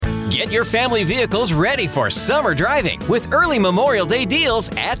Get your family vehicles ready for summer driving with early Memorial Day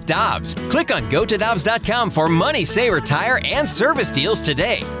deals at Dobbs. Click on gotodobbs.com for money saver tire and service deals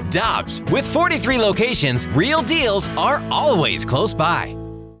today. Dobbs, with 43 locations, real deals are always close by.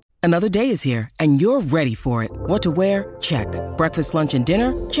 Another day is here, and you're ready for it. What to wear? Check. Breakfast, lunch, and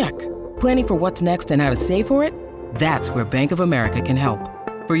dinner? Check. Planning for what's next and how to save for it? That's where Bank of America can help.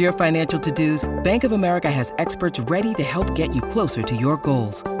 For your financial to-dos, Bank of America has experts ready to help get you closer to your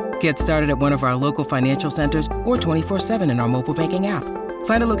goals. Get started at one of our local financial centers or 24/7 in our mobile banking app.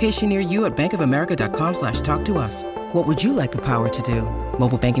 Find a location near you at bankofamerica.com/talktous. What would you like the power to do?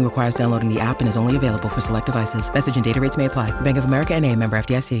 Mobile banking requires downloading the app and is only available for select devices. Message and data rates may apply. Bank of America N.A., member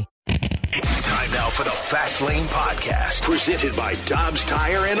FDIC. Time now for the Fast Lane Podcast, presented by Dobbs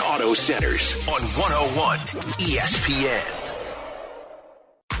Tire and Auto Centers on 101 ESPN.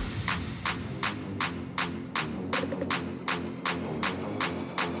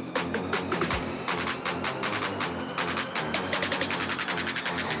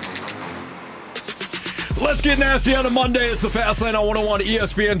 Let's get nasty on a Monday. It's the Fast Lane on 101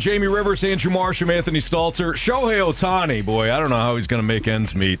 ESPN. Jamie Rivers, Andrew Marsham, Anthony Stalter. Shohei Ohtani, boy, I don't know how he's going to make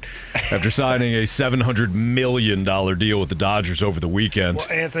ends meet after signing a $700 million deal with the Dodgers over the weekend.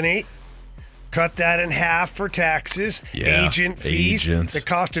 Well, Anthony, cut that in half for taxes, Yeah, agent fees. agents. The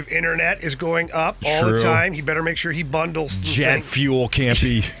cost of internet is going up all True. the time. He better make sure he bundles the Jet thing. fuel can't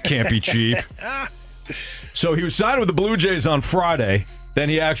be cheap. So he was signed with the Blue Jays on Friday. Then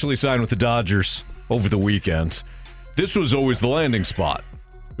he actually signed with the Dodgers over the weekend. This was always the landing spot.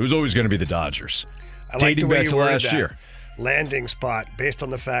 It was always going to be the Dodgers. I like Dating the way back you to worded last that. year. Landing spot based on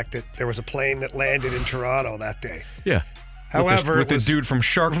the fact that there was a plane that landed in Toronto that day. Yeah. However, with it was the dude from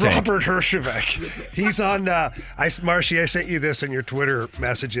Shark Tank. Robert Herjavec. He's on, Marshy, I sent you this in your Twitter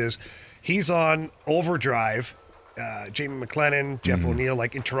messages. He's on Overdrive. Jamie McLennan, Jeff O'Neill,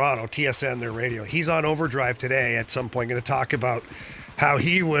 like in Toronto, TSN, their radio. He's on Overdrive today at some point, going to talk about how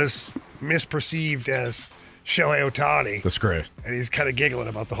he was misperceived as Shohei Ohtani. That's great. And he's kind of giggling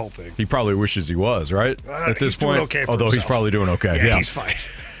about the whole thing. He probably wishes he was, right? At this He's doing point, okay for although he's himself. probably doing okay. Yeah, he's fine.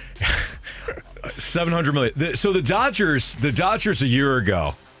 $700 million. So the Dodgers a year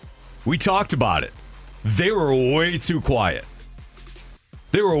ago, we talked about it. They were way too quiet.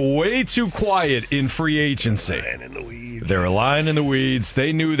 They were way too quiet in free agency. And in the weeds. They were lying in the weeds.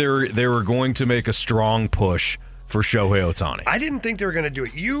 They knew they were going to make a strong push for Shohei Ohtani. I didn't think they were going to do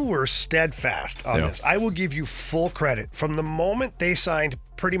it. You were steadfast on this. I will give you full credit. From the moment they signed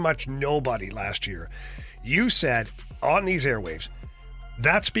pretty much nobody last year, you said on these airwaves,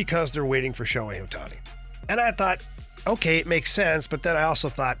 that's because they're waiting for Shohei Ohtani. And I thought, okay, it makes sense. But then I also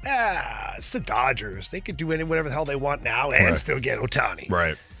thought, it's the Dodgers. They could do whatever the hell they want now and still get Ohtani.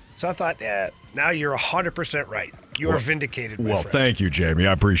 Right. So I thought, now you're 100% right. You are vindicated, my friend. Thank you, Jamie.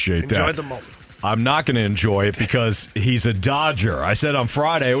 I appreciate that. Enjoy the moment. I'm not going to enjoy it because he's a Dodger. I said on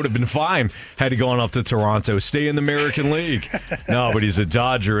Friday it would have been fine had he gone up to Toronto, stay in the American League. No, but he's a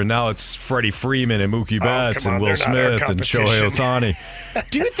Dodger, and now it's Freddie Freeman and Mookie Betts come and on, Will they're not our Smith and Shohei Ohtani.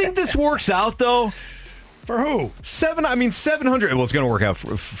 Do you think this works out, though? For who? 700. Well, it's going to work out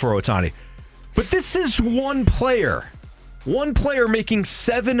for Ohtani. But this is one player. One player making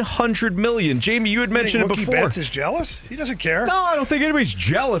 $700 million. Jamie, you had mentioned it Mookie before. Betts is jealous? He doesn't care. No, I don't think anybody's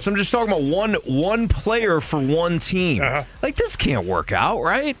jealous. I'm just talking about one player for one team. Like, this can't work out,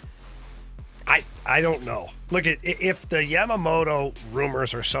 right? I don't know. Look, if the Yamamoto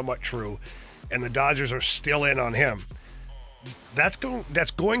rumors are somewhat true and the Dodgers are still in on him, that's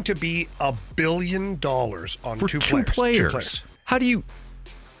going to be $1 billion on For two two players. How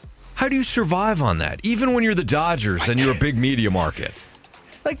do you survive on that? Even when you're the Dodgers and you're a big media market.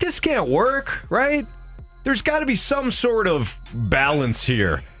 Like, this can't work, right? There's got to be some sort of balance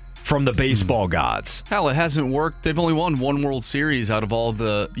here from the baseball gods. Hell, it hasn't worked. They've only won one World Series out of all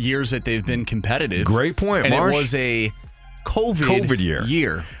the years that they've been competitive. Great point, and Marsh. it was a COVID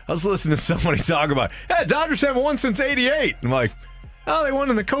year. I was listening to somebody talk about, Dodgers haven't won since '88. I'm like, oh, they won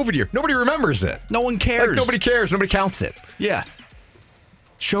in the COVID year. Nobody remembers it. No one cares. Like, nobody cares. Nobody counts it. Yeah.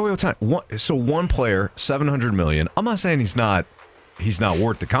 Shohei Ohtani. So one player, $700 million. I'm not saying he's not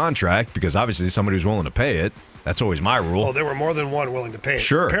worth the contract because obviously somebody who's willing to pay it. That's always my rule. Oh, there were more than one willing to pay it.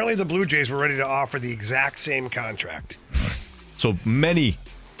 Sure. Apparently the Blue Jays were ready to offer the exact same contract. So many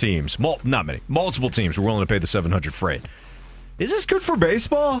teams, not many, multiple teams were willing to pay the $700 for it. Is this good for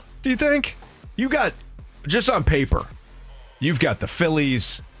baseball, do you think? You got, just on paper, you've got the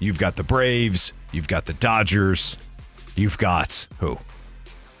Phillies, you've got the Braves, you've got the Dodgers, you've got who?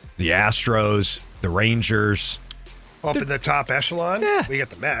 The Astros, the Rangers. Up in the top echelon, Yeah. we got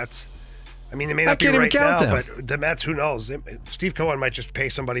the Mets. I mean, they may not be can't even right count now, them. but the Mets, who knows? Steve Cohen might just pay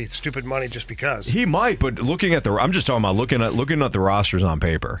somebody stupid money just because. He might, but I'm just talking about looking at the rosters on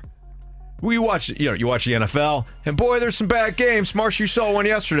paper. You watch the NFL, and boy, there's some bad games. Marsh, you saw one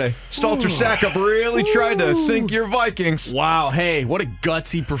yesterday. Stalter Sackup really tried to sink your Vikings. Wow, hey, what a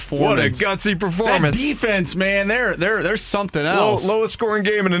gutsy performance. That defense, man, there's something else. Lowest scoring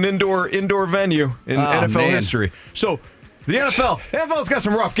game in an indoor venue in NFL history. So the NFL's got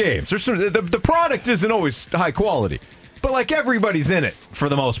some rough games. There's the product isn't always high quality. But like everybody's in it for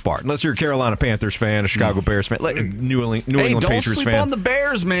the most part, unless you're a Carolina Panthers fan, a Chicago Bears fan, like New England Patriots fan. Don't sleep on the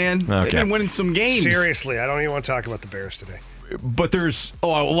Bears, man. Okay. They've been winning some games. Seriously, I don't even want to talk about the Bears today. But there's...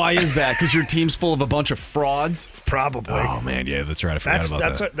 Oh, why is that? Because your team's full of a bunch of frauds? Probably. Oh, man, yeah, that's right. I forgot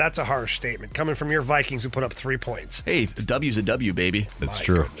about that. That's a harsh statement coming from your Vikings who put up 3 points. Hey, a W's a W, baby. That's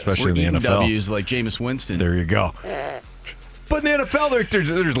true, especially We're in the NFL. W's like Jameis Winston. There you go. But in the NFL, there's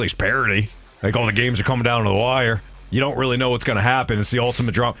at least parity. Like all the games are coming down to the wire. You don't really know what's going to happen. It's the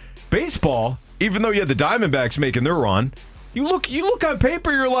ultimate drama. Baseball, even though you had the Diamondbacks making their run, you look on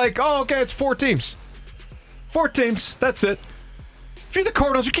paper, you're like, oh, okay, it's 4 teams. 4 teams, that's it. If you're the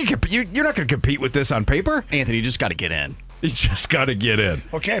Cardinals, you're not going to compete with this on paper. Anthony, you just got to get in. You just got to get in.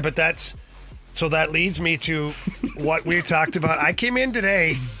 Okay, but that leads me to what we talked about. I came in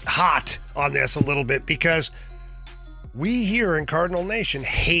today hot on this a little bit because we here in Cardinal Nation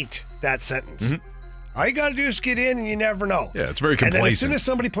hate that sentence. Mm-hmm. All you got to do is get in and you never know. Yeah, it's very complacent. And then as soon as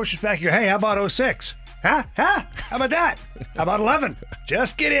somebody pushes back, you go, hey, how about 06? Huh? How about that? How about 11?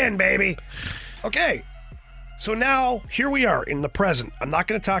 Just get in, baby. Okay. So now, here we are in the present. I'm not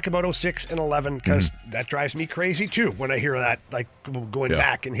going to talk about 06 and 11 because that drives me crazy too when I hear that, like going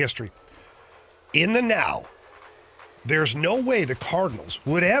back in history. In the now, there's no way the Cardinals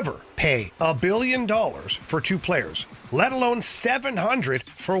would ever pay $1 billion for 2 players, let alone $700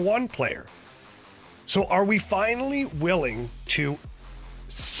 for 1 player. So are we finally willing to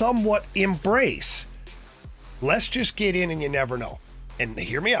somewhat embrace, let's just get in and you never know? And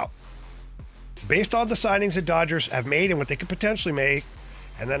hear me out. Based on the signings the Dodgers have made and what they could potentially make,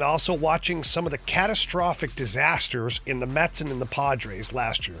 and then also watching some of the catastrophic disasters in the Mets and in the Padres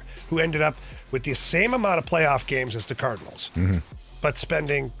last year, who ended up with the same amount of playoff games as the Cardinals, but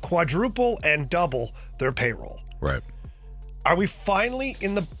spending quadruple and double their payroll. Right. Are we finally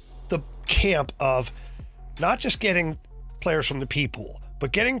in the camp of not just getting players from the P pool,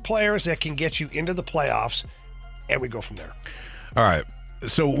 but getting players that can get you into the playoffs, and we go from there? All right.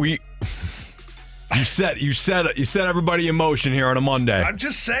 So you set everybody in motion here on a Monday. I'm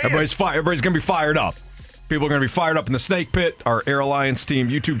just saying. Everybody's going to be fired up. People are going to be fired up in the Snake Pit, our Air Alliance team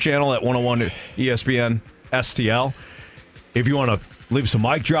YouTube channel at 101 ESPN STL. If you want to leave some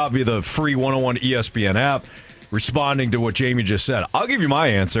mic drop via the free 101 ESPN app, responding to what Jamie just said, I'll give you my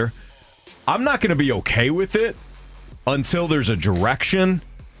answer. I'm not going to be okay with it until there's a direction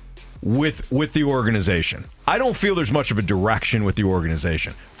with the organization. I don't feel there's much of a direction with the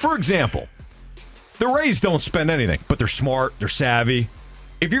organization. For example, the Rays don't spend anything, but they're smart, they're savvy.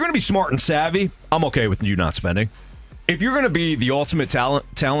 If you're going to be smart and savvy, I'm okay with you not spending. If you're going to be the ultimate talent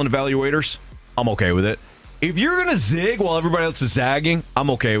evaluators, I'm okay with it. If you're going to zig while everybody else is zagging,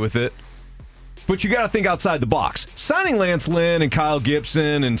 I'm okay with it. But you got to think outside the box. Signing Lance Lynn and Kyle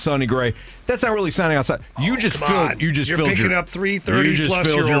Gibson and Sonny Gray, that's not really signing outside. You're picking up 330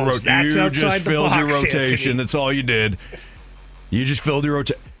 plus year olds. That's outside the box. You just filled your rotation. That's all you did. You just filled your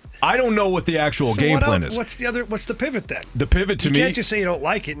rotation. I don't know what the actual game plan is. What's the pivot then? The pivot to me, you can't just say you don't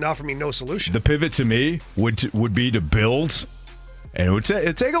like it and offer me no solution. The pivot to me would be to build, and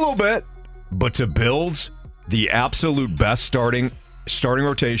it'd take a little bit, but to build the absolute best starting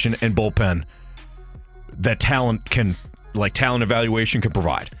rotation and bullpen that talent evaluation can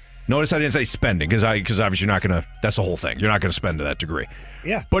provide. Notice I didn't say spending because obviously you're not gonna. That's the whole thing. You're not gonna spend to that degree.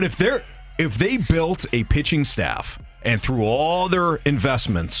 Yeah. But if they built a pitching staff and threw all their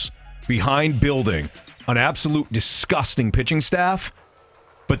investments behind building an absolute disgusting pitching staff,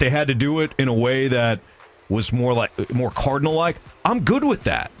 but they had to do it in a way that was more Cardinal-like, I'm good with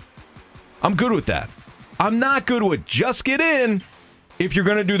that. I'm not good with just get in if you're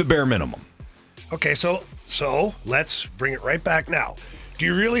going to do the bare minimum. Okay, so let's bring it right back now. Do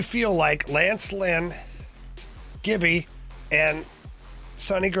you really feel like Lance Lynn, Gibby, and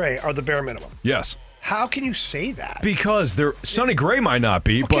Sonny Gray are the bare minimum? Yes. How can you say that? Because Sonny Gray might not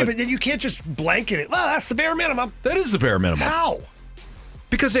be, but then you can't just blanket it. Well, that's the bare minimum. That is the bare minimum. How?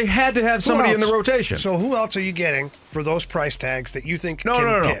 Because they had to have somebody in the rotation. So who else are you getting for those price tags that you think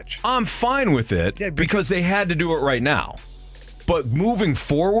can pitch? I'm fine with it because they had to do it right now. But moving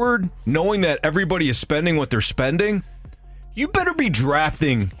forward, knowing that everybody is spending what they're spending, you better be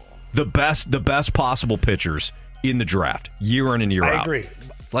drafting the best possible pitchers in the draft, year in and year out. I agree.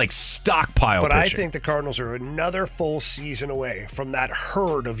 Like stockpile But pitching. I think the Cardinals are another full season away from that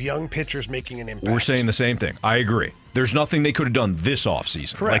herd of young pitchers making an impact. We're saying the same thing. I agree. There's nothing they could have done this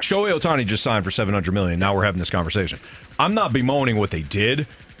offseason. Correct. Like Shohei Ohtani just signed for $700 million. Now we're having this conversation. I'm not bemoaning what they did,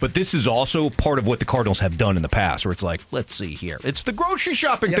 but this is also part of what the Cardinals have done in the past, where it's like, let's see here. It's the grocery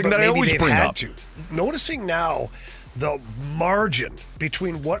shopping thing but that I maybe always they've bring had up. to. Noticing now the margin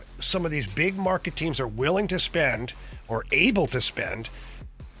between what some of these big market teams are willing to spend or able to spend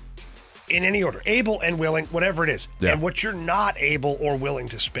in any order, able and willing, whatever it is, and what you're not able or willing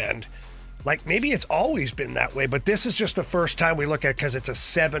to spend. Like, maybe it's always been that way, but this is just the first time we look at it because it's a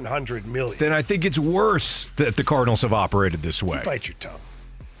 $700 million. Then I think it's worse that the Cardinals have operated this way. Bite your tongue.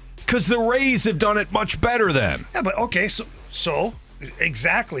 Because the Rays have done it much better then. Yeah, but okay, so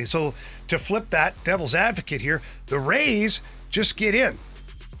exactly. So to flip that devil's advocate here, the Rays just get in.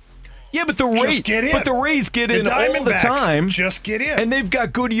 Yeah, but the Rays get in. But the Rays get in all the time. Just get in. And they've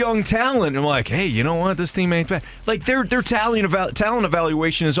got good young talent. And I'm like, hey, you know what? This team ain't bad. Like, their talent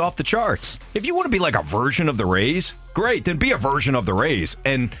evaluation is off the charts. If you want to be like a version of the Rays, great. Then be a version of the Rays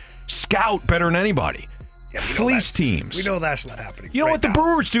and scout better than anybody. Yeah, fleece teams. We know that's not happening. You know what? The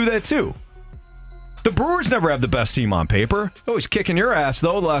Brewers do that too. The Brewers never have the best team on paper. Always kicking your ass,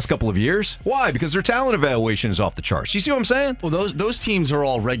 though, the last couple of years. Why? Because their talent evaluation is off the charts. You see what I'm saying? Well, those teams are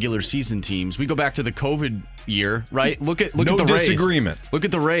all regular season teams. We go back to the COVID year, right? Look at the Rays. No disagreement. Look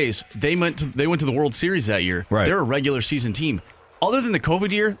at the Rays. They went to the World Series that year. Right. They're a regular season team. Other than the COVID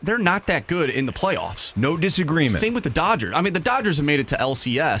year, they're not that good in the playoffs. No disagreement. Same with the Dodgers. I mean, the Dodgers have made it to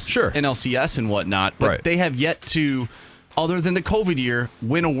LCS, and LCS and whatnot, but they have yet to, other than the COVID year,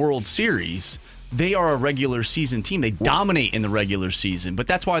 win a World Series. They are a regular season team. They dominate in the regular season, but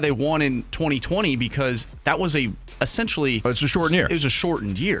that's why they won in 2020 because that was essentially it's a shortened year. It was a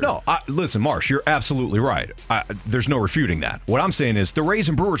shortened year. No, listen, Marsh, you're absolutely right. There's no refuting that. What I'm saying is the Rays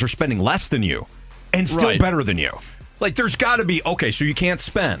and Brewers are spending less than you and still better than you. Like, there's got to be, okay, so you can't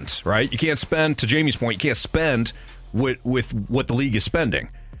spend, right? You can't spend, to Jamie's point, you can't spend with what the league is spending.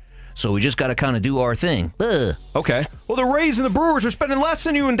 So we just got to kind of do our thing. Okay. Well, the Rays and the Brewers are spending less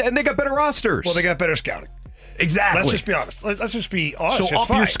than you, and they got better rosters. Well, they got better scouting. Exactly. Let's just be honest. Let's just be honest. So up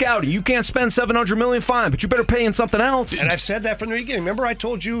your scouting. You can't spend $700 million, fine, but you better pay in something else. And I've said that from the beginning. Remember, I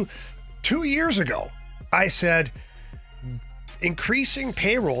told you 2 years ago, I said increasing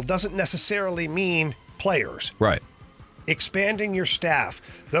payroll doesn't necessarily mean players. Right. Expanding your staff,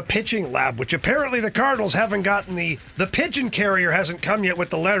 the pitching lab, which apparently the Cardinals haven't gotten the pigeon carrier hasn't come yet with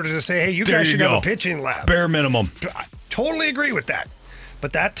the letter to say, hey, you guys should have a pitching lab. Bare minimum. I totally agree with that.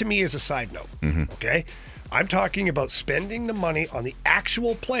 But that to me is a side note. Mm-hmm. Okay? I'm talking about spending the money on the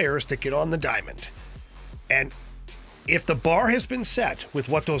actual players that get on the diamond. And if the bar has been set with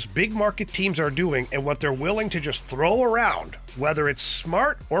what those big market teams are doing and what they're willing to just throw around, whether it's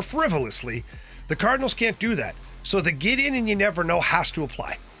smart or frivolously, the Cardinals can't do that. So the get in and you never know has to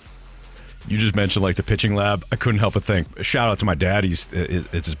apply. You just mentioned like the pitching lab. I couldn't help but think. Shout out to my dad. It's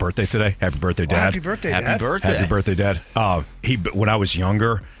his birthday today. Happy birthday, Dad. Happy birthday, Dad. Happy birthday. Happy birthday, Dad. When I was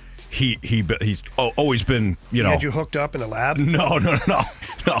younger, he's always been, you know. He had you hooked up in a lab? No.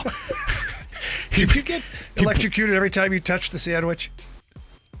 Did you get electrocuted every time you touched the sandwich?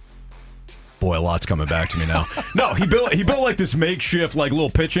 Boy, a lot's coming back to me now. No, he built like this makeshift like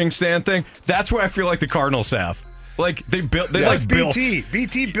little pitching stand thing. That's what I feel like the Cardinals have. Like they built.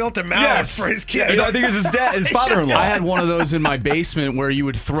 BT built a mound for his kid. I think it was his father-in-law. I had one of those in my basement where you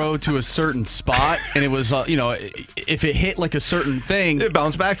would throw to a certain spot, and it was if it hit like a certain thing, it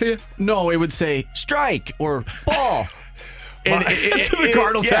bounced back to you. No, it would say strike or ball. And that's what the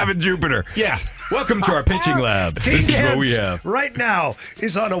Cardinals have in Jupiter. Yeah. Welcome to our pitching lab. This is what we have. Right now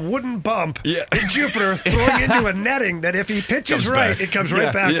is on a wooden bump in Jupiter throwing into a netting that if he pitches right, it comes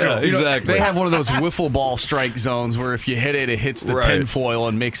right back to him. Exactly. They have one of those wiffle ball strike zones where if you hit it, it hits the tinfoil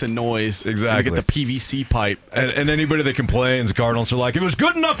and makes a noise. Exactly. You get the PVC pipe. And anybody that complains, the Cardinals are like, it was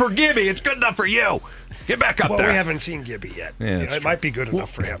good enough for Gibby. It's good enough for you. Get back up there. Well, we haven't seen Gibby yet. Yeah, it might be good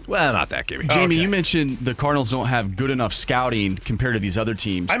enough for him. Well, not that Gibby. Jamie, you mentioned the Cardinals don't have good enough scouting compared to these other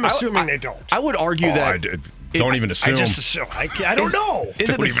teams. I'm assuming they don't. I would argue that. Don't even assume. I just assume. I don't know. Is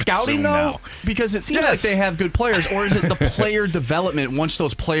it the scouting, though? Now. Because it seems like they have good players, or is it the player development once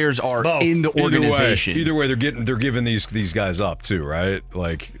those players are in the organization? Either way, they're giving these guys up, too, right?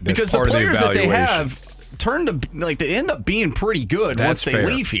 Like, that's because part the players of the that they have they end up being pretty good once they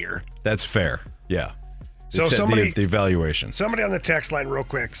leave here. That's fair. Yeah. So the evaluation. Somebody on the text line real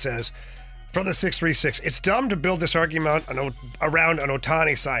quick says, from the 636, it's dumb to build this argument around an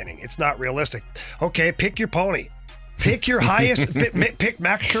Ohtani signing. It's not realistic. Okay, pick your pony. Pick your highest. Pick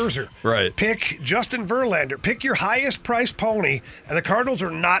Max Scherzer. Right. Pick Justin Verlander. Pick your highest priced pony, and the Cardinals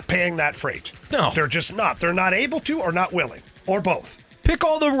are not paying that freight. No. They're just not. They're not able to or not willing, or both. Pick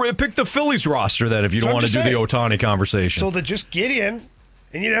the Phillies roster then if you don't want to do the Ohtani conversation. So just get in,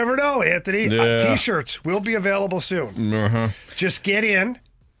 and you never know, Anthony. Yeah. T-shirts will be available soon. Uh-huh. Just get in,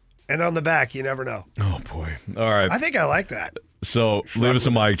 and on the back, you never know. Oh, boy. All right. I think I like that. So leave us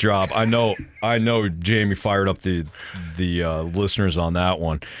a mic drop. I know Jamie fired up the listeners on that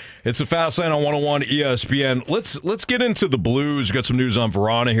one. It's a Fast Lane on 101 ESPN. Let's get into the Blues. We've got some news on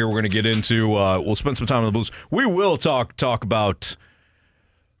Vrana here. We're going to get into. We'll spend some time on the Blues. We will talk about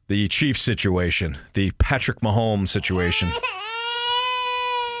the Chiefs situation, the Patrick Mahomes situation.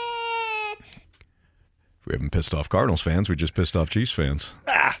 We haven't pissed off Cardinals fans. We just pissed off Chiefs fans.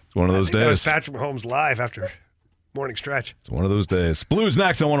 It's one of those days. That was Patrick Mahomes live after morning stretch. It's one of those days. Blues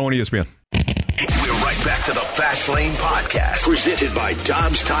next on 101 ESPN. We're right back to the Fast Lane Podcast, presented by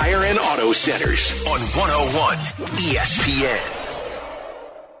Dobbs Tire and Auto Centers on 101 ESPN.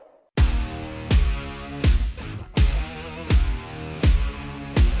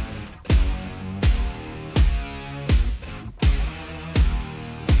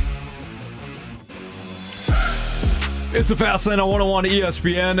 It's a Fast Lane on 101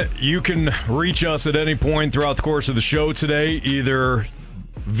 ESPN. You can reach us at any point throughout the course of the show today, either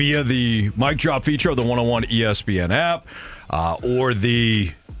via the mic drop feature of the 101 ESPN app or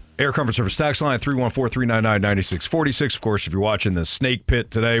the Air Comfort Service tax line, 314-399-9646. Of course, if you're watching the Snake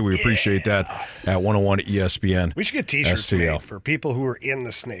Pit today, we appreciate that at 101 ESPN. We should get T-shirts STL. made for people who are in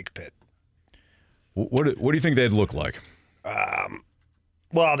the Snake Pit. What do you think they'd look like?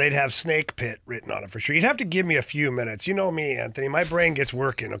 Well, they'd have Snake Pit written on it for sure. You'd have to give me a few minutes. You know me, Anthony. My brain gets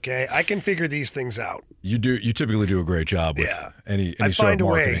working, okay? I can figure these things out. You typically do a great job with any sort of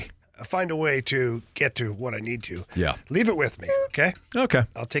marketing. I find a way to get to what I need to. Yeah. Leave it with me, okay? Okay.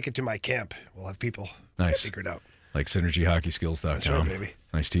 I'll take it to my camp. We'll have people figure it out. Like SynergyHockeySkills.com. That's right, baby.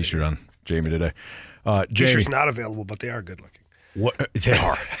 Nice T-shirt on Jamie today. T-shirts not available, but they are good looking. What they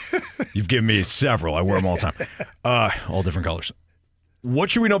are. You've given me several. I wear them all the time. All different colors.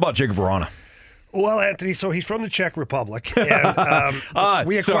 What should we know about Jakub Vrana? Well, Anthony, so he's from the Czech Republic, and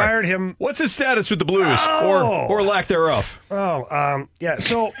we acquired him. What's his status with the Blues, or lack thereof? Yeah.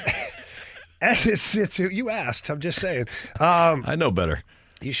 So, it's you asked. I'm just saying. I know better.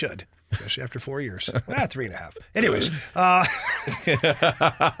 You should, especially after 4 years. 3.5. Anyways,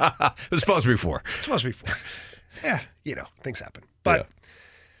 it was supposed to be 4. It's supposed to be 4. Yeah, things happen, but. Yeah.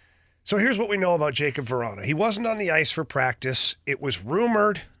 So here's what we know about Jakub Vrana. He wasn't on the ice for practice. It was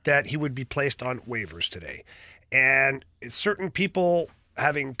rumored that he would be placed on waivers today. And it's certain people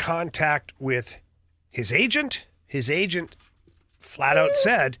having contact with his agent flat out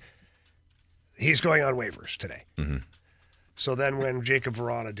said he's going on waivers today. Mm-hmm. So then when Jakub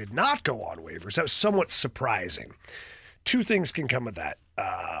Vrana did not go on waivers, that was somewhat surprising. Two things can come of that.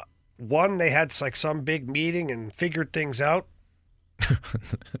 One, they had some big meeting and figured things out.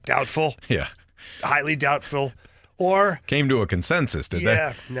 Doubtful. Yeah. Highly doubtful. Or came to a consensus, did they?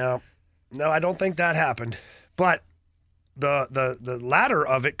 Yeah, no, I don't think that happened. But the latter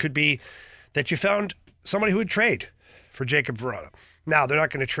of it could be that you found somebody who would trade for Jakub Vrana. Now, they're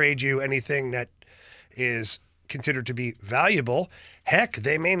not going to trade you anything that is considered to be valuable. Heck,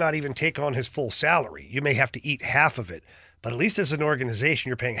 they may not even take on his full salary. You may have to eat half of it. But at least as an organization,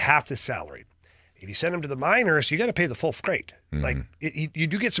 you're paying half the salary. If you send him to the minors, you got to pay the full freight. Mm-hmm. Like you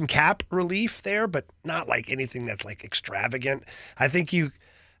do get some cap relief there, but not like anything that's like extravagant. I think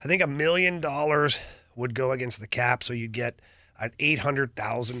 $1 million would go against the cap, so you'd get an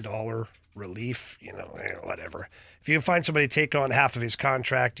 $800,000 relief. Whatever. If you find somebody to take on half of his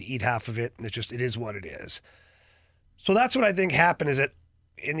contract, to eat half of it, and it is what it is. So that's what I think happened. Is that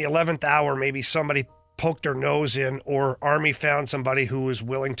in the 11th hour, maybe somebody poked their nose in, or Army found somebody who was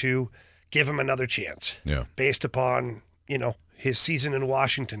willing to give him another chance. Yeah. Based upon, his season in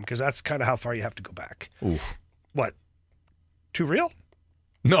Washington, because that's kind of how far you have to go back. Oof. What? Too real?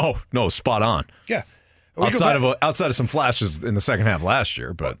 No, spot on. Yeah. Outside of some flashes in the second half last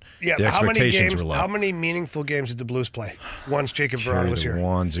year, but the expectations were low. How many meaningful games did the Blues play once Jakub Vrana was here?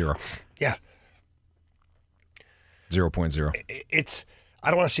 1-0. Yeah. 0.0. I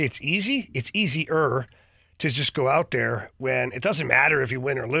don't want to say it's easy. It's easier to just go out there when it doesn't matter if you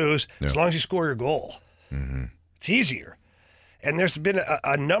win or lose, as long as you score your goal. Mm-hmm. It's easier. And there's been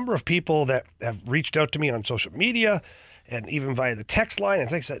a number of people that have reached out to me on social media and even via the text line and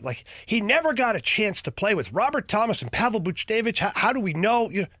things like, he never got a chance to play with Robert Thomas and Pavel Buchnevich. How do we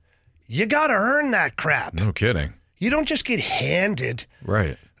know? You got to earn that crap. No kidding. You don't just get handed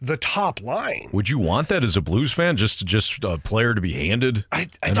the top line. Would you want that as a Blues fan? Just a player to be handed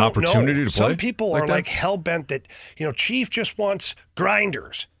an opportunity to play? Some people are like hell-bent that, Chief just wants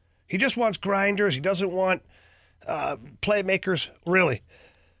grinders. He just wants grinders. He doesn't want playmakers, really.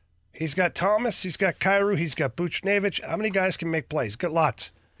 He's got Thomas, he's got Kyrou, he's got Buchnevich. How many guys can make plays? He's got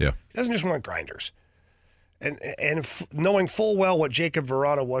lots. Yeah. He doesn't just want grinders. And knowing full well what Jacob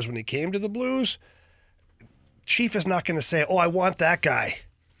Vrana was when he came to the Blues, Chief is not going to say, I want that guy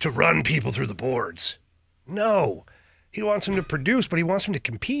to run people through the boards. No. He wants him to produce, but he wants him to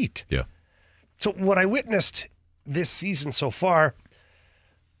compete. Yeah. So what I witnessed this season so far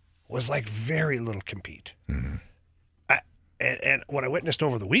was like very little compete. Mm-hmm. And what I witnessed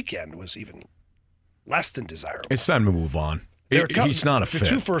over the weekend was even less than desirable. It's time to move on. He's not a fit. The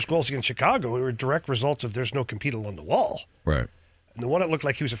two first goals against Chicago were direct results of there's no compete along the wall. Right. And the one, it looked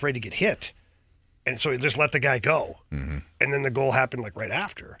like he was afraid to get hit. And so he just let the guy go. Mm-hmm. And then the goal happened like right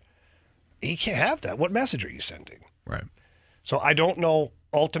after. He can't have that. What message are you sending? Right. So I don't know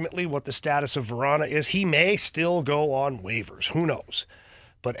ultimately what the status of Vrana is. He may still go on waivers. Who knows?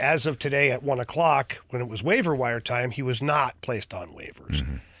 But as of today at 1 o'clock, when it was waiver wire time, he was not placed on waivers.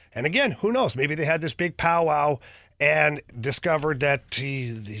 Mm-hmm. And again, who knows? Maybe they had this big powwow and discovered that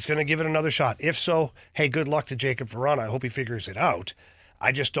he's going to give it another shot. If so, hey, good luck to Jacob Vrana. I hope he figures it out.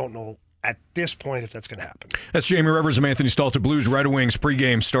 I just don't know at this point if that's going to happen. That's Jamie Rivers and Anthony Stalter. Blues Red Wings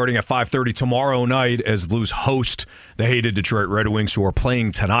pregame starting at 5:30 tomorrow night as the Blues host the hated Detroit Red Wings, who are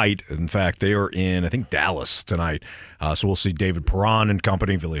playing tonight. In fact, they are in, I think, Dallas tonight. So we'll see David Perron and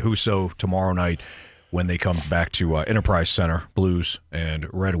company, Ville Husso, tomorrow night when they come back to Enterprise Center, Blues and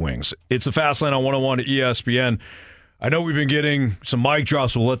Red Wings. It's a Fast Lane on 101 at ESPN. I know we've been getting some mic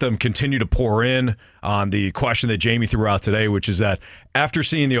drops. We'll let them continue to pour in on the question that Jamie threw out today, which is that after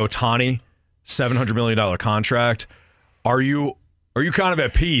seeing the Ohtani $700 million contract, are you kind of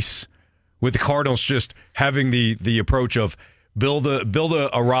at peace with the Cardinals just having the approach of build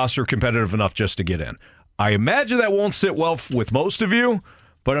a roster competitive enough just to get in? I imagine that won't sit well with most of you,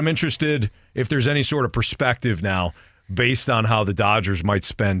 but I'm interested if there's any sort of perspective now based on how the Dodgers might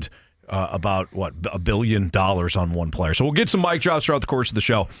spend about $1 billion on one player. So we'll get some mic drops throughout the course of the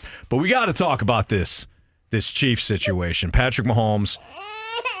show, but we got to talk about this Chiefs situation. Patrick Mahomes,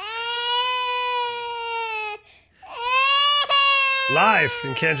 live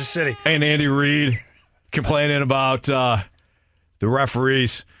in Kansas City, and Andy Reid complaining about the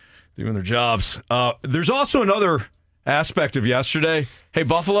referees doing their jobs. There's also another aspect of yesterday. Hey,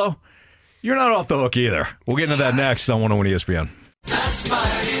 Buffalo, you're not off the hook either. We'll get into that next on 101 ESPN. The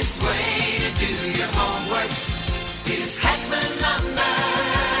smartest way to do your homework is Heckman Lumber.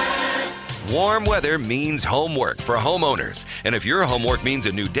 Warm weather means homework for homeowners. And if your homework means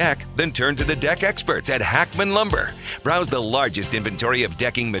a new deck, then turn to the deck experts at Hackman Lumber. Browse the largest inventory of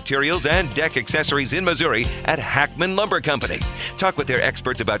decking materials and deck accessories in Missouri at Hackman Lumber Company. Talk with their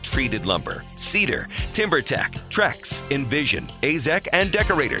experts about treated lumber, cedar, TimberTech, Trex, Envision, AZEK, and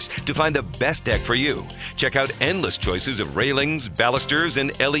Decorators to find the best deck for you. Check out endless choices of railings, balusters,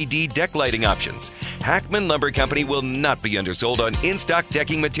 and LED deck lighting options. Hackman Lumber Company will not be undersold on in-stock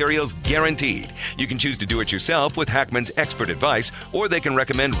decking materials guaranteed. You can choose to do it yourself with Hackman's expert advice, or they can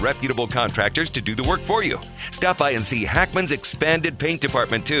recommend reputable contractors to do the work for you. Stop by and see Hackman's expanded paint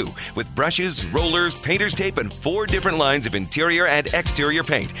department too, with brushes, rollers, painter's tape, and 4 different lines of interior and exterior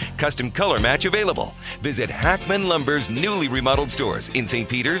paint, custom color match available. Visit Hackman Lumber's newly remodeled stores in St.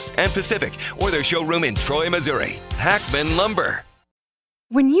 Peters and Pacific, or their showroom in Troy, Missouri. Hackman Lumber.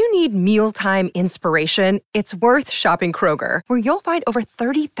 When you need mealtime inspiration, it's worth shopping Kroger, where you'll find over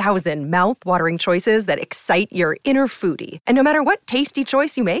 30,000 mouth-watering choices that excite your inner foodie. And no matter what tasty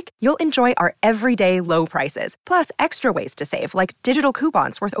choice you make, you'll enjoy our everyday low prices, plus extra ways to save, like digital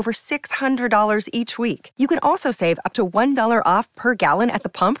coupons worth over $600 each week. You can also save up to $1 off per gallon at the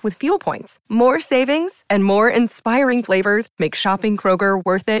pump with fuel points. More savings and more inspiring flavors make shopping Kroger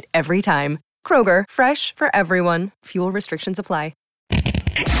worth it every time. Kroger, fresh for everyone. Fuel restrictions apply.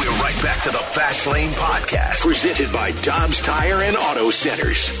 We're right back to the Fast Lane Podcast, presented by Dobbs Tire and Auto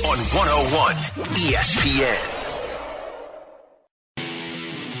Centers on 101 ESPN.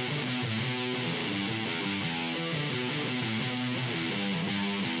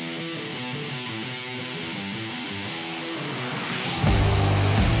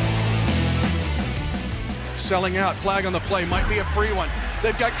 Selling out, flag on the play, might be a free one.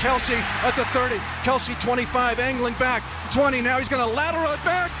 They've got Kelsey at the 30. Kelsey 25, angling back. 20, now he's going to lateral it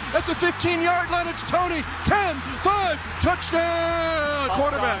back at the 15-yard line. It's Tony. 10, 5, touchdown,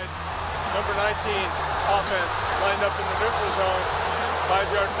 quarterback. Number 19, offense, lined up in the neutral zone,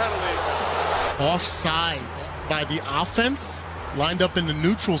 5-yard penalty. Offsides by the offense? lined up in the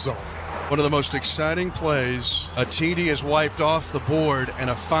neutral zone. One of the most exciting plays, a TD is wiped off the board and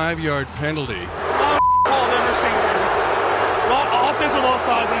a 5-yard penalty. I've never seen that. Offensive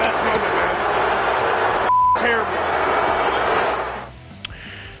offsides in that moment, man. Terrible.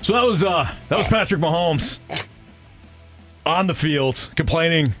 So that was Patrick Mahomes on the field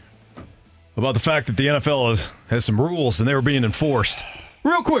complaining about the fact that the NFL has some rules and they were being enforced.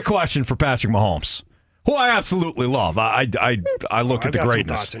 Real quick question for Patrick Mahomes, who I absolutely love. I look at the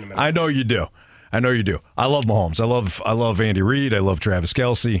greatness. I know you do. I love Mahomes. I love Andy Reid. I love Travis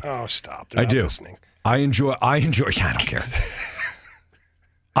Kelce. Oh, stop! I do. Listening. I enjoy. Yeah, I don't care.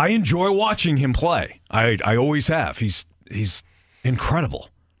 I enjoy watching him play. I always have. He's incredible.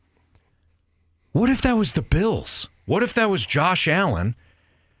 What if that was the Bills? What if that was Josh Allen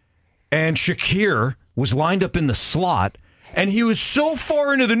and Shakir was lined up in the slot and he was so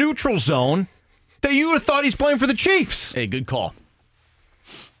far into the neutral zone that you would have thought he's playing for the Chiefs? Hey, good call.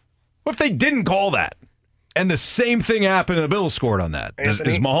 What if they didn't call that? And the same thing happened and the Bills scored on that. Is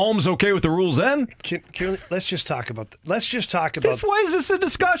Mahomes okay with the rules then? Let's just talk about why is this a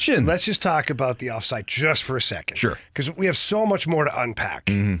discussion? Let's just talk about the offside just for a second. Sure. Because we have so much more to unpack.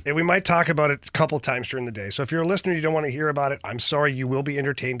 Mm-hmm. And we might talk about it a couple times during the day. So if you're a listener, you don't want to hear about it, I'm sorry, you will be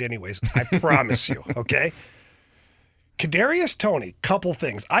entertained anyways. I promise you, okay? Kadarius Toney, couple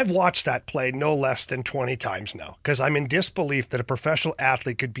things. I've watched that play no less than 20 times now because I'm in disbelief that a professional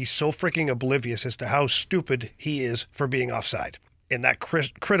athlete could be so freaking oblivious as to how stupid he is for being offside in that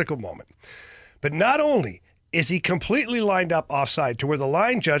critical moment. But not only is he completely lined up offside to where the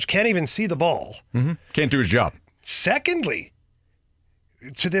line judge can't even see the ball. Mm-hmm. Can't do his job. Secondly,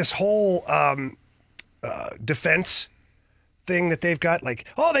 to this whole defense thing that they've got, like,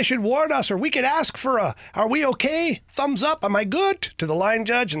 oh, they should warn us or we could ask for are we okay? Thumbs up, am I good? To the line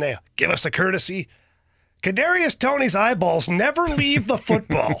judge, and they give us the courtesy. Kadarius Toney's eyeballs never leave the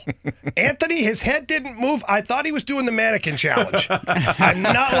football. Anthony, his head didn't move. I thought he was doing the mannequin challenge. I'm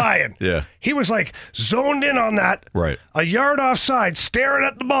not lying. Yeah. He was like zoned in on that. Right. A yard offside, staring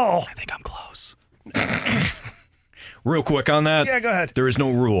at the ball. I think I'm close. Real quick on that. Yeah, go ahead. There is no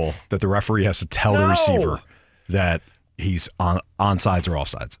rule that the referee has to tell the receiver that he's onsides or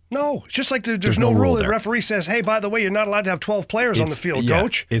offsides. No, it's just like there's no rule that the referee says, hey, by the way, you're not allowed to have 12 players on the field,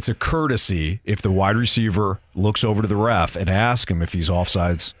 coach. It's a courtesy if the wide receiver looks over to the ref and asks him if he's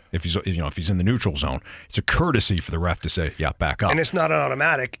offsides, if he's in the neutral zone. It's a courtesy for the ref to say, yeah, back up. And it's not an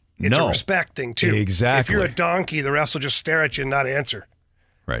automatic. It's a respect thing, too. Exactly. If you're a donkey, the refs will just stare at you and not answer.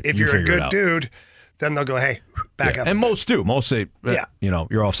 Right. If you're a good dude, then they'll go, hey, back up. And most do. Most say, you're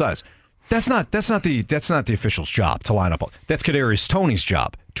offsides. That's not the official's job to line up. That's Kadarius Toney's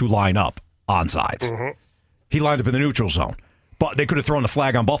job to line up onsides. Mm-hmm. He lined up in the neutral zone, but they could have thrown the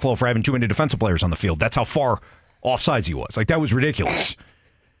flag on Buffalo for having too many defensive players on the field. That's how far offsides he was. Like, that was ridiculous.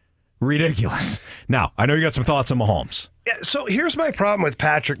 Ridiculous. Now, I know you got some thoughts on Mahomes. Yeah, so here's my problem with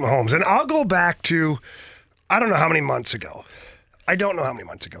Patrick Mahomes, and I'll go back to I don't know how many months ago.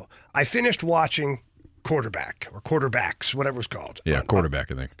 I finished watching quarterback or quarterbacks, whatever it's called. Yeah, quarterback,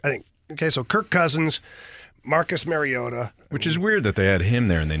 I think. Okay, so Kirk Cousins, Marcus Mariota. Which is weird that they had him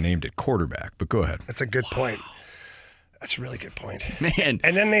there and they named it quarterback, but go ahead. That's a good point. That's a really good point. Man.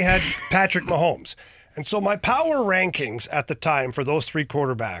 And then they had Patrick Mahomes. And so my power rankings at the time for those three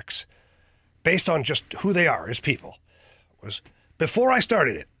quarterbacks, based on just who they are as people, was, before I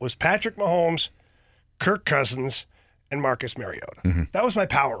started it, was Patrick Mahomes, Kirk Cousins, and Marcus Mariota. Mm-hmm. That was my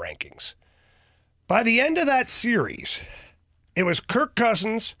power rankings. By the end of that series, it was Kirk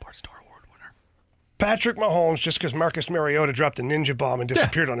Cousins, Patrick Mahomes, just because Marcus Mariota dropped a ninja bomb and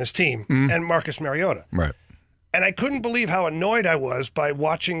disappeared on his team, and Marcus Mariota. Right. And I couldn't believe how annoyed I was by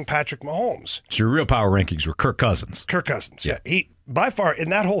watching Patrick Mahomes. So your real power rankings were Kirk Cousins. Kirk Cousins, yeah. He, by far,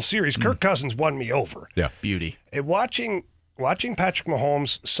 in that whole series, Kirk Cousins won me over. Yeah. Beauty. And watching Patrick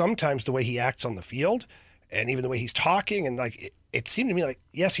Mahomes, sometimes the way he acts on the field, and even the way he's talking, and like it seemed to me like,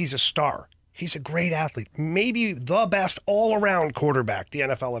 yes, he's a star. He's a great athlete, maybe the best all-around quarterback the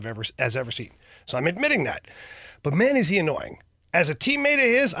NFL has ever seen. So I'm admitting that. But man, is he annoying. As a teammate of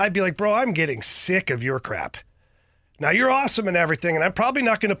his, I'd be like, bro, I'm getting sick of your crap. Now, you're awesome and everything, and I'm probably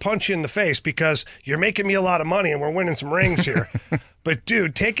not going to punch you in the face because you're making me a lot of money and we're winning some rings here. But,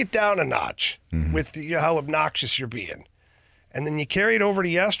 dude, take it down a notch with how obnoxious you're being. And then you carry it over to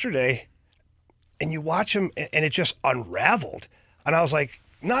yesterday, and you watch him, and it just unraveled. And I was like,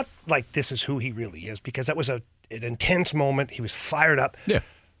 not like this is who he really is, because that was an intense moment. He was fired up. Yeah.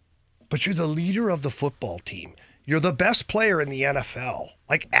 But you're the leader of the football team. You're the best player in the NFL.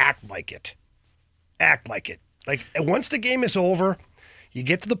 Like, act like it. Act like it. Like, once the game is over, you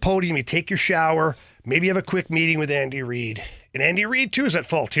get to the podium, you take your shower, maybe you have a quick meeting with Andy Reid, And Andy Reid, too, is at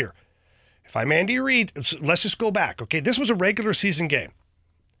fault here. If I'm Andy Reid, let's just go back. Okay, this was a regular season game.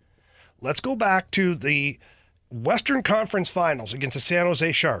 Let's go back to the Western Conference Finals against the San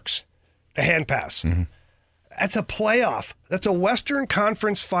Jose Sharks. The hand pass. Mm-hmm. That's a playoff. That's a Western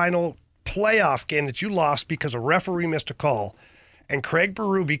Conference Final playoff game that you lost because a referee missed a call. And Craig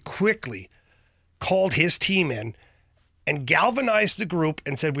Berube quickly called his team in and galvanized the group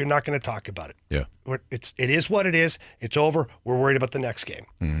and said, we're not going to talk about it. Yeah. It is what it is. It's over. We're worried about the next game.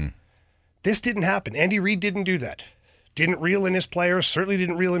 Mm-hmm. This didn't happen. Andy Reid didn't do that. Didn't reel in his players. Certainly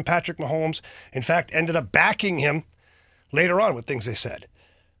didn't reel in Patrick Mahomes. In fact, ended up backing him later on with things they said.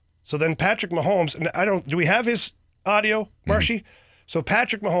 So then Patrick Mahomes, and do we have his audio, Marshy? Mm-hmm. So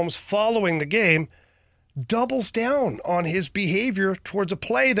Patrick Mahomes, following the game, doubles down on his behavior towards a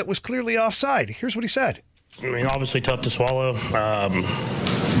play that was clearly offside. Here's what he said. I mean, obviously tough to swallow.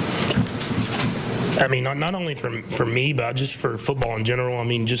 I mean, not only for me, but just for football in general. I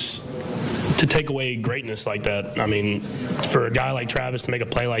mean, just to take away greatness like that. I mean, for a guy like Travis to make a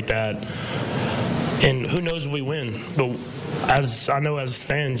play like that, and who knows if we win. But as I know, as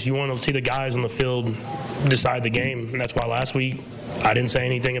fans, you want to see the guys on the field decide the game. And that's why last week I didn't say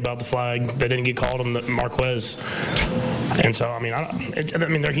anything about the flag that didn't get called on Marquez. And so, I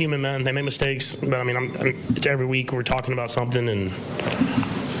mean, they're human, man. They make mistakes. But, I mean, it's every week we're talking about something, and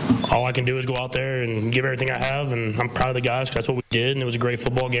all I can do is go out there and give everything I have. And I'm proud of the guys because that's what we did. And it was a great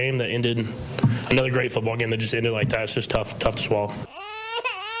football game that ended, another great football game that just ended like that. It's just tough to swallow.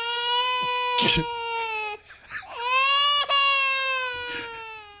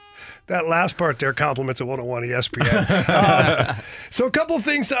 That last part there, compliments at 101 ESPN. So a couple of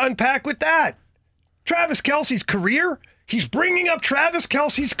things to unpack with that. Travis Kelce's career, he's bringing up Travis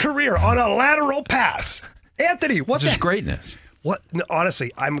Kelce's career on a lateral pass. Anthony, what this is greatness. What? No,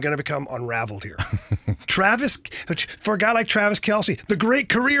 honestly, I'm going to become unraveled here. Travis, for a guy like Travis Kelce, the great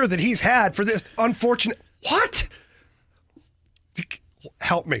career that he's had for this unfortunate... What?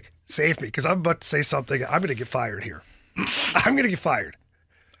 Help me. Save me, because I'm about to say something. I'm going to get fired here. I'm going to get fired.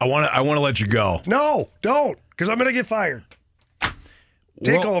 I want to let you go. No, don't, because I'm going to get fired.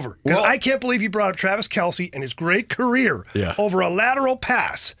 Take over. Because I can't believe you brought up Travis Kelce and his great career over a lateral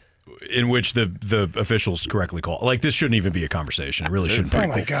pass. In which the officials correctly call. Like, this shouldn't even be a conversation. It really shouldn't be. Oh,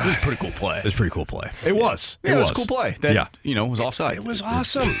 my God. It was a pretty cool play. It was a pretty cool play. It was. Yeah, it was a cool play. That, was offside. It was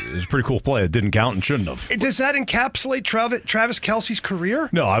awesome. It was a pretty cool play. It didn't count and shouldn't have. Does that encapsulate Travis Kelce's career?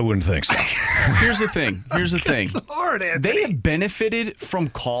 No, I wouldn't think so. Here's the thing. Lord, Anthony. They have benefited from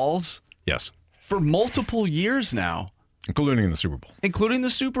calls for multiple years now. Including in the Super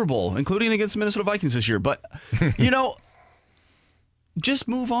Bowl. Including against the Minnesota Vikings this year. But, just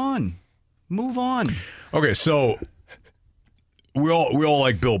move on. Move on. Okay, so we all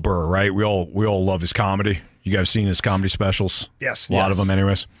like Bill Burr, right? We all love his comedy. You guys seen his comedy specials? Yes. A lot of them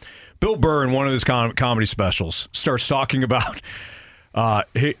anyways. Bill Burr in one of his comedy specials starts talking about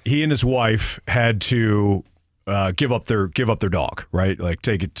he and his wife had to give up their dog, right? Like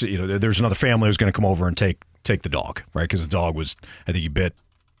take it to, there's another family who's going to come over and take the dog, right? Because the dog was, I think he bit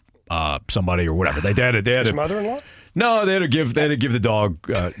somebody or whatever. They had his mother-in-law? No, they had to give the dog,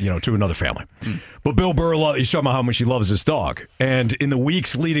 to another family. But Bill Burr, he's talking about how much he loves his dog. And in the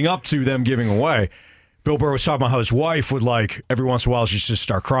weeks leading up to them giving away, Bill Burr was talking about how his wife would, like, every once in a while she'd just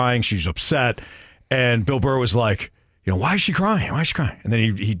start crying. She's upset. And Bill Burr was like, why is she crying? Why is she crying? And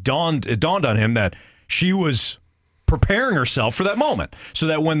then it dawned on him that she was preparing herself for that moment, so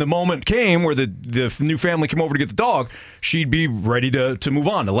that when the moment came where the new family came over to get the dog, she'd be ready to move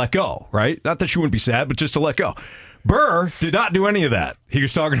on, to let go, right? Not that she wouldn't be sad, but just to let go. Burr did not do any of that. He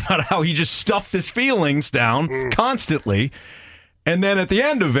was talking about how he just stuffed his feelings down constantly, and then at the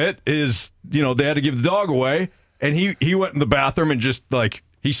end of it is, they had to give the dog away, and he went in the bathroom and just, like,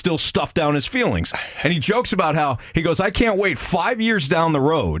 he still stuffed down his feelings. And he jokes about how, he goes, I can't wait 5 years down the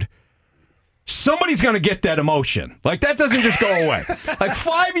road, somebody's going to get that emotion. Like, that doesn't just go away. Like,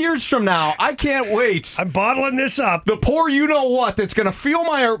 5 years from now, I can't wait. I'm bottling this up. The poor you-know-what that's going to feel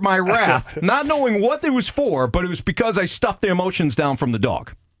my wrath, not knowing what it was for, but it was because I stuffed the emotions down from the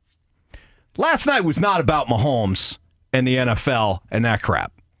dog. Last night was not about Mahomes and the NFL and that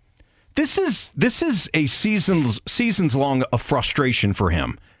crap. This is a seasons long of frustration for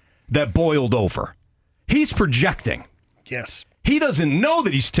him that boiled over. He's projecting. Yes. He doesn't know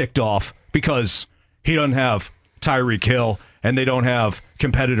that he's ticked off because he doesn't have Tyreek Hill and they don't have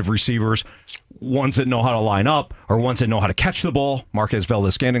competitive receivers, ones that know how to line up or ones that know how to catch the ball. Marquez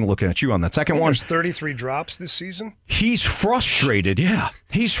Valdes-Scantling looking at you on that second one. There's 33 drops this season. He's frustrated,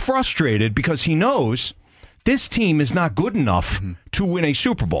 He's frustrated because he knows this team is not good enough to win a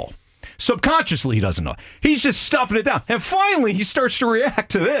Super Bowl. Subconsciously, he doesn't know. He's just stuffing it down. And finally, he starts to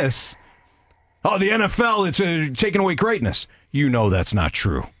react to this. Oh, the NFL, it's taking away greatness. You know that's not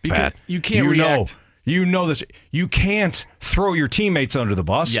true, Pat. You can't react. You know this. You can't throw your teammates under the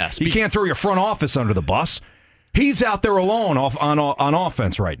bus. Yes. You can't throw your front office under the bus. He's out there alone on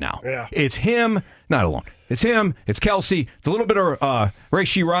offense right now. Yeah. It's him, not alone. It's him. It's Kelsey. It's a little bit of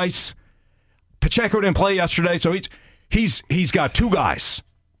Rashee Rice. Pacheco didn't play yesterday, so he's got two guys.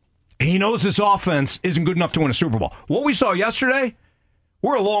 He knows this offense isn't good enough to win a Super Bowl. What we saw yesterday,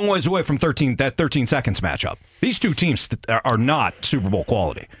 we're a long ways away from that 13 seconds matchup. These two teams are not Super Bowl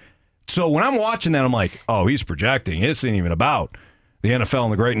quality. So when I'm watching that, I'm like, oh, he's projecting. This ain't even about the NFL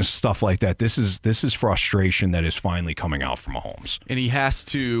and the greatness and stuff like that. This is frustration that is finally coming out from Mahomes. And he has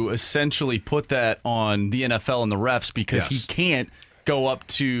to essentially put that on the NFL and the refs because he can't go up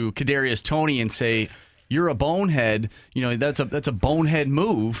to Kadarius Toney and say, you're a bonehead. You know, that's a bonehead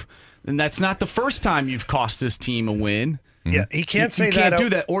move. And that's not the first time you've cost this team a win. Yeah, he can't say that. You can't do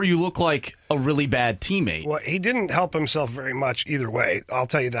that, or you look like a really bad teammate. Well, he didn't help himself very much either way. I'll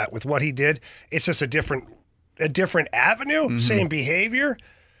tell you that. With what he did, it's just a different avenue, same behavior.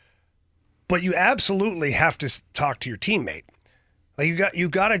 But you absolutely have to talk to your teammate. Like you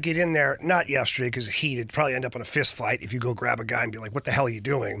got to get in there. Not yesterday because of heat. It'd probably end up in a fist fight if you go grab a guy and be like, "What the hell are you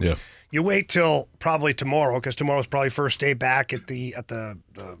doing?" Yeah. You wait till probably tomorrow because tomorrow's probably first day back at the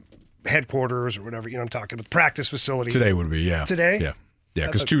headquarters or whatever, I'm talking about the practice facility. Today would be, yeah. Today? Yeah,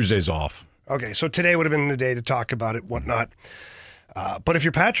 because Tuesday's off. Okay, so today would have been the day to talk about it, whatnot. But if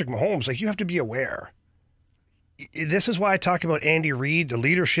you're Patrick Mahomes, you have to be aware. This is why I talk about Andy Reid, the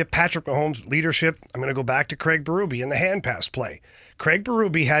leadership, Patrick Mahomes' leadership. I'm going to go back to Craig Berube and the hand pass play. Craig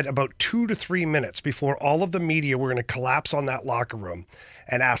Berube had about 2 to 3 minutes before all of the media were going to collapse on that locker room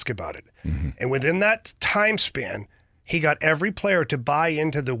and ask about it. Mm-hmm. And within that time span, he got every player to buy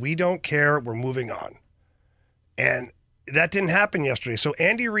into the we don't care, we're moving on. And that didn't happen yesterday. So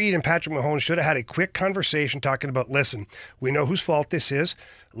Andy Reid and Patrick Mahomes should have had a quick conversation talking about, listen, we know whose fault this is.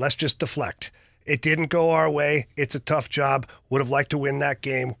 Let's just deflect. It didn't go our way. It's a tough job. Would have liked to win that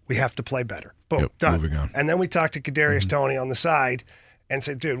game. We have to play better. Boom, done. Moving on. And then we talked to Kadarius Toney on the side and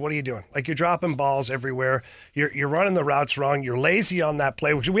said, dude, what are you doing? You're dropping balls everywhere. You're running the routes wrong. You're lazy on that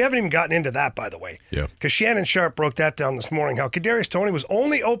play, which we haven't even gotten into that, by the way. Yeah. Because Shannon Sharp broke that down this morning, how Kadarius Toney was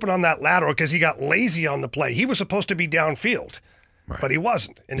only open on that lateral because he got lazy on the play. He was supposed to be downfield, but he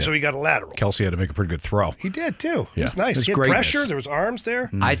wasn't. And so he got a lateral. Kelsey had to make a pretty good throw. He did, too. Yeah. It was nice. He had pressure. There was arms there.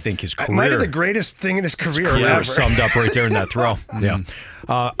 I think his career. Might have the greatest thing in his career ever. Summed up right there in that throw. Yeah.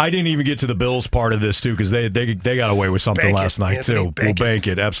 I didn't even get to the Bills part of this, too, because they got away with something last night, too. We'll bank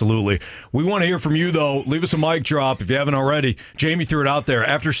it, absolutely. We want to hear from you, though. Leave us a mic drop if you haven't already. Jamie threw it out there.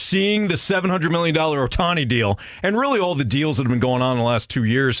 After seeing the $700 million Ohtani deal, and really all the deals that have been going on in the last 2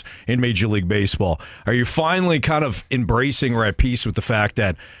 years in Major League Baseball, are you finally kind of embracing or at peace with the fact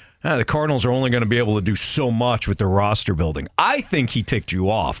that the Cardinals are only going to be able to do so much with their roster building? I think he ticked you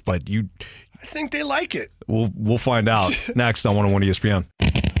off, but I think they like it. We'll find out next on 101 ESPN.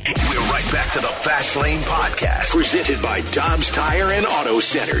 We're right back to the Fast Lane Podcast, presented by Dobbs Tire and Auto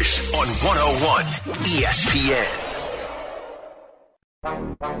Centers on 101 ESPN.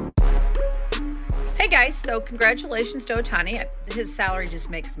 Hey guys, so congratulations to Ohtani. His salary just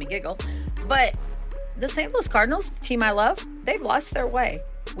makes me giggle. But the St. Louis Cardinals, team I love, they've lost their way.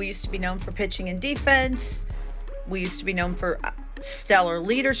 We used to be known for pitching and defense. We used to be known for stellar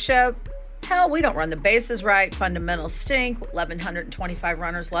leadership. Hell, we don't run the bases right. Fundamentals stink. 1,125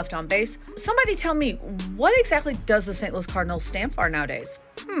 runners left on base. Somebody tell me, what exactly does the St. Louis Cardinals stand for nowadays?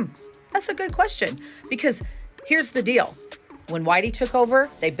 That's a good question. Because here's the deal. When Whitey took over,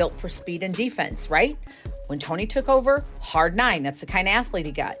 they built for speed and defense, right? When Tony took over, hard nine. That's the kind of athlete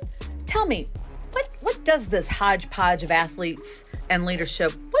he got. Tell me, what does this hodgepodge of athletes and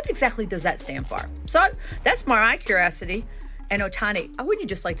leadership, what exactly does that stand for? So that's my curiosity. And Ohtani, wouldn't you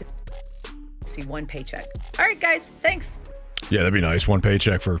just like to see one paycheck? All right, guys, thanks. Yeah, that'd be nice. One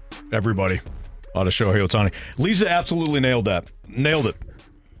paycheck for everybody on a Shohei Ohtani. Lisa absolutely nailed that. Nailed it.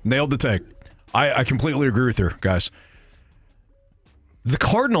 Nailed the take. I completely agree with her, guys. The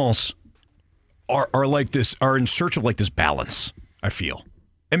Cardinals are in search of this balance, I feel.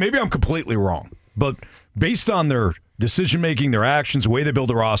 And maybe I'm completely wrong, but based on their decision-making, their actions, the way they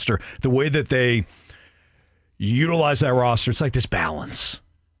build a roster, the way that they utilize that roster, it's like this balance.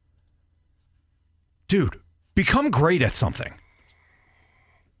 Dude, become great at something.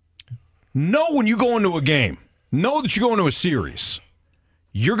 Know when you go into a game, know that you go into a series,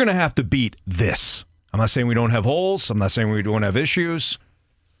 you're going to have to beat this. I'm not saying we don't have holes. I'm not saying we don't have issues.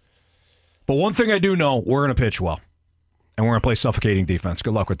 But one thing I do know, we're going to pitch well. And we're going to play suffocating defense.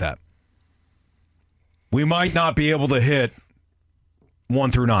 Good luck with that. We might not be able to hit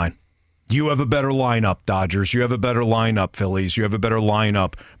 1 through 9. You have a better lineup, Dodgers. You have a better lineup, Phillies. You have a better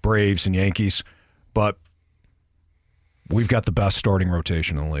lineup, Braves and Yankees. But we've got the best starting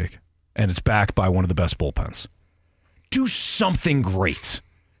rotation in the league, and it's backed by one of the best bullpens. Do something great.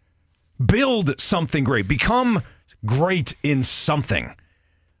 Build something great. Become great in something.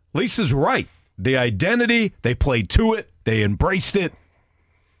 Lisa's right. The identity, they played to it. They embraced it.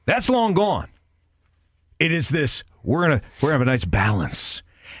 That's long gone. It is this, we're gonna have a nice balance.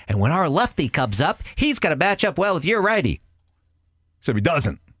 And when our lefty comes up, he's got to match up well with your righty. Except he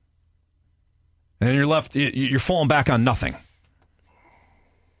doesn't. And then you're falling back on nothing.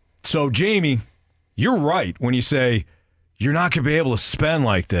 So, Jamie, you're right when you say you're not going to be able to spend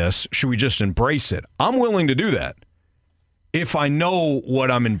like this. Should we just embrace it? I'm willing to do that if I know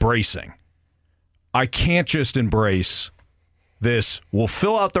what I'm embracing. I can't just embrace this. We'll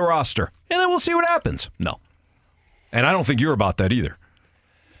fill out the roster, and then we'll see what happens. No. And I don't think you're about that either.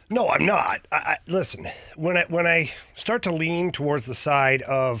 No, I'm not. Listen, when I start to lean towards the side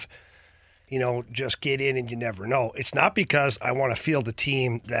of, just get in and you never know, it's not because I want to field a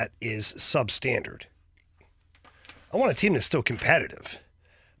team that is substandard. I want a team that's still competitive.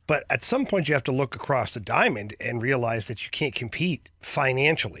 But at some point, you have to look across the diamond and realize that you can't compete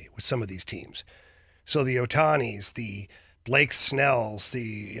financially with some of these teams. So the Ohtanis, the Blake Snells,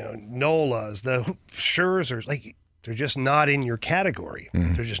 the Nolas, the Scherzers, they're just not in your category.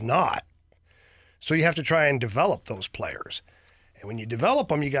 Mm-hmm. They're just not. So you have to try and develop those players. And when you develop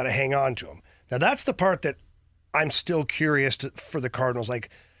them, you got to hang on to them. Now, that's the part that I'm still curious for the Cardinals.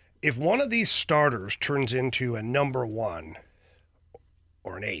 If one of these starters turns into a number one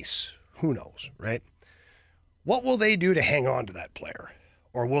or an ace, who knows, right? What will they do to hang on to that player?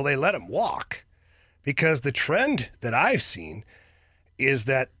 Or will they let him walk? Because the trend that I've seen is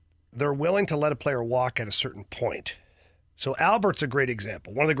that they're willing to let a player walk at a certain point. So Albert's a great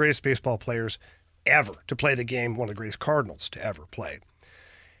example. One of the greatest baseball players ever to play the game, one of the greatest Cardinals to ever play.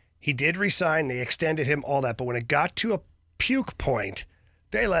 He did resign, they extended him, all that, but when it got to a puke point,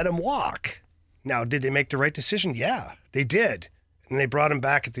 they let him walk. Now, did they make the right decision? Yeah, they did. And they brought him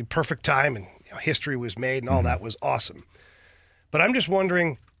back at the perfect time, and history was made, and all that was awesome. But I'm just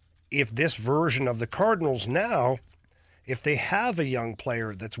wondering if this version of the Cardinals now, if they have a young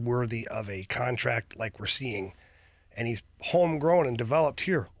player that's worthy of a contract like we're seeing, and he's homegrown and developed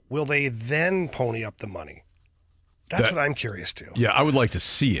here, will they then pony up the money? That's what I'm curious to. Yeah, I would like to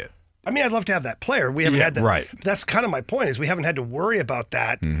see it. I mean, I'd love to have that player. We haven't had that. Right. That's kind of my point, is we haven't had to worry about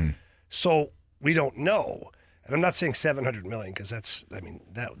that, so we don't know. And I'm not saying $700 million, because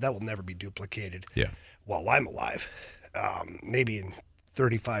that will never be duplicated while I'm alive. Maybe in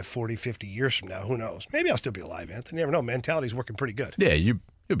 35, 40, 50 years from now, who knows? Maybe I'll still be alive, Anthony. You never know. Mentality's working pretty good. Yeah, you'll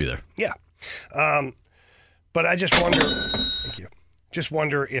be there. Yeah. But I just wonder, thank you,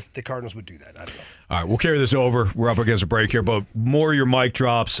 if the Cardinals would do that. I don't know. All right, we'll carry this over. We're up against a break here, but more of your mic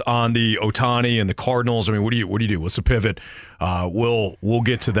drops on the Ohtani and the Cardinals. I mean, what do you do? What's the pivot? We'll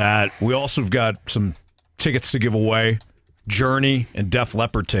get to that. We also have got some tickets to give away, Journey and Def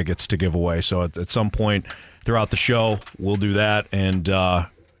Leppard tickets to give away. So at some point throughout the show, we'll do that. And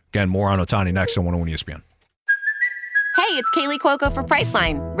again, more on Ohtani next on 101 ESPN. Hey, it's Kaylee Cuoco for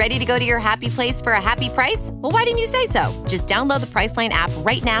Priceline. Ready to go to your happy place for a happy price? Well, why didn't you say so? Just download the Priceline app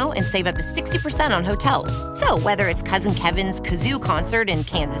right now and save up to 60% on hotels. So whether it's Cousin Kevin's Kazoo Concert in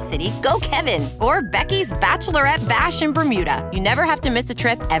Kansas City, go Kevin, or Becky's Bachelorette Bash in Bermuda, you never have to miss a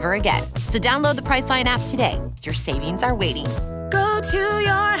trip ever again. So download the Priceline app today. Your savings are waiting. Go to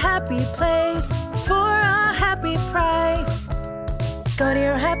your happy place for a happy price. Go to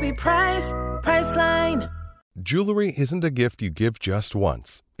your happy price, Priceline. Jewelry isn't a gift you give just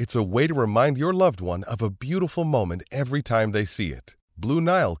once. It's a way to remind your loved one of a beautiful moment every time they see it. Blue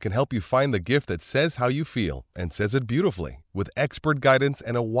Nile can help you find the gift that says how you feel and says it beautifully, with expert guidance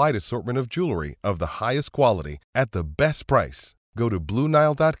and a wide assortment of jewelry of the highest quality at the best price. Go to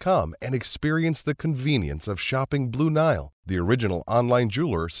BlueNile.com and experience the convenience of shopping Blue Nile, the original online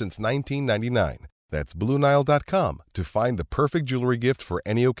jeweler since 1999. That's BlueNile.com to find the perfect jewelry gift for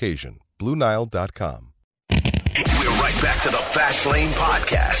any occasion. BlueNile.com. We're right back to the Fast Lane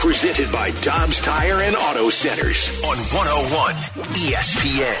Podcast, presented by Dobbs Tire and Auto Centers on 101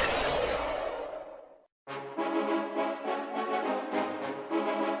 ESPN.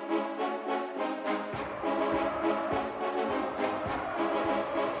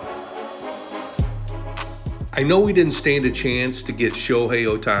 I know we didn't stand a chance to get Shohei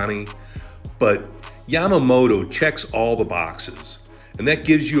Ohtani, but Yamamoto checks all the boxes. And that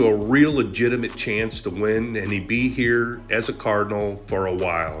gives you a real legitimate chance to win and he'd be here as a Cardinal for a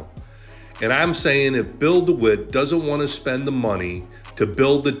while. And I'm saying if Bill DeWitt doesn't want to spend the money to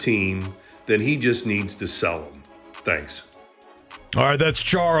build the team, then he just needs to sell them. Thanks. All right, that's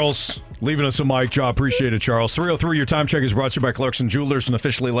Charles leaving us a mic drop. Appreciate it, Charles. 303, your time check is brought to you by Clarkson Jewelers, an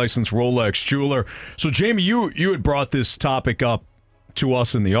officially licensed Rolex jeweler. So, Jamie, you had brought this topic up to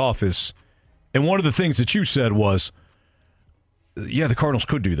us in the office, and one of the things that you said was, yeah, the Cardinals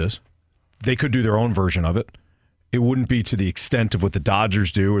could do this. They could do their own version of it. It wouldn't be to the extent of what the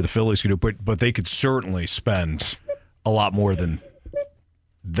Dodgers do or the Phillies could do, but they could certainly spend a lot more than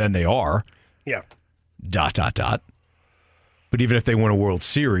they are. Yeah. ... But even if they win a World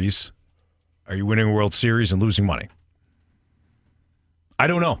Series, are you winning a World Series and losing money? I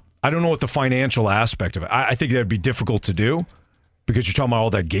don't know. I don't know what the financial aspect of it. I think that'd be difficult to do because you're talking about all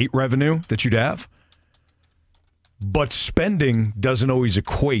that gate revenue that you'd have. But spending doesn't always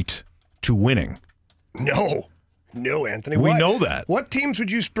equate to winning. No, Anthony. We know that. What teams would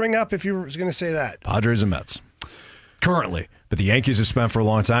you spring up if you were going to say that? Padres and Mets. Currently. But the Yankees have spent for a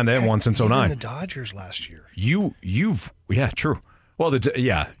long time. They haven't won since 2009. Even the Dodgers last year. Yeah, true. Well, and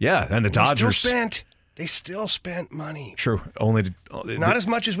the Dodgers. They still spent money. True. Not as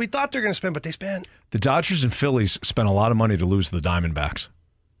much as we thought they're going to spend, but they spent. The Dodgers and Phillies spent a lot of money to lose to the Diamondbacks.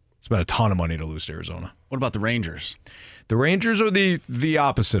 Spent a ton of money to lose to Arizona. What about the Rangers? The Rangers are the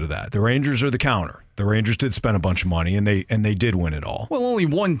opposite of that. The Rangers are the counter. The Rangers did spend a bunch of money, and they did win it all. Well, only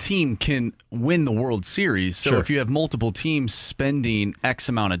one team can win the World Series. So if you have multiple teams spending X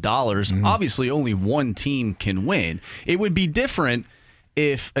amount of dollars, obviously only one team can win. It would be different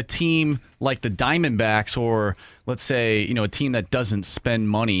if a team like the Diamondbacks or, let's say, a team that doesn't spend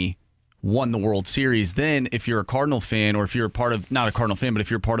money won the World Series. Then if you're a Cardinal fan, or if you're not a Cardinal fan, but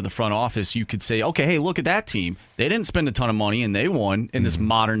if you're part of the front office, you could say, okay, hey, look at that team. They didn't spend a ton of money and they won in this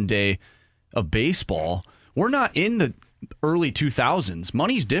modern day of baseball. We're not in the early 2000s.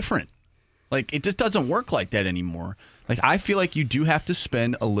 Money's different. Like, it just doesn't work like that anymore. Like, I feel like you do have to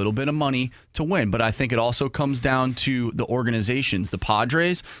spend a little bit of money to win, but I think it also comes down to the organizations. The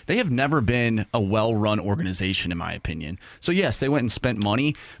Padres, they have never been a well-run organization, in my opinion. So, yes, they went and spent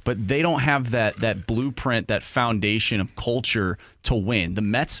money, but they don't have that blueprint, that foundation of culture to win. The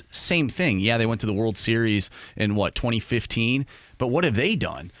Mets, same thing. Yeah, they went to the World Series in, 2015? But what have they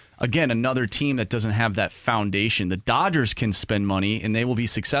done? Again, another team that doesn't have that foundation. The Dodgers can spend money, and they will be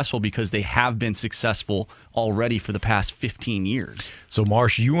successful because they have been successful already for the past 15 years. So,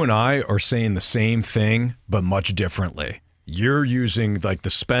 Marsh, you and I are saying the same thing, but much differently. You're using the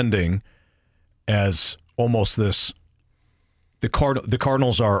spending as almost this. The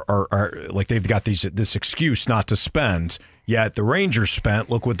Cardinals are like they've got this excuse not to spend. Yet the Rangers spent.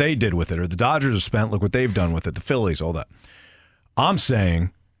 Look what they did with it. Or the Dodgers have spent. Look what they've done with it. The Phillies, all that. I'm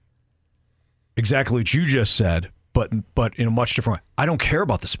saying exactly what you just said, but in a much different way. I don't care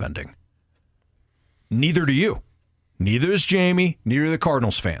about the spending. Neither do you. Neither is Jamie. Neither are the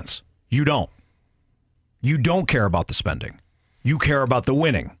Cardinals fans. You don't. You don't care about the spending. You care about the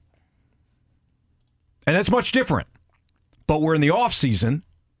winning. And that's much different. But we're in the offseason,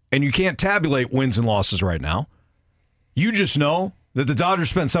 and you can't tabulate wins and losses right now. You just know that the Dodgers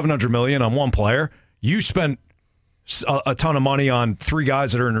spent $700 million on one player. You spent a ton of money on three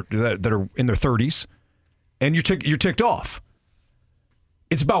guys that are in their 30s, and you're ticked off.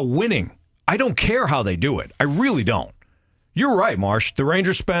 It's about winning. I don't care how they do it. I really don't. You're right, Marsh. The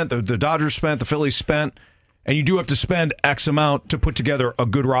Rangers spent, the Dodgers spent, the Phillies spent, and you do have to spend X amount to put together a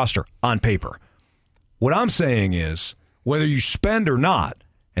good roster on paper. What I'm saying is, whether you spend or not,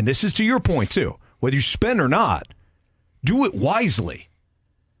 and this is to your point too, whether you spend or not, do it wisely.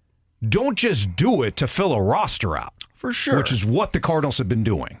 Don't just do it to fill a roster out. For sure. Which is what the Cardinals have been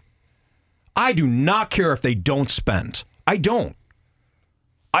doing. I do not care if they don't spend. I don't.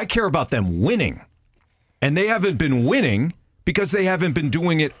 I care about them winning. And they haven't been winning because they haven't been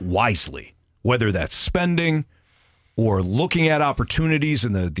doing it wisely. Whether that's spending or looking at opportunities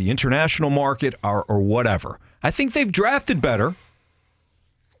in the international market or whatever. I think they've drafted better,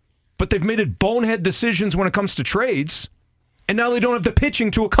 but they've made bonehead decisions when it comes to trades. And now they don't have the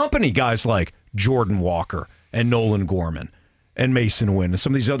pitching to accompany guys like Jordan Walker and Nolan Gorman and Mason Wynn and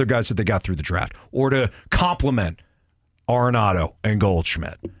some of these other guys that they got through the draft, or to complement Arenado and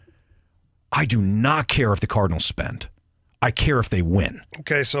Goldschmidt. I do not care if the Cardinals spend. I care if they win.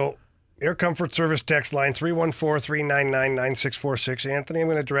 Okay, so Air Comfort Service text line 314-399-9646. Anthony, I'm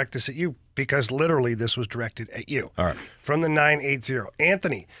going to direct this at you because literally this was directed at you. All right. From the 980.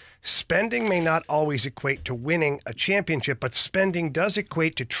 Anthony, spending may not always equate to winning a championship, but spending does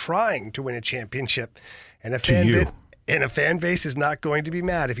equate to trying to win a championship. And a fan base is not going to be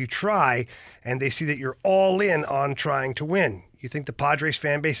mad if you try and they see that you're all in on trying to win. You think the Padres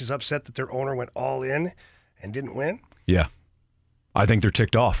fan base is upset that their owner went all in and didn't win? Yeah. I think they're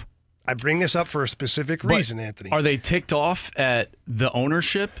ticked off. I bring this up for a specific reason, Anthony. Are they ticked off at the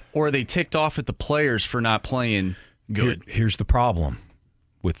ownership, or are they ticked off at the players for not playing good? Here's the problem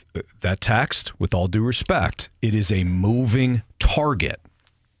with that text. With all due respect, it is a moving target.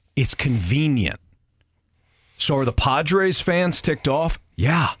 It's convenient. So are the Padres fans ticked off?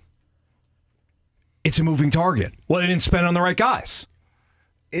 Yeah. It's a moving target. Well, they didn't spend on the right guys.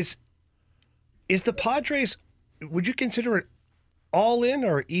 Is the Padres, would you consider it all in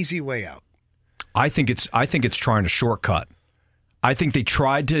or easy way out? I think it's trying to shortcut. I think they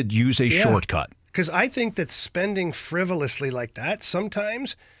tried to use a shortcut. Because I think that spending frivolously like that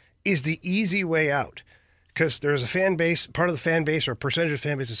sometimes is the easy way out. Because there's a fan base, part of the fan base or a percentage of the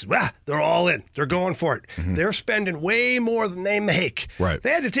fan base that says, they're all in. They're going for it. Mm-hmm. They're spending way more than they make. Right.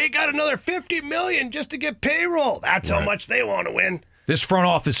 They had to take out another $50 million just to get payroll. That's how much they want to win. This front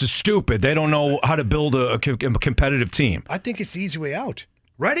office is stupid. They don't know how to build a competitive team. I think it's the easy way out.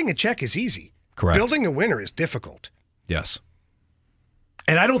 Writing a check is easy. Correct. Building a winner is difficult. Yes.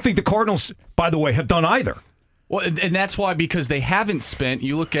 And I don't think the Cardinals, by the way, have done either. Well, and that's why, because they haven't spent,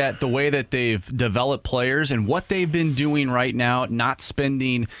 you look at the way that they've developed players and what they've been doing right now, not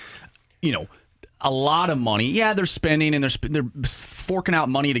spending, a lot of money. Yeah, they're spending and they're forking out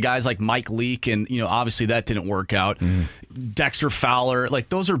money to guys like Mike Leake, and obviously that didn't work out. Dexter Fowler, like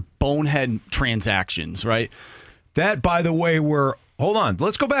those are bonehead transactions, right? That, by the way, hold on.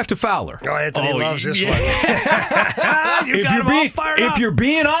 Let's go back to Fowler. Oh, Anthony loves this one. If you're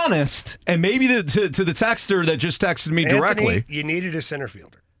being honest, and maybe to the texter that just texted me directly, Anthony, you needed a center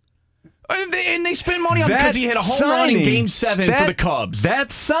fielder. And they spend money on him because he hit a home run in Game 7 for the Cubs.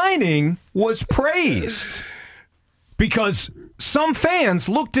 That signing was praised because some fans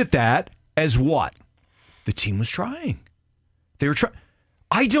looked at that as what? The team was trying. They were trying.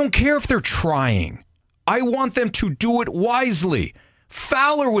 I don't care if they're trying. I want them to do it wisely.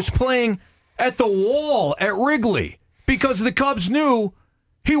 Fowler was playing at the wall at Wrigley because the Cubs knew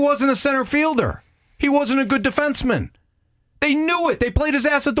he wasn't a center fielder. He wasn't a good defenseman. They knew it. They played his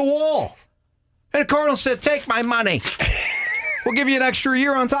ass at the wall. And the Cardinals said, take my money. We'll give you an extra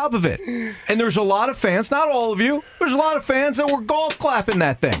year on top of it. And there's a lot of fans, not all of you, there's a lot of fans that were golf clapping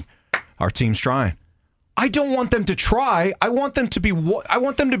that thing. Our team's trying. I don't want them to try. I want them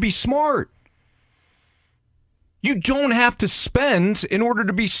to be smart. You don't have to spend in order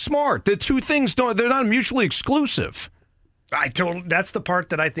to be smart. The two things they're not mutually exclusive. That's the part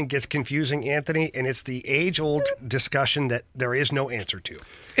that I think gets confusing, Anthony, and it's the age-old discussion that there is no answer to.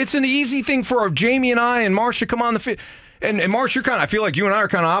 It's an easy thing for Jamie and I and Marcia come on the field. And Marcia, I feel like you and I are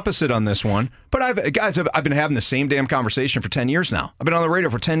kind of opposite on this one. But I've been having the same damn conversation for 10 years now. I've been on the radio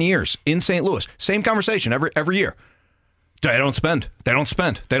for 10 years in St. Louis. Same conversation every year. They don't spend. They don't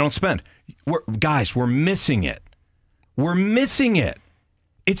spend. They don't spend. We're missing it. We're missing it.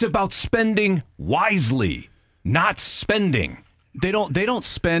 It's about spending wisely. Not spending. They don't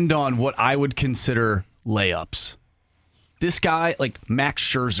spend on what I would consider layups. This guy, like Max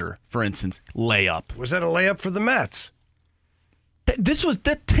Scherzer, for instance, layup. Was that a layup for the Mets? This was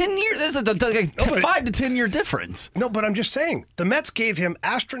the 10 years. This is a 5 to 10 year difference. No, but I'm just saying the Mets gave him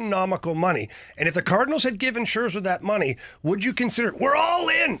astronomical money, and if the Cardinals had given Scherzer that money, would you consider we're all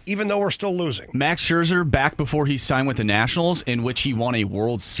in, even though we're still losing? Max Scherzer back before he signed with the Nationals, in which he won a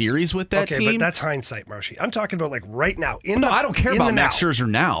World Series with that team. Okay, but that's hindsight, Marshy. I'm talking about like right now. I don't care about Max Scherzer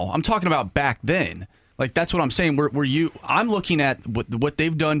now. I'm talking about back then. Like that's what I'm saying. I'm looking at what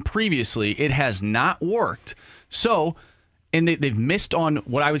they've done previously. It has not worked. So. And they've missed on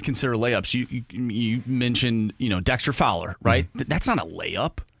what I would consider layups. You mentioned, Dexter Fowler, right? Mm-hmm. That's not a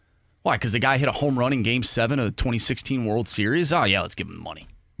layup. Why? Because the guy hit a home run in Game 7 of the 2016 World Series. Oh, yeah, let's give him the money.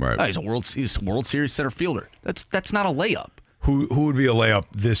 Right. Oh, he's a World Series center fielder. That's not a layup. Who would be a layup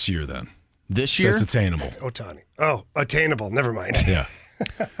this year, then? This year? That's attainable. Ohtani. Oh, attainable. Never mind. Yeah.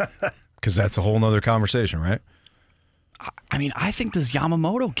 Because that's a whole nother conversation, right? I mean, I think this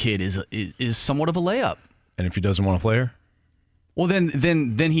Yamamoto kid is somewhat of a layup. And if he doesn't want to play her? Well, then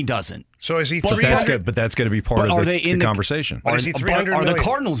he doesn't. So is he? But that's good. But that's going to be part of the conversation. Is he $300 million? Are the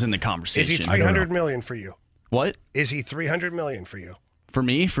Cardinals in the conversation? Is he $300 million for you? What? Is he $300 million for you? For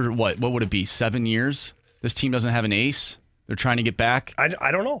me? For what? What would it be? 7 years? This team doesn't have an ace. They're trying to get back. I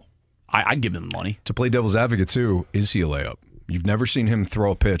don't know. I'd give them the money. To play devil's advocate too, is he a layup? You've never seen him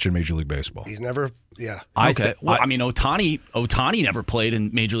throw a pitch in Major League Baseball. He's never. Yeah. Okay. I mean, Ohtani never played in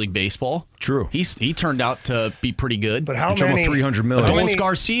Major League Baseball. True. He turned out to be pretty good. But how many? $300 million. Adolis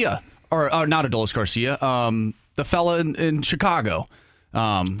Garcia, or not Adolis Garcia. The fella in Chicago.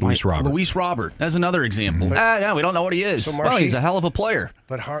 Luis Robert. Luis Robert. That's another example. No, we don't know what he is. So, Well, Marshy, he's a hell of a player.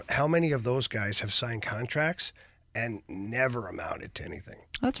 But how many of those guys have signed contracts and never amounted to anything?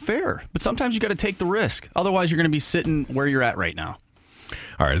 That's fair. But sometimes you got to take the risk. Otherwise, you're going to be sitting where you're at right now.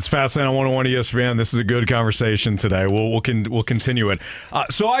 All right, it's Fastlane on 101 ESPN. This is a good conversation today. We'll continue it.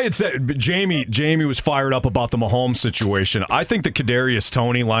 So I had said Jamie was fired up about the Mahomes situation. I think that Kadarius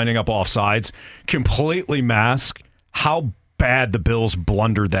Toney lining up offsides completely mask how bad the Bills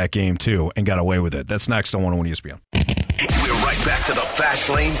blundered that game too and got away with it. That's next on 101 ESPN. We're right back to the Fast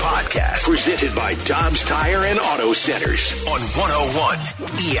Lane Podcast, presented by Dobbs Tire and Auto Centers on 101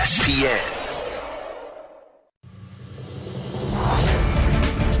 ESPN.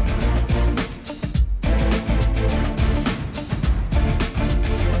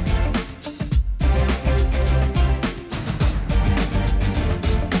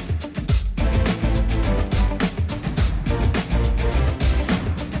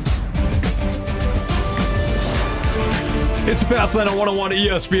 It's Fastlane on 101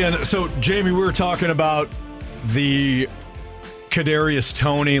 ESPN. So, Jamie, we were talking about the Kadarius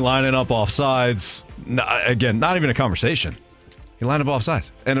Toney lining up off sides. Again, not even a conversation. He lined up off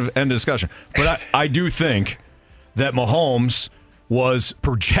sides. End of discussion. But I do think that Mahomes was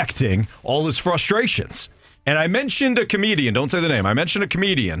projecting all his frustrations. And I mentioned a comedian. Don't say the name. I mentioned a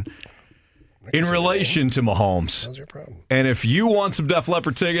comedian in relation to Mahomes. How's your problem? And if you want some Def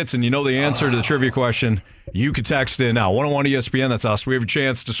Leppard tickets and you know the answer to the trivia question, you can text in now. 101 ESPN, that's us. We have a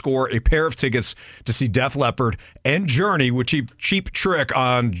chance to score a pair of tickets to see Def Leppard and Journey with Cheap Trick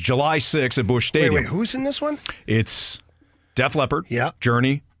on July 6th at Busch Stadium. Wait, who's in this one? It's Def Leppard,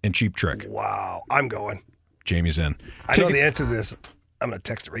 Journey, and Cheap Trick. Wow, I'm going. Jamie's in. I know the answer to this. I'm going to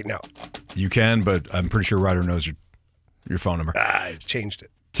text it right now. You can, but I'm pretty sure Ryder knows your phone number. I changed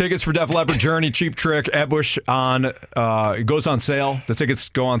it. Tickets for Def Leppard, Journey, Cheap Trick at Busch it goes on sale. The tickets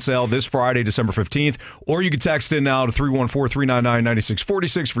go on sale this Friday, December 15th. Or you can text in now to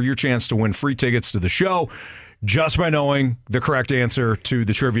 314-399-9646 for your chance to win free tickets to the show just by knowing the correct answer to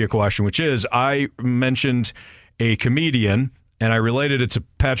the trivia question, which is I mentioned a comedian and I related it to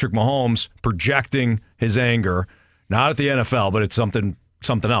Patrick Mahomes projecting his anger, not at the NFL, but it's something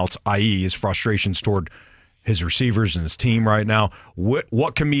else, i.e. his frustrations toward his receivers and his team right now.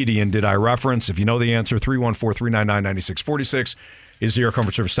 What comedian did I reference? If you know the answer, 314-399-9646 is the Air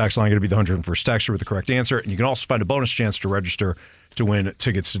Comfort Service text line. Going to be the 101st texter with the correct answer. And you can also find a bonus chance to register to win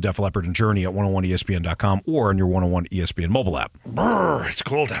tickets to Def Leppard and Journey at 101ESPN.com or on your 101 ESPN mobile app. Brr, it's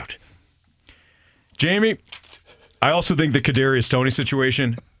cold out. Jamie, I also think the Kadarius Toney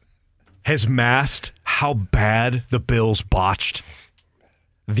situation has masked how bad the Bills botched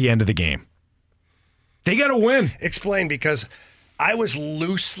the end of the game. They got to win. Explain, because I was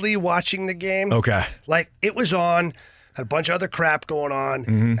loosely watching the game. Okay. Like, it was on, had a bunch of other crap going on,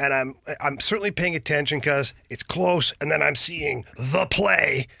 and I'm certainly paying attention because it's close, and then I'm seeing the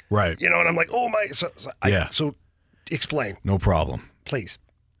play. Right. You know, and I'm like, oh my. So explain. No problem. Please.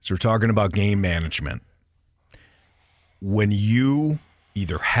 So we're talking about game management. When you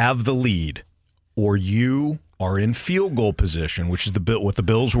either have the lead or you are in field goal position, which is what the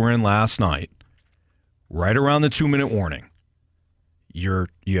Bills were in last night, right around the 2-minute warning, you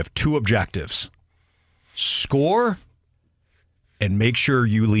have two objectives: score and make sure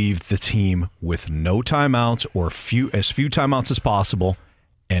you leave the team with no timeouts or as few timeouts as possible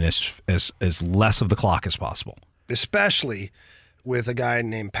and as less of the clock as possible. Especially with a guy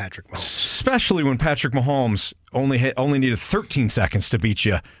named Patrick Mahomes. Especially when Patrick Mahomes only needed 13 seconds to beat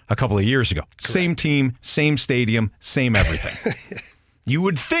you a couple of years ago. Correct. Same team, same stadium, same everything. You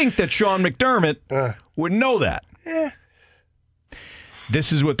would think that Sean McDermott would know that. Yeah.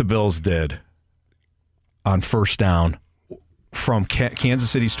 This is what the Bills did on first down from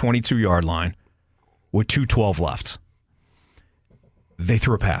Kansas City's 22-yard line with 2:12 left. They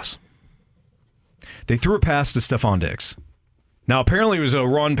threw a pass. They threw a pass to Stephon Diggs. Now, apparently it was a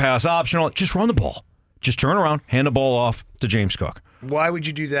run-pass optional. Just run the ball. Just turn around, hand the ball off to James Cook. Why would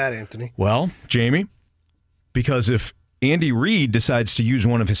you do that, Anthony? Well, Jamie, because if Andy Reid decides to use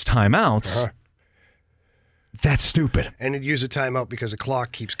one of his timeouts, that's stupid. And he'd use a timeout because the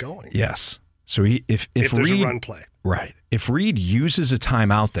clock keeps going. Yes. So if there's Reid, a run play. Right. If Reid uses a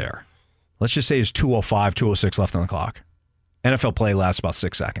timeout there, let's just say it's 2:05, 2:06 left on the clock. NFL play lasts about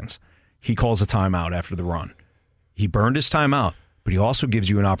 6 seconds. He calls a timeout after the run. He burned his timeout, but he also gives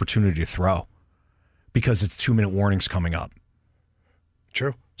you an opportunity to throw because it's 2-minute warnings coming up.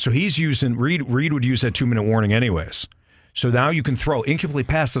 True. So he's using Reid would use that 2-minute warning anyways. So now you can throw. Incomplete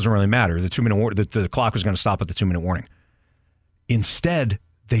pass doesn't really matter. The 2-minute the clock was going to stop at the 2-minute warning. Instead,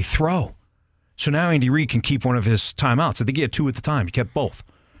 they throw. So now Andy Reid can keep one of his timeouts. I think he had 2 at the time. He kept both.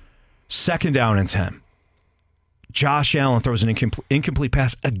 2nd down and 10. Josh Allen throws an incomplete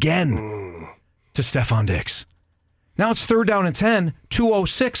pass again to Stephon Diggs. Now it's 3rd down and 10,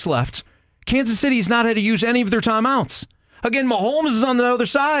 2:06 left. Kansas City's not had to use any of their timeouts. Again, Mahomes is on the other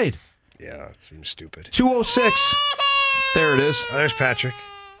side. Yeah, it seems stupid. 2:06. There it is. Oh, there's Patrick.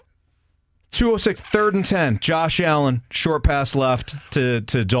 2:06, 3rd and 10. Josh Allen, short pass left to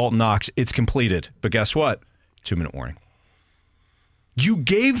Dalton Knox. It's completed. But guess what? 2-minute warning. You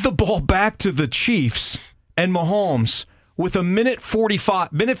gave the ball back to the Chiefs and Mahomes with a minute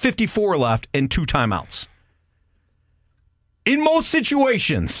 54 left and 2 timeouts. In most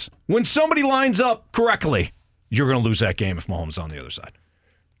situations, when somebody lines up correctly, you're going to lose that game if Mahomes is on the other side.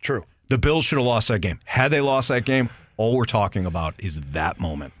 True. The Bills should have lost that game. Had they lost that game, all we're talking about is that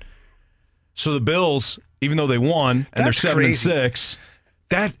moment. So the Bills, even though they won and they're 7-6,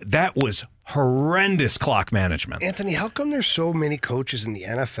 that was horrendous clock management. Anthony, how come there's so many coaches in the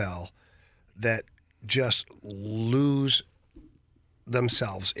NFL that just lose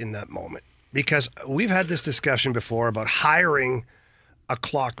themselves in that moment? Because we've had this discussion before about hiring a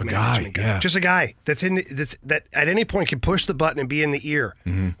clock management guy. Yeah. Just a guy that at any point can push the button and be in the ear.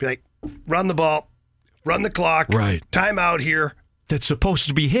 Be like, run the ball, run the clock, right? Time out here. That's supposed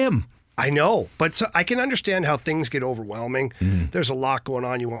to be him. I know, but so I can understand how things get overwhelming. There's a lot going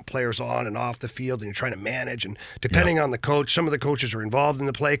on. You want players on and off the field, and you're trying to manage. And depending on the coach, some of the coaches are involved in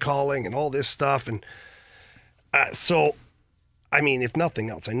the play calling and all this stuff. And so, I mean, if nothing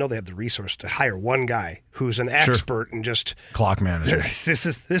else, I know they have the resource to hire one guy who's an expert and just clock manager. This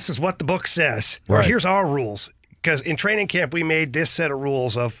is what the book says. Right. Or here's our rules. Because in training camp, we made this set of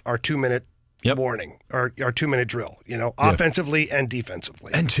rules of our 2-minute warning, our 2-minute drill, offensively and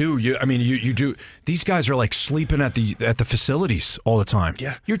defensively. And two, you do. These guys are like sleeping at the facilities all the time.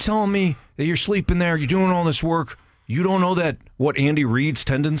 Yeah, you're telling me that you're sleeping there, you're doing all this work. You don't know what Andy Reid's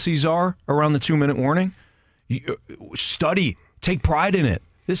tendencies are around the 2-minute warning. Study, take pride in it.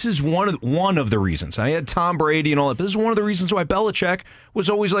 This is one of the reasons. I had Tom Brady and all that, but this is one of the reasons why Belichick was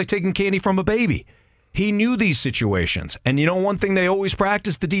always like taking candy from a baby. He knew these situations. And one thing they always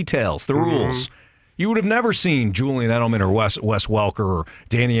practice, the details, the rules. You would have never seen Julian Edelman or Wes Welker or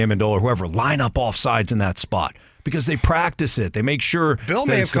Danny Amendola or whoever line up off sides in that spot because they practice it. They make sure Bill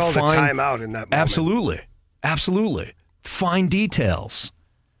may have called a timeout in that moment. Absolutely. Fine details.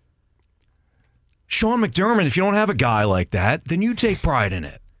 Sean McDermott, if you don't have a guy like that, then you take pride in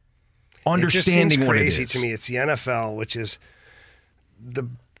it. Understanding what it is. It just seems crazy to me. It's the NFL, which is the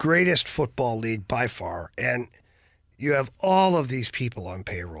greatest football league by far, and you have all of these people on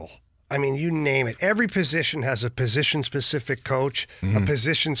payroll. I mean, you name it. Every position has a position-specific coach, a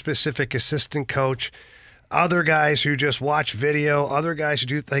position-specific assistant coach, other guys who just watch video, other guys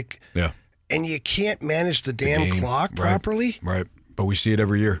who do and you can't manage the damn clock properly. Right. But we see it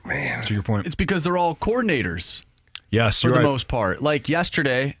every year. Man. To your point. It's because they're all coordinators. Yes, for the most part. Like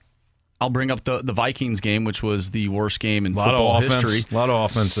yesterday, I'll bring up the Vikings game, which was the worst game in football history. A lot of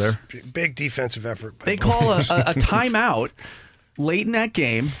offense there. Big defensive effort. They call a timeout late in that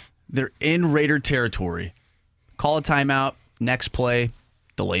game. They're in Raider territory. Call a timeout. Next play,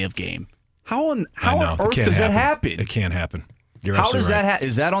 delay of game. How on earth does that happen? It can't happen. You're How does right. that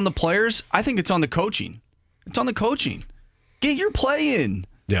is that on the players? I think it's on the coaching. It's on the coaching. Get your play in.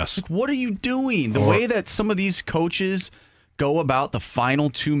 Yes. Like, what are you doing? The way that some of these coaches go about the final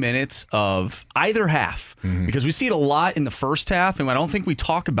 2 minutes of either half, because we see it a lot in the first half, and I don't think we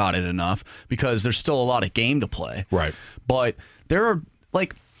talk about it enough because there's still a lot of game to play. Right. But there are,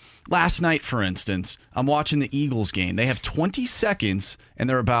 like, last night, for instance, I'm watching the Eagles game. They have 20 seconds, and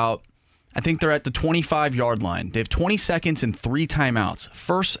they're about, I think they're at the 25-yard line. They have 20 seconds and 3 timeouts.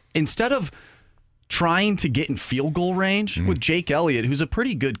 First, instead of trying to get in field goal range with Jake Elliott, who's a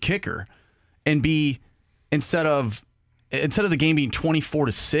pretty good kicker, and instead of the game being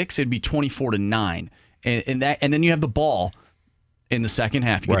 24-6, it'd be 24-9, and then you have the ball in the second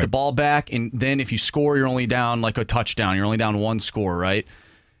half. You get the ball back, and then if you score, you're only down like a touchdown. You're only down 1 score, right?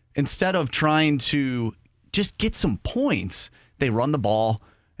 Instead of trying to just get some points, they run the ball,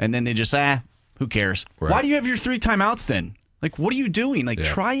 and then they just who cares? Right. Why do you have your 3 timeouts then? Like, what are you doing? Like,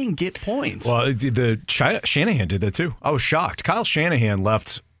 try and get points. Well, Shanahan did that too. I was shocked. Kyle Shanahan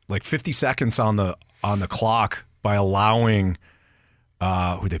left like 50 seconds on the clock by allowing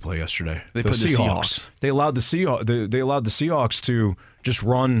who they play yesterday. They played the Seahawks. They allowed the Seahawks to just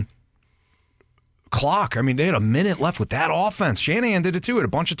run clock. I mean, they had a minute left with that offense. Shanahan did it too. Had a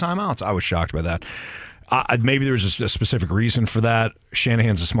bunch of timeouts. I was shocked by that. Maybe there's a specific reason for that.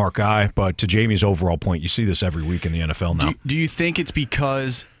 Shanahan's a smart guy, but to Jamie's overall point, you see this every week in the NFL now. Do you think it's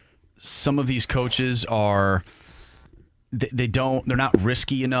because some of these coaches are they're not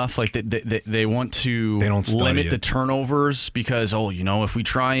risky enough. Like they want to limit the turnovers because if we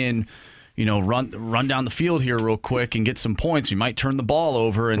try and run down the field here real quick and get some points, we might turn the ball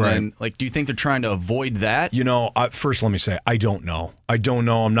over. And then, do you think they're trying to avoid that? First, let me say, I don't know.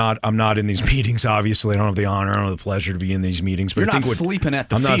 I'm not in these meetings, obviously. I don't have the honor, I don't have the pleasure to be in these meetings. But You're not sleeping at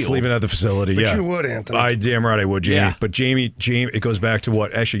the field. I'm not sleeping at the facility, But you would, Anthony. Damn right I would, Jamie. Yeah. But Jamie, it goes back to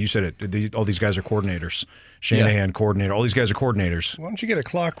what, actually, you said it. All these guys are coordinators. Shanahan, coordinator. All these guys are coordinators. Why don't you get a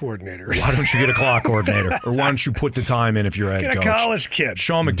clock coordinator? Why don't you get a clock coordinator? Or why don't you put the time in if you're a head coach? Get a college kid.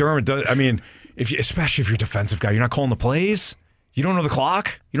 Sean McDermott does. I mean, especially if you're a defensive guy, you're not calling the plays. You don't know the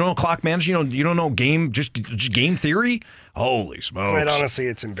clock. You don't know clock management. You don't know just game theory. Holy smokes! Quite honestly,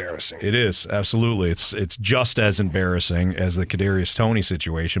 it's embarrassing. It is, absolutely. It's just as embarrassing as the Kadarius Toney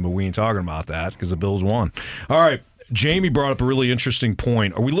situation, but we ain't talking about that because the Bills won. All right, Jamie brought up a really interesting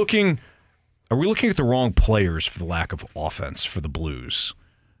point. Are we looking at the wrong players for the lack of offense for the Blues?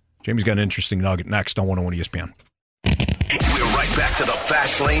 Jamie's got an interesting nugget next on 101 ESPN. We're right back to the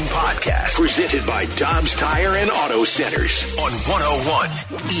Fast Lane Podcast, presented by Dobbs Tire and Auto Centers on 101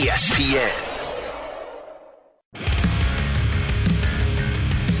 ESPN.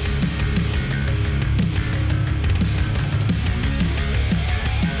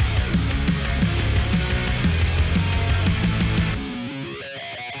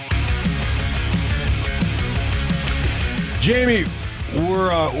 Jamie,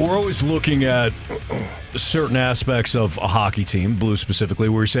 we're always looking at certain aspects of a hockey team, Blues specifically,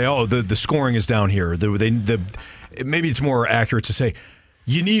 where you say, the scoring is down here. Maybe it's more accurate to say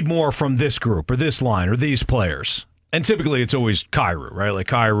you need more from this group or this line or these players. And typically it's always Kyrou, right? Like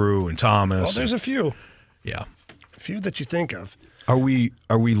Kyrou and Thomas. Well, there's a few. Yeah. A few that you think of. Are we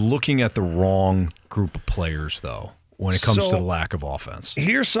looking at the wrong group of players, though, when it comes to the lack of offense?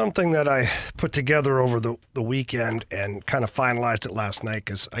 Here's something that I put together over the weekend and kind of finalized it last night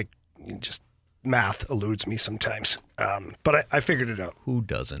because math eludes me sometimes. But I figured it out. Who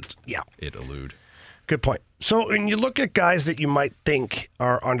doesn't? Yeah. It elude. Good point. So when you look at guys that you might think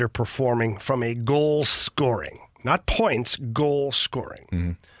are underperforming from a goal scoring, not points, goal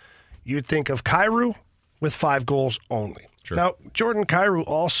scoring, you'd think of Kyrou with 5 goals only. Sure. Now, Jordan Kyrou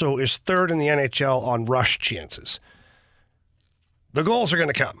also is third in the NHL on rush chances. The goals are going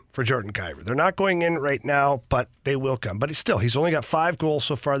to come for Jordan Kyrou. They're not going in right now, but they will come. But he's only got 5 goals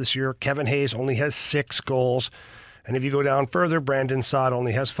so far this year. Kevin Hayes only has 6 goals. And if you go down further, Brandon Saad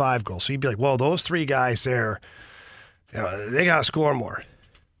only has 5 goals. So you'd be like, well, those 3 guys there, they got to score more.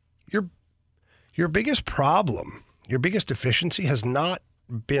 Your biggest problem, your biggest deficiency has not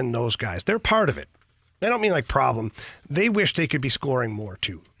been those guys. They're part of it. I don't mean like problem. They wish they could be scoring more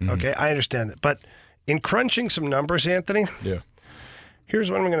too. Okay, I understand that. But in crunching some numbers, Anthony, here's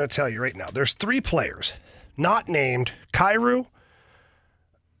what I'm going to tell you right now. There's 3 players not named Kyrou,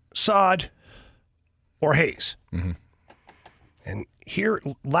 Saad, or Hayes. And here,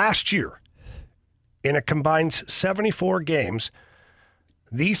 last year, in a combined 74 games,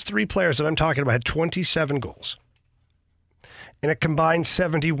 these 3 players that I'm talking about had 27 goals. In a combined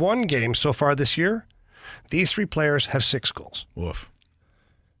 71 games so far this year, these 3 players have 6 goals. Woof.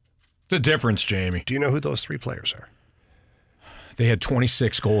 The difference, Jamie. Do you know who those 3 players are? They had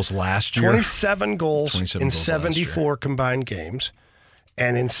 26 goals last year. 27 goals in 74 combined games.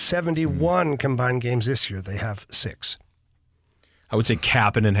 And in 71 combined games this year, they have 6. I would say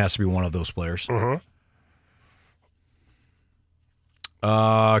Kapanen has to be one of those players.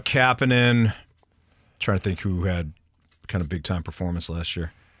 Kapanen, trying to think who had kind of big-time performance last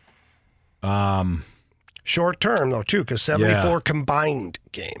year. Short term, though, too, because 74 combined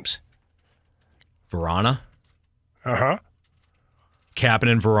games. Verana?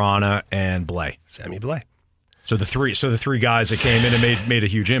 Kapanen, Verana, and Blais. Sammy Blais. So the three guys that came in and made a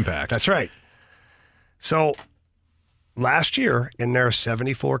huge impact. That's right. So last year, in their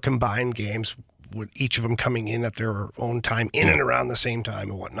 74 combined games, with each of them coming in at their own time, in and around the same time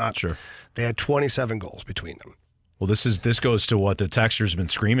and whatnot, they had 27 goals between them. Well, this goes to what the texters have been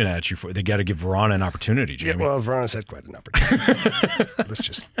screaming at you for. They got to give Verana an opportunity, Jamie. Yeah, well, Verana's had quite an opportunity. Let's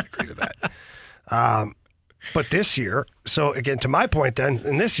just agree to that. But this year, so again, to my point then,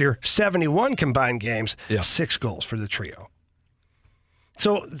 in this year, 71 combined games, 6 goals for the trio.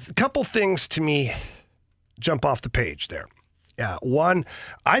 So a couple things to me jump off the page there. One,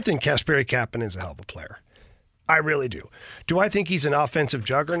 I think Kasperi Kapanen is a hell of a player. I really do. Do I think he's an offensive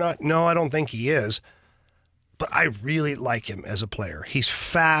juggernaut? No, I don't think he is. But I really like him as a player. He's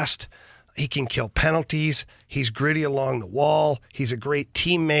fast. He can kill penalties. He's gritty along the wall. He's a great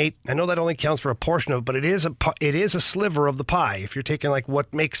teammate. I know that only counts for a portion of it, but it is a sliver of the pie. If you're taking like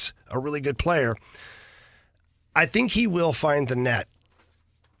what makes a really good player, I think he will find the net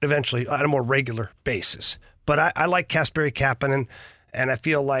eventually on a more regular basis. But I like Kasperi Kapanen, and I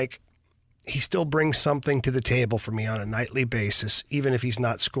feel like he still brings something to the table for me on a nightly basis, even if he's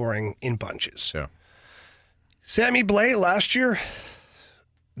not scoring in bunches. Yeah. Sammy Blais last year,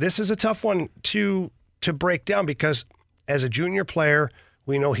 this is a tough one to break down because as a junior player,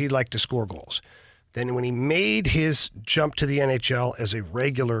 we know he liked to score goals. Then when he made his jump to the NHL as a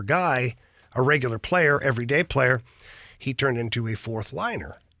regular guy, a regular player, everyday player, he turned into a fourth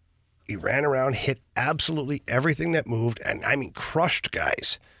liner. He ran around, hit absolutely everything that moved, and I mean crushed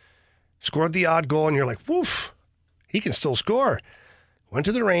guys. Scored the odd goal, and you're like, woof, he can still score. Went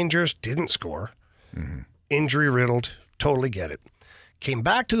to the Rangers, didn't score. Mm-hmm. Injury riddled, totally get it. Came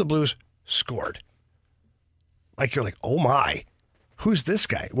back to the Blues, scored. Like you're like, oh my, who's this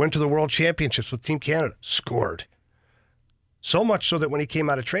guy? Went to the World Championships with Team Canada, scored. So much so that when he came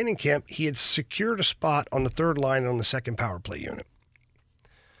out of training camp, he had secured a spot on the third line on the second power play unit.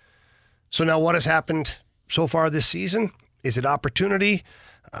 So now what has happened so far this season? Is it opportunity?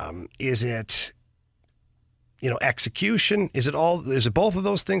 Is it, execution? Is it both of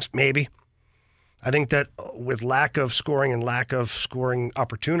those things? Maybe. I think that with lack of scoring and lack of scoring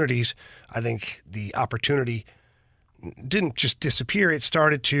opportunities, I think the opportunity didn't just disappear. It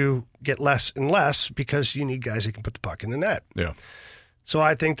started to get less and less because you need guys that can put the puck in the net. Yeah. So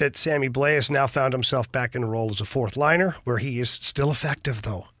I think that Sammy Blais has now found himself back in a role as a fourth liner where he is still effective,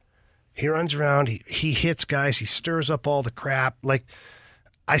 though. He runs around, he hits guys, he stirs up all the crap. Like,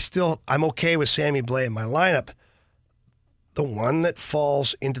 I'm okay with Sammy Blais in my lineup. The one that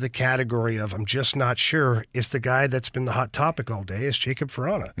falls into the category of I'm just not sure is the guy that's been the hot topic all day is Jacob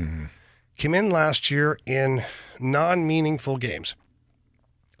Vrana. Mm-hmm. Came in last year in non-meaningful games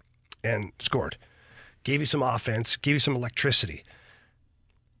and scored. Gave you some offense, gave you some electricity.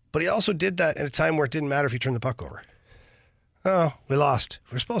 But he also did that at a time where it didn't matter if you turned the puck over. Oh, we lost.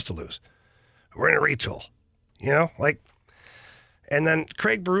 We're supposed to lose. We're in a retool. And then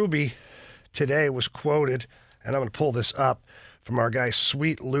Craig Berube today was quoted, and I'm going to pull this up from our guy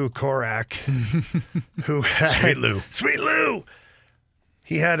Sweet Lou Korak, who had, Sweet Lou.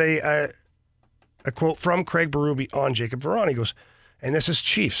 He had a quote from Craig Berube on Jacob Vrana. He goes, and this is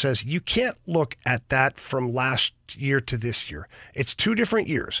Chief, says, you can't look at that from last year to this year. It's 2 different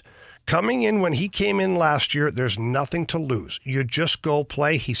years. Coming in when he came in last year, there's nothing to lose. You just go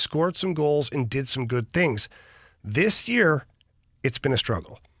play. He scored some goals and did some good things. This year, it's been a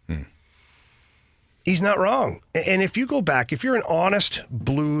struggle. He's not wrong. And if you go back, if you're an honest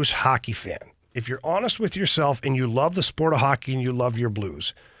Blues hockey fan, if you're honest with yourself and you love the sport of hockey and you love your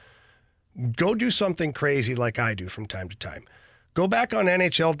Blues, go do something crazy like I do from time to time. Go back on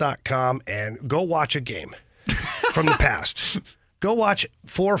NHL.com and go watch a game from the past. Go watch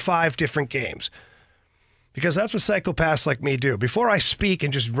 4 or 5 different games. Because that's what psychopaths like me do. Before I speak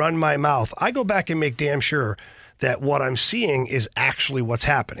and just run my mouth, I go back and make damn sure that what I'm seeing is actually what's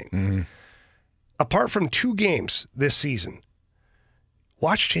happening. Mm-hmm. Apart from 2 games this season,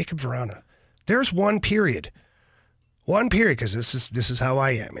 watch Jacob Vrana. There's one period, because this is how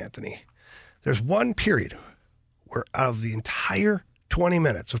I am, Anthony. There's one period where out of the entire 20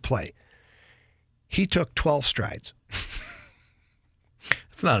 minutes of play, he took 12 strides.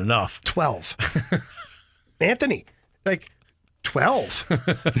 It's not enough. 12. Anthony, 12.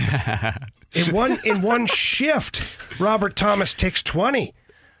 In one shift, Robert Thomas takes 20.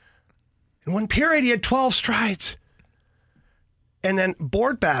 In one period, he had 12 strides. And then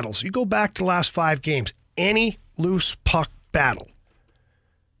board battles. You go back to the last 5 games. Any loose puck battle,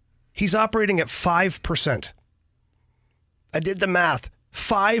 he's operating at 5%. I did the math.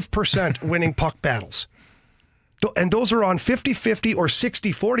 5% winning puck battles. And those are on 50-50 or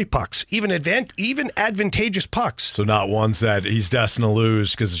 60-40 pucks, even advantageous pucks. So not ones that he's destined to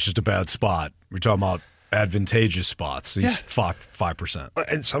lose because it's just a bad spot. We're talking about advantageous spots. He's 5%.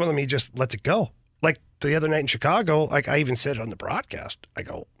 And some of them he just lets it go. Like the other night in Chicago, like I even said it on the broadcast, I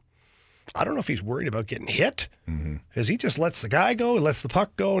go, I don't know if he's worried about getting hit because he just lets the guy go, he lets the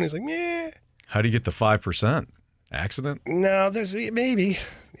puck go, and he's like, meh. How do you get the 5%? Accident? No, there's maybe.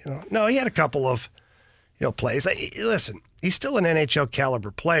 No, he had a couple of plays. Listen, he's still an NHL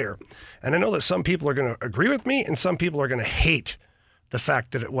caliber player, and I know that some people are going to agree with me, and some people are going to hate the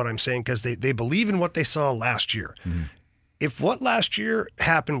fact that what I'm saying because they believe in what they saw last year. Mm-hmm. If what last year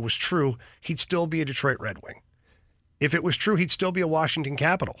happened was true, he'd still be a Detroit Red Wing. If it was true, he'd still be a Washington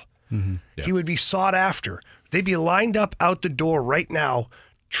Capital. Mm-hmm. Yeah. He would be sought after. They'd be lined up out the door right now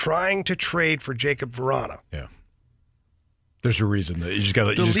trying to trade for Jacob Vrana. Yeah. There's a reason that you just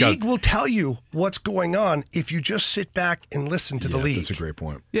got. The league will tell you what's going on if you just sit back and listen to the league. That's a great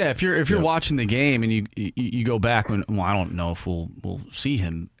point. Yeah, if you're watching the game and you go back when I don't know if we'll see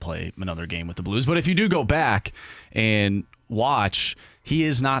him play another game with the Blues, but if you do go back and watch, he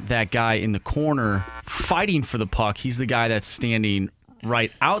is not that guy in the corner fighting for the puck. He's the guy that's standing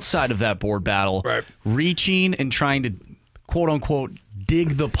right outside of that board battle, reaching and trying to quote unquote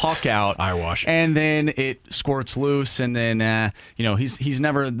dig the puck out. Eyewash. And then it squirts loose, and then he's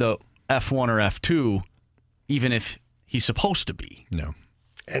never the F1 or F2, even if he's supposed to be. No.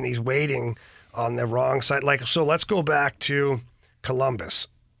 And he's waiting on the wrong side. So let's go back to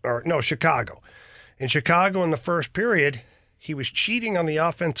Chicago. In Chicago in the first period, he was cheating on the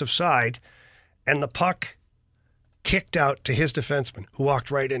offensive side, and the puck kicked out to his defenseman, who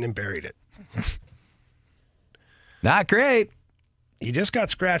walked right in and buried it. Not great. He just got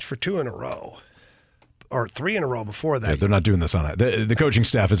scratched for 2 in a row, or 3 in a row before that. Yeah, they're not doing this on it. The coaching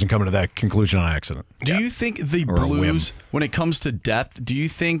staff isn't coming to that conclusion on accident. Do you think the Blues, when it comes to depth, do you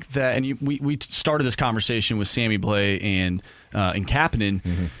think that, and we started this conversation with Sammy Blais and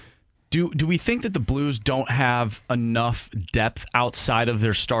Kapanen, do we think that the Blues don't have enough depth outside of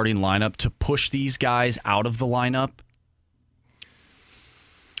their starting lineup to push these guys out of the lineup?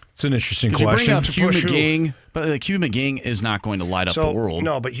 It's an interesting question. You bring up Hugh McGing, but Hugh McGing is not going to light up the world.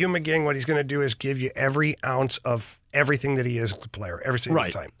 No, but Hugh McGing, what he's going to do is give you every ounce of everything that he is as a player, every single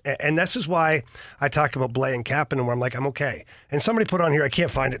time. And this is why I talk about Blais and Kapanen, where I'm like, I'm okay. And somebody put on here, I can't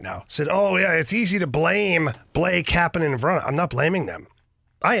find it now, said, oh, yeah, it's easy to blame Blais, Kapanen, and Vrana. I'm not blaming them.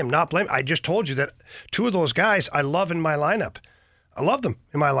 I am not blaming. I just told you that 2 of those guys I love in my lineup. I love them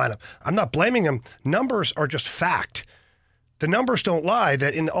in my lineup. I'm not blaming them. Numbers are just fact. The numbers don't lie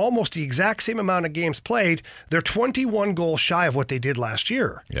that in almost the exact same amount of games played, they're 21 goals shy of what they did last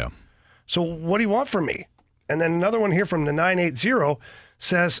year. Yeah. So what do you want from me? And then another one here from the 980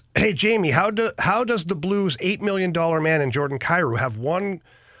 says, hey, Jamie, how does the Blues' $8 million man in Jordan Kyrou have 1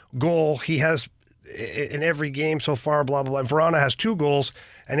 goal he has in every game so far, blah, blah, blah. And Vrana has 2 goals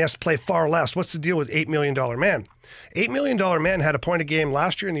and he has to play far less. What's the deal with $8 million man? $8 million man had a point a game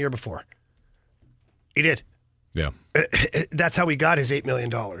last year and the year before. He did. Yeah. That's how he got his $8 million.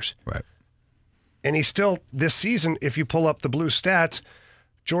 Right. And he's still, this season, if you pull up the Blues stats,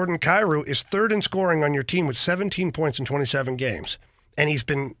 Jordan Kyrou is 3rd in scoring on your team with 17 points in 27 games. And he's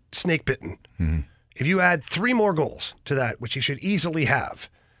been snake bitten. Mm-hmm. If you add 3 more goals to that, which he should easily have,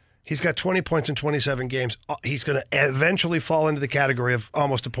 he's got 20 points in 27 games. He's going to eventually fall into the category of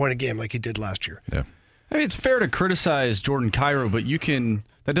almost a point a game like he did last year. Yeah. I mean, it's fair to criticize Jordan Kyrou, but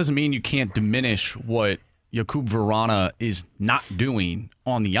that doesn't mean you can't diminish what Jakub Vrana is not doing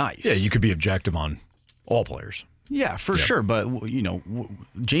on the ice. Yeah, you could be objective on all players. Yeah, for sure. But,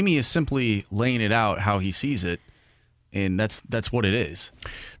 Jamie is simply laying it out how he sees it, and that's what it is.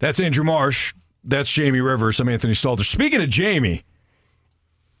 That's Andrew Marsh. That's Jamie Rivers. I'm Anthony Stalter. Speaking of Jamie,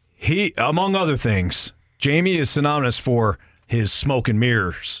 he, among other things, Jamie is synonymous for his smoke and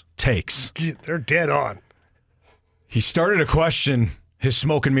mirrors takes. They're dead on. He started to question his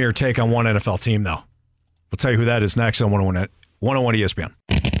smoke and mirror take on one NFL team, though. We'll tell you who that is next on 101 ESPN.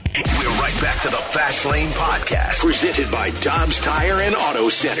 We're right back to the Fast Lane Podcast, presented by Dobbs Tire and Auto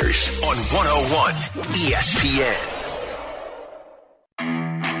Centers on 101 ESPN.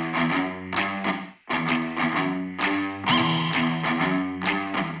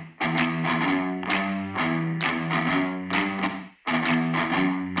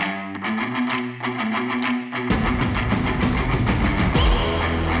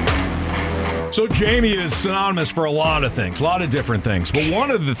 So Jamie is synonymous for a lot of things, a lot of different things. But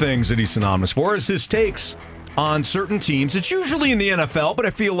one of the things that he's synonymous for is his takes on certain teams. It's usually in the NFL, but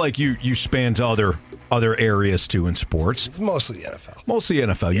I feel like you span to other areas too in sports. It's mostly the NFL. Mostly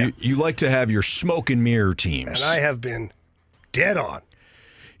NFL. Yeah. You like to have your smoke and mirror teams. And I have been dead on.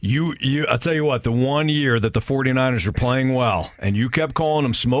 I'll tell you what, the one year that the 49ers were playing well, and you kept calling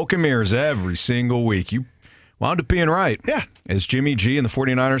them smoke and mirrors every single week, you wound up being right. Yeah. As Jimmy G and the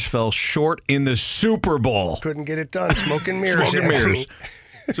 49ers fell short in the Super Bowl. Couldn't get it done. Smoke and mirrors. Smoke and mirrors.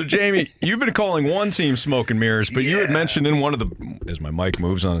 So, Jamie, you've been calling one team smoke and mirrors, but you had mentioned in one of the, as my mic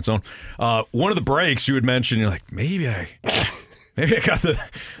moves on its own, one of the breaks you had mentioned, you're like, maybe I got the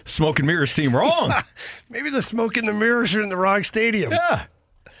smoke and mirrors team wrong. Maybe the smoke and the mirrors are in the wrong stadium. Yeah.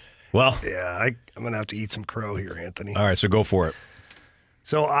 Well. Yeah, I'm going to have to eat some crow here, Anthony. All right, so go for it.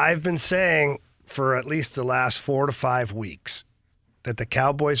 So I've been saying for at least the last 4 to 5 weeks that the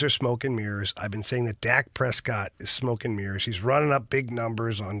Cowboys are smoke and mirrors. I've been saying that Dak Prescott is smoke and mirrors. He's running up big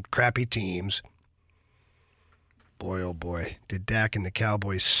numbers on crappy teams. Boy, oh boy, did Dak and the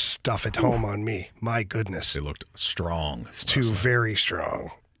Cowboys stuff it home on me. My goodness. They looked strong. Very strong.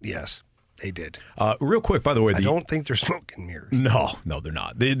 Yes, they did. Real quick, by the way. I don't think they're smoke and mirrors. No, they're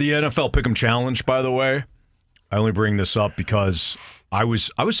not. The NFL Pick'em Challenge, by the way, I only bring this up because I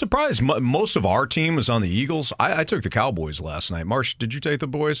was surprised. Most of our team was on the Eagles. I took the Cowboys last night. Marsh, did you take the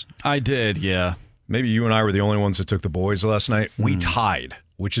boys? I did, yeah. Maybe you and I were the only ones that took the boys last night. We tied,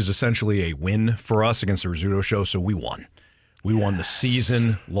 which is essentially a win for us against the Rizzuto Show, so we won. We won the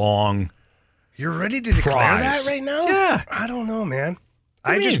season-long You're ready to declare that right now? Yeah. I don't know, man.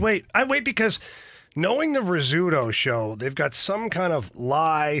 I wait because knowing the Rizzuto Show, they've got some kind of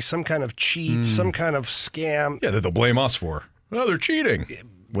lie, some kind of cheat, some kind of scam. Yeah, that they'll blame us for. Well, they're cheating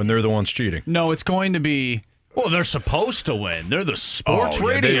when they're the ones cheating. No, it's going to be... Well, they're supposed to win. They're the sports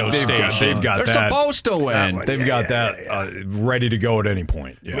radio station. They're supposed to win. They've got that ready to go at any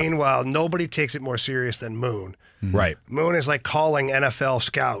point. Yeah. Meanwhile, nobody takes it more serious than Moon. Right. Moon is like calling NFL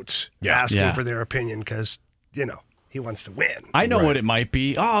scouts, asking for their opinion because, he wants to win. I know what it might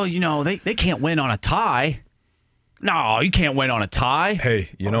be. Oh, they can't win on a tie. No, you can't win on a tie. Hey,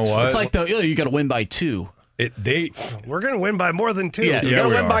 you know what? It's like you got to win by 2. We're going to win by more than 2. Yeah, you got to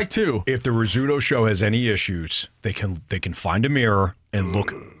win by 2. If the Rizzuto Show has any issues, they can find a mirror and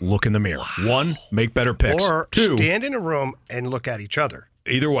look in the mirror. 1, make better picks. Or 2, stand in a room and look at each other.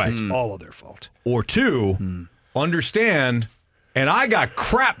 Either way. It's all of their fault. Or 2, understand, and I got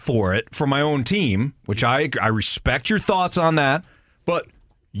crap for it from my own team, which I respect your thoughts on that, but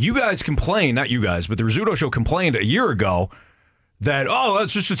you guys complained, not you guys, but the Rizzuto Show complained a year ago that,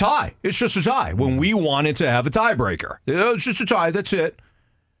 that's just a tie. It's just a tie. When we wanted to have a tiebreaker. It's just a tie. That's it.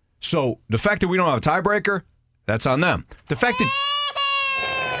 So the fact that we don't have a tiebreaker, that's on them. The fact that...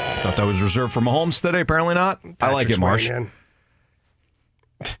 Thought that was reserved for Mahomes today. Apparently not. I like it, Marsh.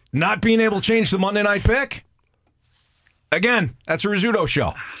 Not being able to change the Monday night pick? Again, that's a Rizzuto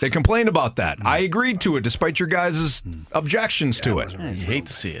Show. They complained about that. I agreed to it despite your guys' objections to it. You hate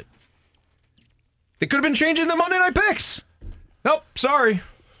to see it. They could have been changing the Monday night picks. Nope, sorry.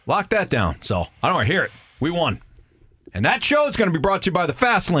 Lock that down. So, I don't want to hear it. We won. And that show is going to be brought to you by the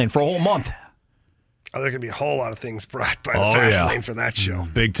Fast Lane for a whole month. Oh, there are going to be a whole lot of things brought by the Fast Lane for that show.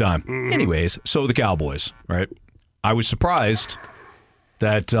 Big time. Anyways, so the Cowboys, right? I was surprised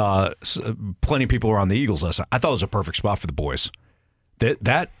that plenty of people were on the Eagles last night. I thought it was a perfect spot for the boys.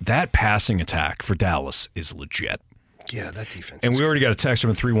 That passing attack for Dallas is legit. Yeah, that defense. And we already got a text from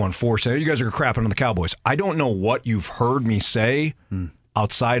a 314 saying, you guys are crapping on the Cowboys. I don't know what you've heard me say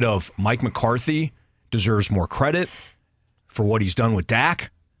outside of Mike McCarthy deserves more credit for what he's done with Dak.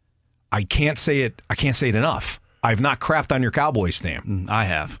 I can't say it enough. I've not crapped on your Cowboys team. I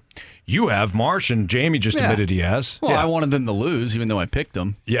have. You have. Marsh and Jamie just admitted he has. Well, I wanted them to lose, even though I picked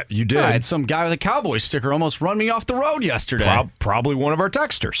them. Yeah, you did. I had some guy with a Cowboys sticker almost run me off the road yesterday. Probably one of our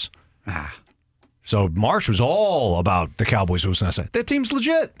texters. So Marsh was all about the Cowboys losing that side. That team's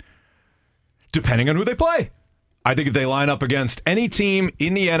legit, depending on who they play. I think if they line up against any team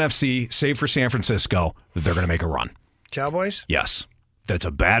in the NFC, save for San Francisco, they're going to make a run. Cowboys? Yes. That's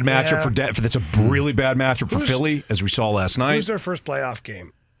a bad matchup for that's a really bad matchup for Philly, as we saw last night. Who's their first playoff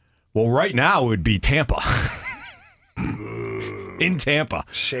game? Well, right now it would be Tampa. In Tampa.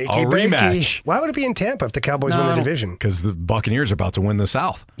 Shaky a rematch. Breaky. Why would it be in Tampa if the Cowboys win the division? Because the Buccaneers are about to win the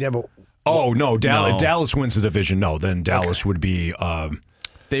South. Yeah, but... If Dallas wins the division, then Dallas would be...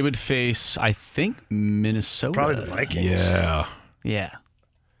 they would face, I think, Minnesota. Probably the Vikings. Yeah.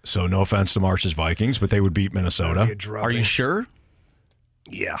 So no offense to Marsh's Vikings, but they would beat Minnesota. Are you sure?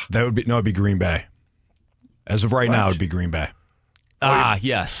 Yeah. It'd be Green Bay. As of right now, it'd be Green Bay.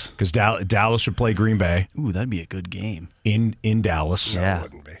 Yes. Because Dallas would play Green Bay. Ooh, that'd be a good game. In Dallas. No, it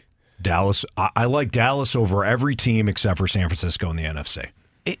wouldn't be. Dallas. I like Dallas over every team except for San Francisco in the NFC.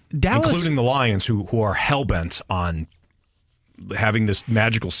 Dallas, including the Lions, who are hell-bent on having this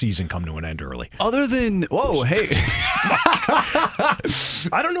magical season come to an end early. Other than, hey.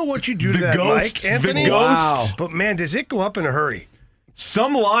 I don't know what you do to that, Mike, Anthony. But, man, does it go up in a hurry?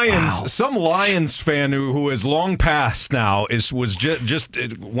 Some Lions fan who has long passed now was just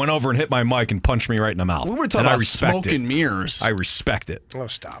went over and hit my mic and punched me right in the mouth. We were talking about smoke and mirrors. I respect it. Oh,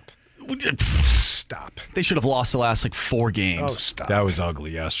 stop. Stop. They should have lost the last 4 games. Oh, stop. That was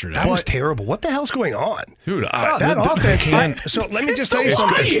ugly yesterday. That was terrible. What the hell's going on? Dude, that offense. So let me just tell you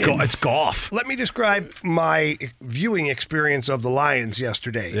something. It's golf. Let me describe my viewing experience of the Lions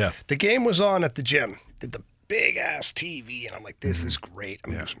yesterday. Yeah. The game was on at the gym. Did the big-ass TV, and I'm like, this is great.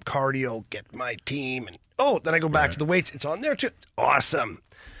 I'm going to do some cardio, get my team. And then I go back to the weights. It's on there, too. Awesome.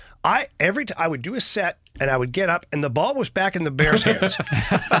 I would do a set and I would get up and the ball was back in the Bears' hands.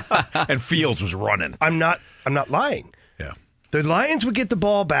 And Fields was running. I'm not lying. Yeah. The Lions would get the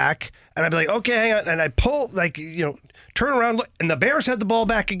ball back and I'd be like, okay, hang on. And I'd pull, turn around, look, and the Bears had the ball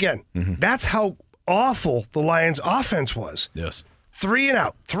back again. Mm-hmm. That's how awful the Lions' offense was. Yes. 3 and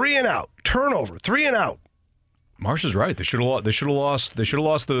out, turnover, 3 and out. Marsh is right. They should have lost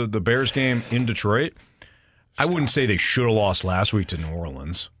the Bears game in Detroit. I wouldn't say they should have lost last week to New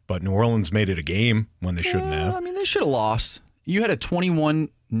Orleans, but New Orleans made it a game when they shouldn't have. I mean, they should have lost. You had a 21-0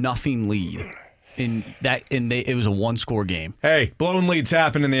 lead. It was a one-score game. Hey, blown leads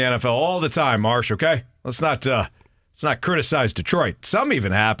happen in the NFL all the time, Marsh. Okay, let's not criticize Detroit. Some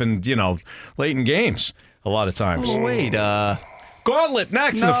even happened, late in games. A lot of times. Oh, wait, Gauntlet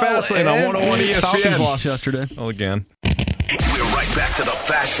next in the Fast Lane on 101 ESPN. Falcons lost yesterday. Well, again. We're right back to the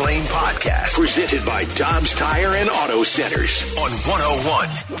Fast Lane Podcast, presented by Dobbs Tire and Auto Centers on 101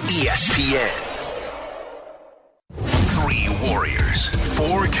 ESPN. 3 warriors,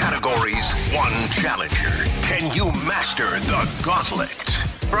 4 categories, 1 challenger. Can you master the gauntlet?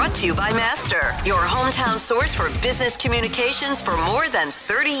 Brought to you by Master, your hometown source for business communications for more than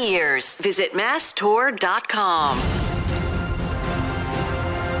 30 years. Visit masstour.com.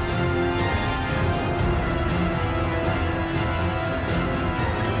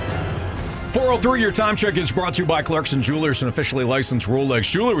 403, your time check is brought to you by Clarkson Jewelers, an officially licensed Rolex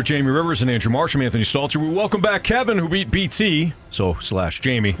jeweler with Jamie Rivers and Andrew Marsh. I'm Anthony Stalter. We welcome back Kevin, who beat BT,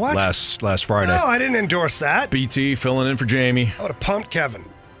 Jamie, What? last Friday. No, I didn't endorse that. BT filling in for Jamie. I would have pumped Kevin.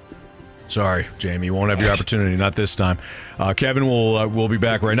 Sorry, Jamie, you won't have your opportunity, not this time. Kevin will be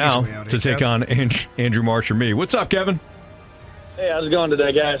back right now to take on Andrew Marsh or me. What's up, Kevin? Hey, how's it going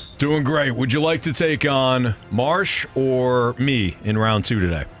today, guys? Doing great. Would you like to take on Marsh or me in round 2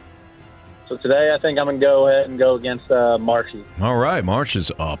 today? So today I think I'm going to go ahead and go against Marshy. All right, Marsh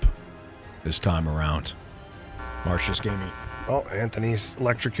is up this time around. Marsh just gave me... Oh, Anthony's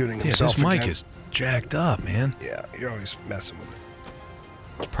electrocuting Yeah, himself this mic again. is jacked up, man. Yeah, you're always messing with it.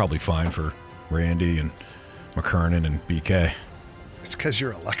 It's probably fine for Randy and McKernan and BK. It's because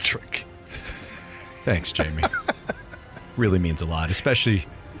you're electric. Thanks, Jamie. Really means a lot, especially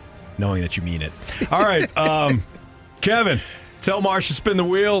knowing that you mean it. All right, Kevin, tell Marsh to spin the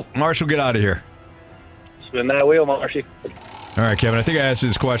wheel. Marsh will get out of here. Spin that wheel, Marshy. All right, Kevin, I think I asked you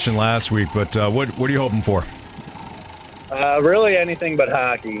this question last week, but what are you hoping for? Really anything but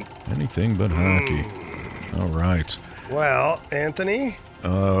hockey. Anything but hockey. All right. Well, Anthony,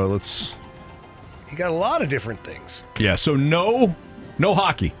 let's... you got a lot of different things. Yeah, so no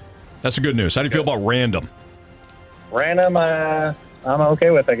hockey. That's the good news. How do you feel about random? Random, I'm okay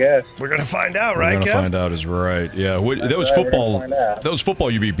with, I guess. We're going to find out, right, Kev? We're going to find out is right. Yeah, that was football. That was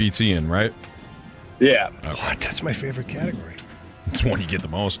football you beat BT in, right? Yeah. Okay. What? That's my favorite category. It's one you get the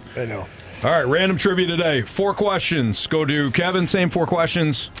most. I know. All right, random trivia today. 4 questions. Go to Kevin, same 4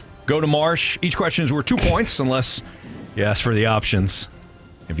 questions. Go to Marsh. Each question is worth 2 points unless you ask for the options.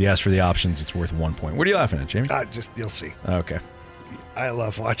 If you ask for the options, it's worth 1 point. What are you laughing at, Jamie? You'll see. Okay. I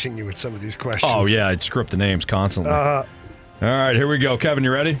love watching you with some of these questions. Oh, yeah, I'd script the names constantly. All right, here we go. Kevin,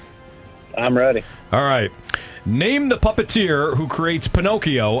 you ready? I'm ready. All right. Name the puppeteer who creates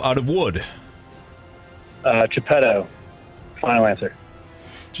Pinocchio out of wood. Geppetto. Final answer.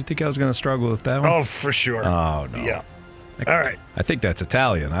 Did you think I was going to struggle with that one? Oh, for sure. Oh, no. Yeah. All right. I think that's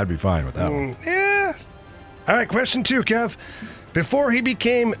Italian. I'd be fine with that one. Yeah. All right, question 2, Kev. Before he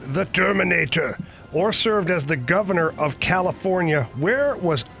became the Terminator or served as the governor of California, where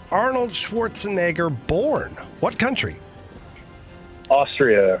was Arnold Schwarzenegger born? What country?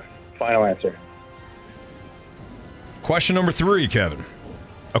 Austria. Final answer. Question number 3, Kevin.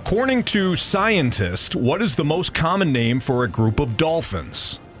 According to scientists, what is the most common name for a group of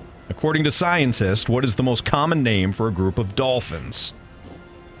dolphins? According to scientists, what is the most common name for a group of dolphins?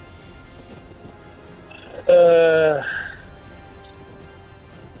 I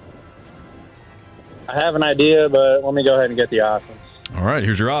have an idea, but let me go ahead and get the options. All right,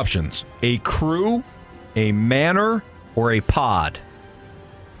 here's your options. A crew, a manor, or a pod?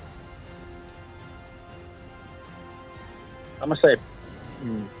 I'm gonna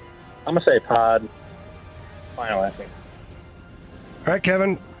say pod. Final answer. All right,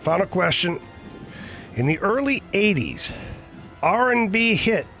 Kevin, final question. In the early 80s, R&B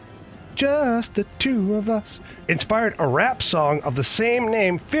hit Just the Two of Us inspired a rap song of the same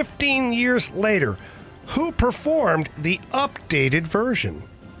name 15 years later. Who performed the updated version?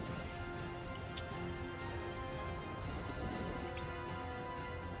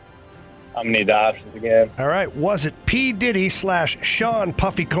 I'm gonna need the options again. All right, was it P. Diddy / Sean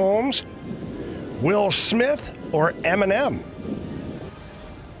Puffy Combs, Will Smith, or Eminem?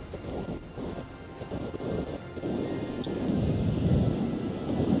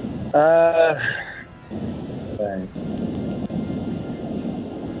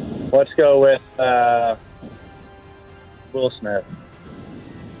 Let's go with Will Smith.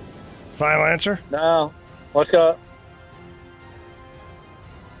 Final answer? No. Let's go.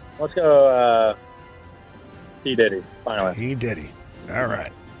 P. Diddy. Finally. P. Diddy. All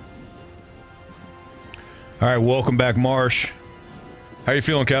right. All right, welcome back, Marsh. How you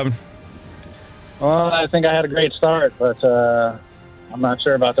feeling, Kevin? Well, I think I had a great start, but I'm not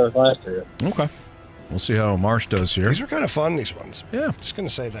sure about those last two. Okay. We'll see how Marsh does here. These are kind of fun, these ones. Yeah. Just going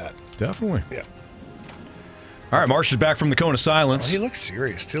to say that. Definitely. Yeah. All right, Marsh is back from the cone of silence. Oh, he looks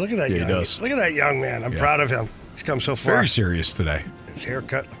serious, too. Look at that Yeah, he young does. Look at that young man. I'm proud of him. He's come so far. Very serious today. His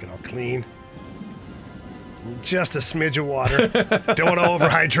haircut looking all clean. Just a smidge of water. Don't want to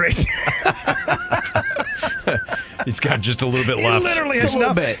overhydrate. He's got just a little bit He left. literally has Just a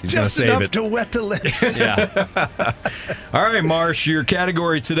little enough, bit. He's just gonna save enough it. to wet the lips. Yeah. All right, Marsh, your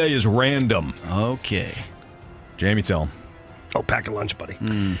category today is random. Okay. Jamie, tell him. Oh, pack a lunch, buddy.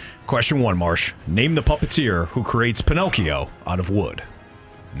 Question 1, Marsh. Name the puppeteer who creates Pinocchio out of wood.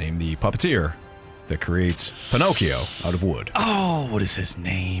 Name the puppeteer that creates Pinocchio out of wood. Oh, what is his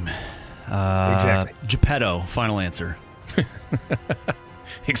name? Exactly. Geppetto. Final answer.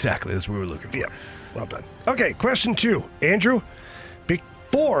 Exactly. That's what we were looking for. Yeah. Well done. Okay, question 2. Andrew,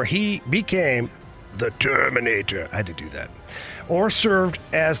 before he became the Terminator, I had to do that, or served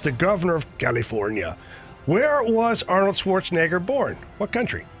as the governor of California, where was Arnold Schwarzenegger born? What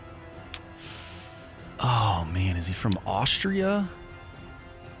country? Oh, man. Is he from Austria?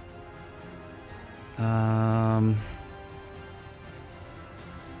 I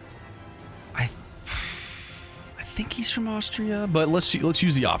think he's from Austria, but let's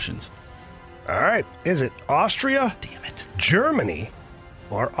use the options. All right. Is it Austria? Damn it. Germany?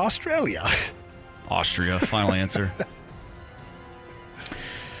 Or Australia? Austria. Final answer.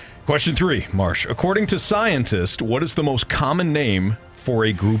 Question 3, Marsh. According to scientists, what is the most common name for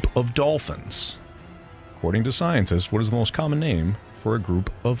a group of dolphins? According to scientists, what is the most common name for a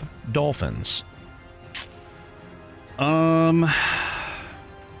group of dolphins? I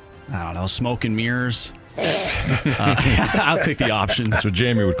don't know. Smoke and mirrors. I'll take the options. That's what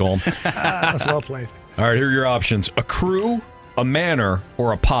Jamie would call them. That's well played. All right, here are your options. A crew, a manor,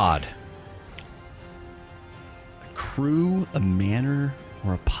 or a pod? A crew, a manor,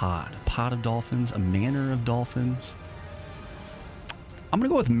 or a pod? A pod of dolphins, a manor of dolphins. I'm going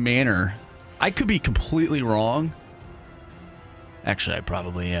to go with manor. I could be completely wrong. Actually, I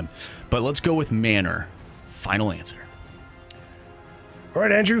probably am. But let's go with manor. Final answer. All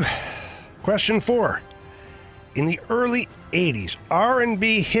right, Andrew. Question 4. In the early 80s,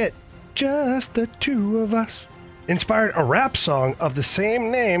 R&B hit Just the Two of Us inspired a rap song of the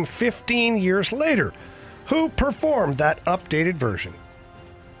same name 15 years later. Who performed that updated version?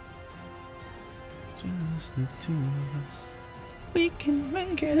 Just the two of us. We can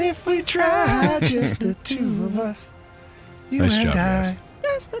make it if we try. Just the two of us. You Nice and job, I. guys.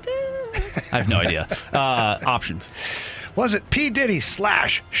 Just the two. I have no idea. Options. Was it P. Diddy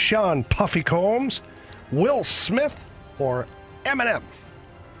 / Sean Puffy Combs, Will Smith, or Eminem?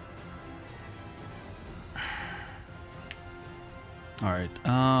 All right.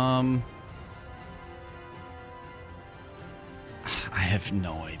 I have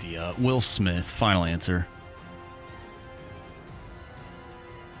no idea. Will Smith. Final answer.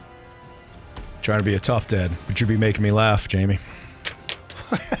 Trying to be a tough dad, but you'd be making me laugh, Jamie.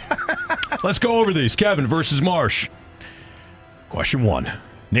 Let's go over these. Kevin versus Marsh. Question 1.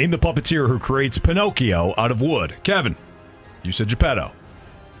 Name the puppeteer who creates Pinocchio out of wood. Kevin, you said Geppetto.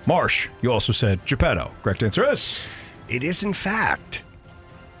 Marsh, you also said Geppetto. Correct answer is? It is, in fact,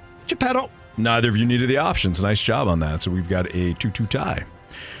 Geppetto. Neither of you needed the options. Nice job on that. So we've got a 2-2 tie.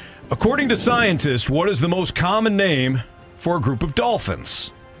 According to scientists, what is the most common name for a group of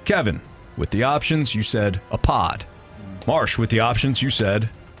dolphins? Kevin, with the options, you said a pod. Marsh, with the options, you said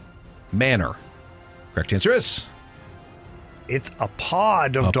manor. Correct answer is? It's a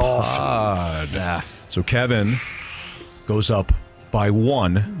pod of dolphins. Pod. So Kevin goes up by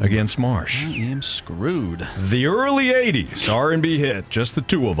 1 against Marsh. I am screwed. The early 80s R&B hit Just the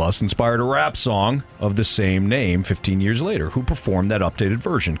Two of Us inspired a rap song of the same name 15 years later. Who performed that updated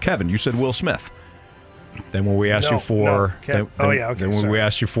version? Kevin, you said Will Smith. Then when we asked you for... When we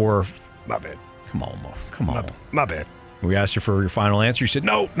asked you for... My bad. Come on, Mo. Come on. My bad. We asked you for your final answer. You said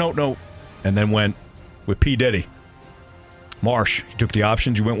no. And then went with P. Diddy. Marsh, you took the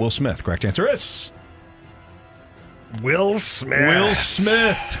options. You went Will Smith. Correct answer is... Will Smith. Will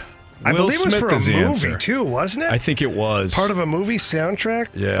Smith. I Will believe it was Smith for a is the movie, answer. too, wasn't it? I think it was. Part of a movie soundtrack?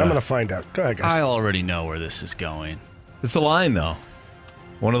 Yeah. I'm going to find out. Go ahead, guys. I already know where this is going. It's a line, though.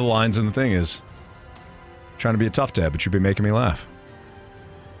 one of the lines in the thing is trying to be a tough dad, but you'd be making me laugh.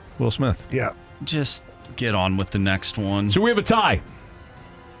 Will Smith. Yeah. Just get on with the next one. So we have a tie.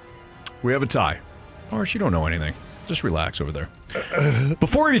 Marsh, you don't know anything. Just relax over there.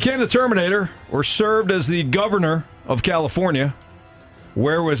 Before he became the Terminator or served as the governor of California,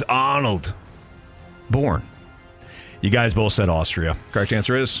 where was Arnold born? You guys both said Austria. Correct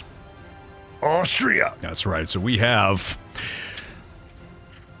answer is? Austria. That's right. So we have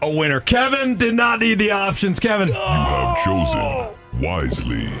a winner. Kevin did not need the options. Kevin. You have chosen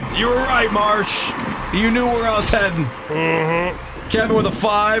wisely. You were right, Marsh. You knew where I was heading. Kevin with a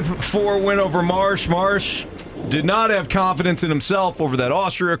 5-4 win over Marsh. Marsh did not have confidence in himself over that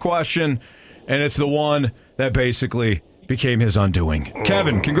Austria question, and it's the one that basically became his undoing.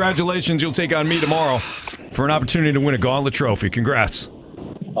 Kevin, congratulations. You'll take on me tomorrow for an opportunity to win a Gauntlet Trophy. Congrats.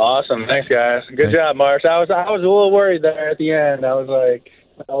 Awesome. Thanks, guys. Good job, Marsh. I was a little worried there at the end. I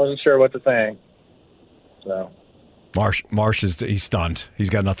wasn't sure what to think. So Marsh he's stunned. He's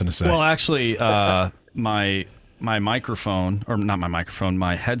got nothing to say. Well, actually, my microphone, or not my microphone,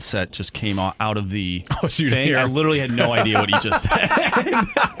 my headset just came out of the thing. I literally had no idea what he just said.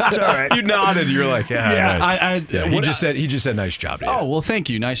 It's all right. You nodded. You're like, yeah. He just said, nice job. To you. Oh, well, thank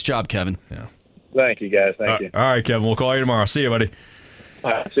you. Nice job, Kevin. Yeah. Thank you, guys. Thank you. All right, Kevin. We'll call you tomorrow. See you, buddy.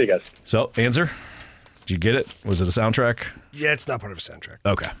 All right. See you guys. So, answer? Did you get it? Was it a soundtrack? Yeah, it's not part of a soundtrack.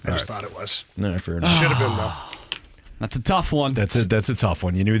 Okay. I just thought it was. All right, fair enough. Should have been, though. That's a tough one. That's a tough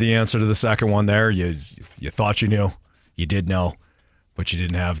one. You knew the answer to the second one there. You thought you knew. You did know. But you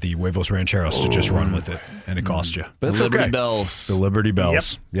didn't have the Huevos Rancheros to just run with it, and it cost you. But it's Liberty okay. Bells. The Liberty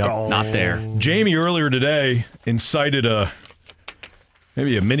Bells. Yep. Not there. Jamie earlier today incited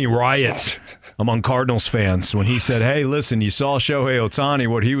maybe a mini riot among Cardinals fans when he said, hey, listen, you saw Shohei Ohtani,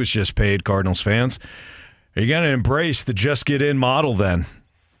 what he was just paid, Cardinals fans. Are you going to embrace the just get in model then?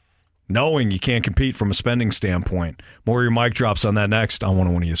 Knowing you can't compete from a spending standpoint. More of your mic drops on that next on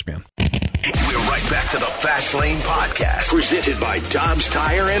 101 ESPN. We're right back to the Fast Lane Podcast, presented by Dobbs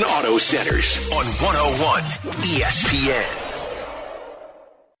Tire and Auto Centers on 101 ESPN.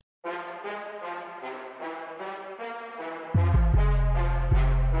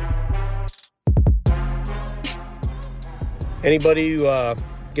 Anybody who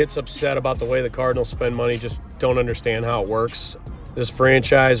gets upset about the way the Cardinals spend money just don't understand how it works. This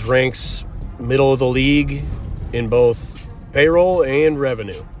franchise ranks middle of the league in both payroll and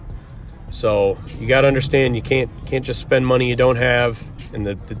revenue. So you got to understand you can't just spend money you don't have, and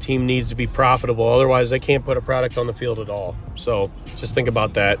the team needs to be profitable. Otherwise, they can't put a product on the field at all. So just think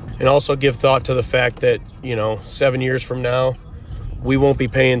about that. And also give thought to the fact that, 7 years from now, we won't be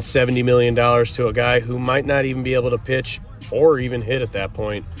paying $70 million to a guy who might not even be able to pitch or even hit at that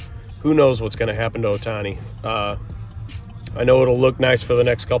point. Who knows what's going to happen to Ohtani. I know it'll look nice for the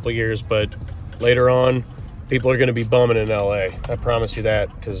next couple of years, but later on, people are going to be bumming in L.A. I promise you that,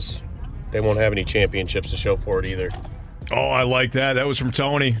 because they won't have any championships to show for it either. Oh, I like that. That was from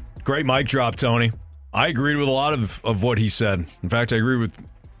Tony. Great mic drop, Tony. I agreed with a lot of what he said. In fact, I agree with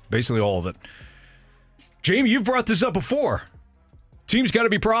basically all of it. Jamie, you've brought this up before. Team's got to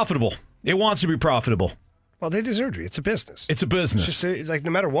be profitable. It wants to be profitable. Well, they deserve to be. It's a business. It's a business. It's just no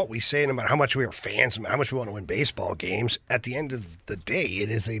matter what we say, no matter how much we are fans, no matter how much we want to win baseball games, at the end of the day,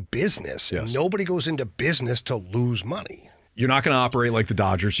 it is a business. Yes. And nobody goes into business to lose money. You're not going to operate like the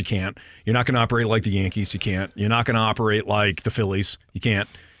Dodgers. You can't. You're not going to operate like the Yankees. You can't. You're not going to operate like the Phillies. You can't.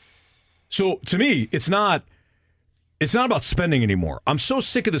 So to me, it's not about spending anymore. I'm so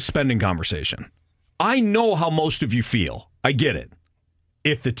sick of the spending conversation. I know how most of you feel. I get it.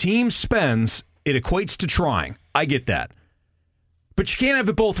 If the team spends, it equates to trying. I get that. But you can't have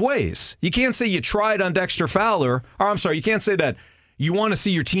it both ways. You can't say you tried on Dexter Fowler, or I'm sorry, you can't say that you want to see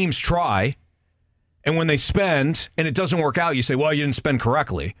your teams try, and when they spend and it doesn't work out, you say, well, you didn't spend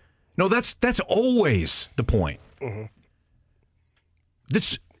correctly. No, that's always the point. Mm-hmm.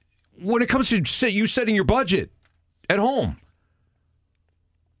 That's when it comes to you setting your budget at home.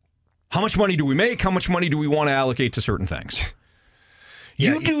 How much money do we make? How much money do we want to allocate to certain things?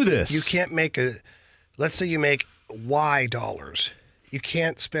 You do this. You can't make let's say you make Y dollars. You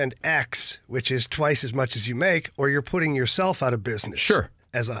can't spend X, which is twice as much as you make, or you're putting yourself out of business. Sure.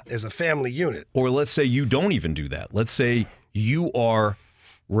 As a family unit. Or let's say you don't even do that. Let's say you are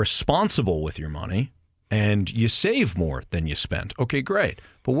responsible with your money and you save more than you spend. Okay, great.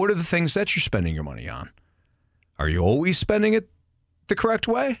 But what are the things that you're spending your money on? Are you always spending it the correct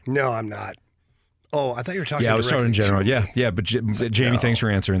way? No, I'm not. Oh, I thought you were talking. Yeah, I was talking in general. Yeah, but Jamie, thanks for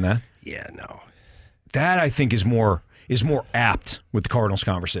answering that. Yeah, no. That I think is more apt with the Cardinals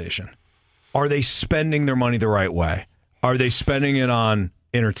conversation. Are they spending their money the right way? Are they spending it on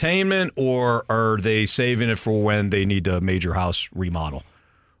entertainment, or are they saving it for when they need a major house remodel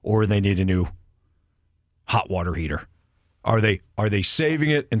or they need a new hot water heater? Are they saving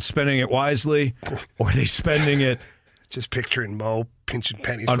it and spending it wisely, or are they spending it just picturing Mo pinching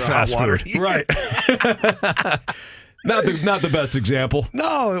pennies on for fast hot water food? heater. Right. Not the best example.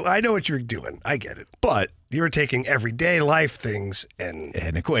 No, I know what you're doing. I get it. But you were taking everyday life things and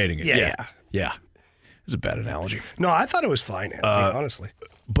equating it. Yeah. It's a bad analogy. No, I thought it was fine, Anthony, honestly.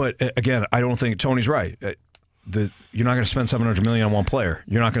 But again, I don't think Tony's right. You're not going to spend $700 million on one player.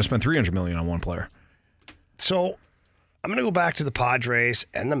 You're not going to spend $300 million on one player. So I'm going to go back to the Padres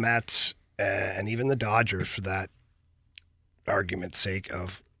and the Mets and even the Dodgers for that argument's sake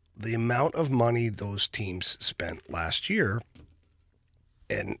of the amount of money those teams spent last year.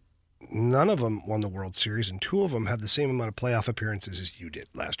 And none of them won the World Series, and two of them have the same amount of playoff appearances as you did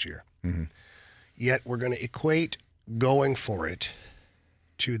last year. Mm-hmm. Yet we're going to equate going for it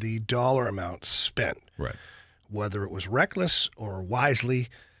to the dollar amount spent. Right. Whether it was reckless or wisely,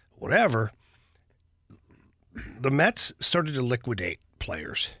 whatever, the Mets started to liquidate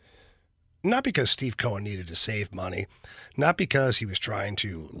players. Not because Steve Cohen needed to save money, not because he was trying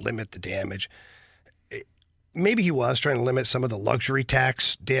to limit the damage. Maybe he was trying to limit some of the luxury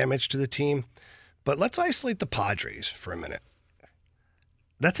tax damage to the team. But let's isolate the Padres for a minute.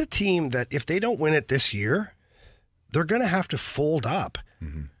 That's a team that if they don't win it this year, they're going to have to fold up.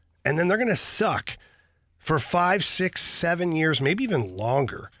 Mm-hmm. And then they're going to suck for 5, 6, 7 years, maybe even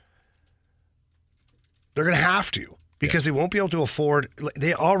longer. They're going to have to because they won't be able to afford.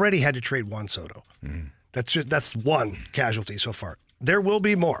 They already had to trade Juan Soto. Mm-hmm. That's one casualty so far. There will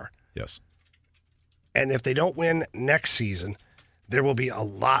be more. Yes. And if they don't win next season, there will be a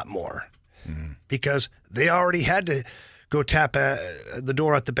lot more because they already had to go tap the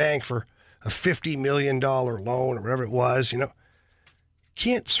door at the bank for a $50 million loan or whatever it was.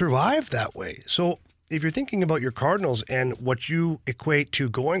 Can't survive that way. So if you're thinking about your Cardinals and what you equate to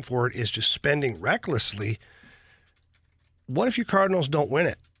going for it is just spending recklessly, what if your Cardinals don't win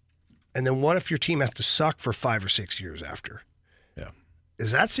it? And then what if your team has to suck for 5 or 6 years after? Yeah.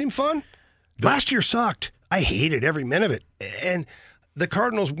 Does that seem fun? Last year sucked. I hated every minute of it. And the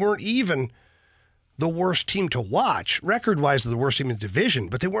Cardinals weren't even the worst team to watch. Record-wise, they're the worst team in the division,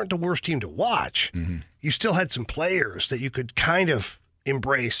 but they weren't the worst team to watch. Mm-hmm. You still had some players that you could kind of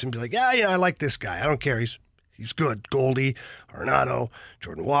embrace and be like, I like this guy. I don't care. He's good. Goldie, Arenado,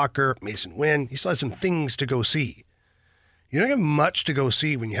 Jordan Walker, Mason Wynn. You still have some things to go see. You don't have much to go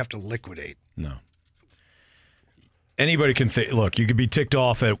see when you have to liquidate. No. Anybody can think. Look, you could be ticked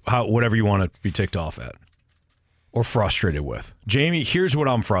off at whatever you want to be ticked off at or frustrated with. Jamie, here's what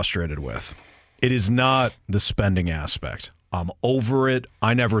I'm frustrated with. It is not the spending aspect. I'm over it.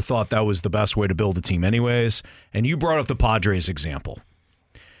 I never thought that was the best way to build a team anyways. And you brought up the Padres example.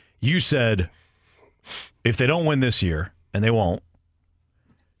 You said if they don't win this year, and they won't,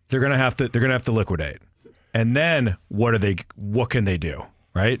 they're gonna have to liquidate. And then what can they do?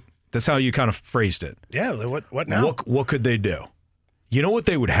 Right? That's how you kind of phrased it. Yeah, what now? What could they do? You know what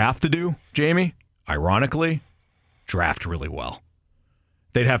they would have to do, Jamie? Ironically, draft really well.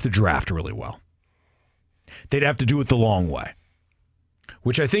 They'd have to draft really well. They'd have to do it the long way,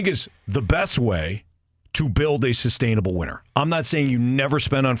 which I think is the best way to build a sustainable winner. I'm not saying you never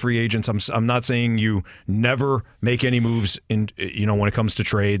spend on free agents. I'm not saying you never make any moves in when it comes to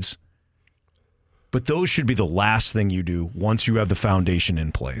trades. But those should be the last thing you do once you have the foundation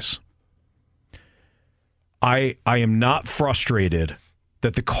in place. I am not frustrated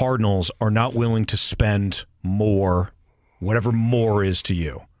that the Cardinals are not willing to spend more, whatever more is to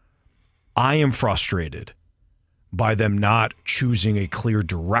you. I am frustrated by them not choosing a clear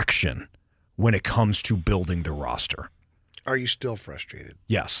direction when it comes to building the roster. Are you still frustrated?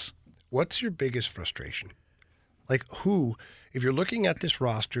 Yes. What's your biggest frustration? Like who, if you're looking at this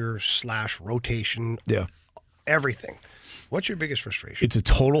roster / rotation, everything, what's your biggest frustration? It's a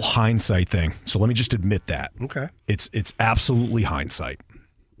total hindsight thing. So let me just admit that. Okay. It's absolutely hindsight.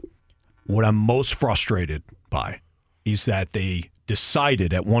 What I'm most frustrated by is that they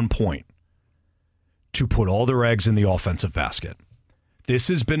decided at one point to put all their eggs in the offensive basket. This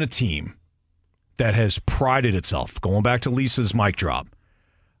has been a team that has prided itself, going back to Lisa's mic drop,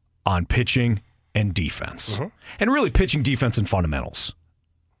 on pitching and defense. And really pitching, defense, and fundamentals.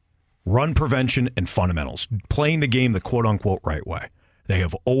 Run prevention and fundamentals. Playing the game the quote-unquote right way. They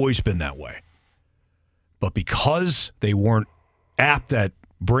have always been that way. But because they weren't apt at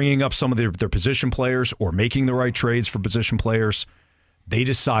bringing up some of their position players or making the right trades for position players, they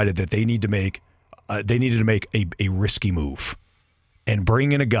decided that they needed to make a risky move and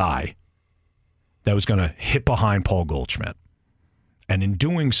bring in a guy that was going to hit behind Paul Goldschmidt. And in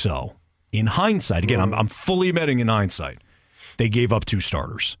doing so, in hindsight, again, I'm fully admitting in hindsight, they gave up 2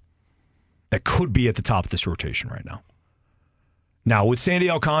 starters that could be at the top of this rotation right now. Now, with Sandy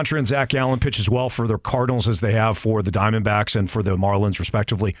Alcantara and Zach Allen pitch as well for the Cardinals as they have for the Diamondbacks and for the Marlins,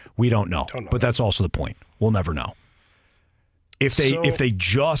 respectively, we don't know. But that's also the point. We'll never know. If they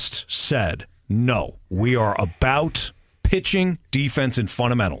just said, no, we are about pitching, defense, and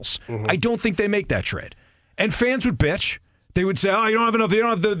fundamentals, I don't think they make that trade. And fans would bitch. They would say, oh, you don't have enough, you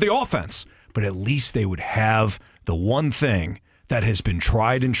don't have the offense. But at least they would have the one thing that has been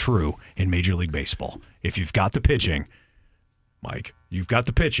tried and true in Major League Baseball. If you've got the pitching, Mike, you've got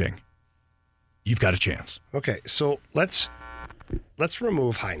the pitching, you've got a chance. Okay, so let's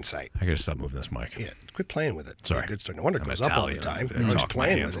remove hindsight. I got to stop moving this mic. Yeah, quit playing with it. Sorry. Good story. No wonder it goes up all the time. I You're always talk my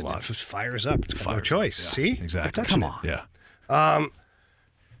playing hands with a it. lot. It just fires up. It's got no choice. See? Exactly. Come on. Yeah.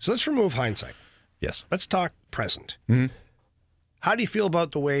 So let's remove hindsight. Yes. Let's talk present. Mm-hmm. How do you feel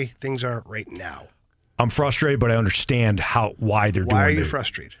about the way things are right now? I'm frustrated, but I understand why they're doing it. Why are you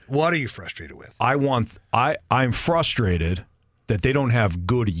frustrated? What are you frustrated with? I'm frustrated that they don't have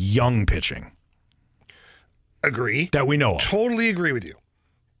good young pitching. Agree. That we know of. Totally agree with you.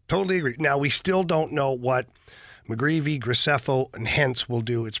 Totally agree. Now, we still don't know what McGreevy, Graceffo, and Hentz will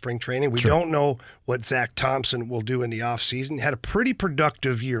do at spring training. We don't know what Zach Thompson will do in the offseason. Had a pretty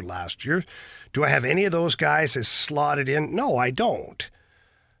productive year last year. Do I have any of those guys as slotted in? No, I don't.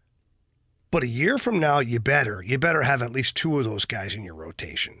 But a year from now, you better have at least 2 of those guys in your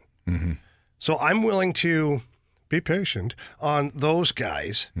rotation. Mm-hmm. So I'm willing to be patient on those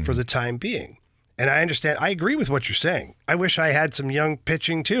guys for the time being. And I understand. I agree with what you're saying. I wish I had some young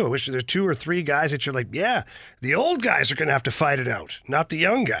pitching too. I wish there's 2 or 3 guys that you're like, yeah, the old guys are going to have to fight it out, not the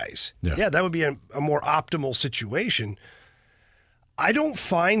young guys. Yeah, that would be a more optimal situation. I don't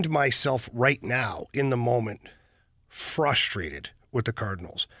find myself right now in the moment frustrated with the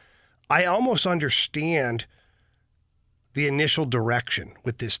Cardinals. I almost understand the initial direction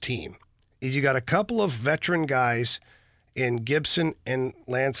with this team. Is you got a couple of veteran guys in Gibson and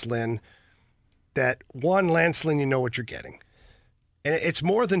Lance Lynn that, one, Lance Lynn, you know what you're getting. And it's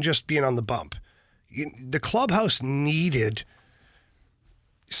more than just being on the bump. The clubhouse needed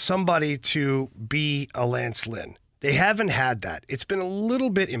somebody to be a Lance Lynn. They haven't had that. It's been a little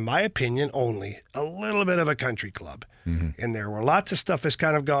bit, in my opinion only, a little bit of a country club in there where lots of stuff has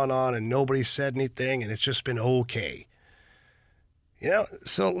kind of gone on and nobody's said anything and it's just been okay. You know,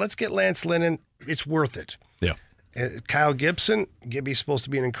 so let's get Lance Lynn in. It's worth it. Yeah. Kyle Gibson, Gibby's supposed to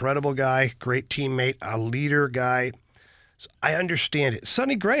be an incredible guy, great teammate, a leader guy. So I understand it.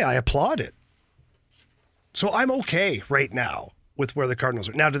 Sonny Gray, I applaud it. So I'm okay right now with where the Cardinals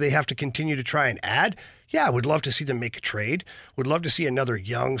are. Now, do they have to continue to try and add? Yeah, I would love to see them make a trade. Would love to see another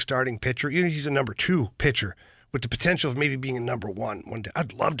young starting pitcher. Even if he's a number 2 pitcher with the potential of maybe being a number 1 one day.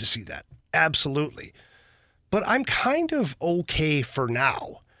 I'd love to see that. Absolutely. But I'm kind of okay for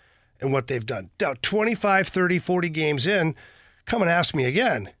now in what they've done. Now, 25, 30, 40 games in, come and ask me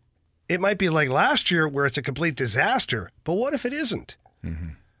again. It might be like last year where it's a complete disaster, but what if it isn't?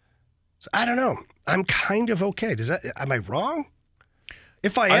 So I don't know. I'm kind of okay. Am I wrong?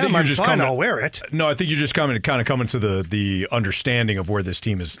 If I am, I'm fine. I'll wear it. No, I think you're just coming to the understanding of where this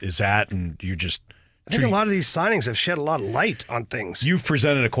team is at, and you just. I think a lot of these signings have shed a lot of light on things. You've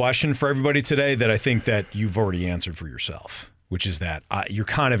presented a question for everybody today that I think that you've already answered for yourself, which is that you're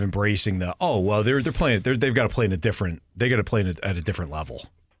kind of embracing the they're playing. They've got to play at a different level,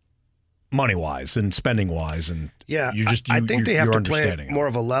 money wise and spending wise, and I think they have to play at more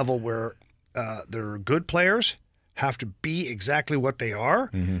of a level where their good players have to be exactly what they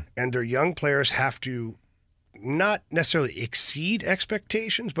are, and their young players have to not necessarily exceed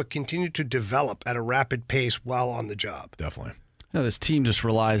expectations, but continue to develop at a rapid pace while on the job. Definitely. No, this team just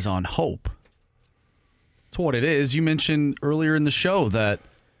relies on hope. That's what it is. You mentioned earlier in the show that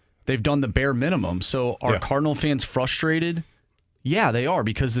they've done the bare minimum. So are Cardinal fans frustrated? Yeah, they are,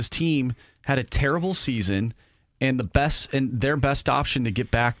 because this team had a terrible season, and their best option to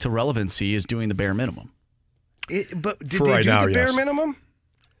get back to relevancy is doing the bare minimum. But did they do the bare minimum?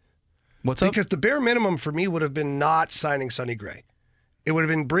 What's up? Because the bare minimum for me would have been not signing Sonny Gray. It would have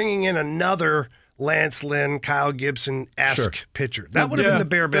been bringing in another Lance Lynn, Kyle Gibson-esque pitcher. That would have been the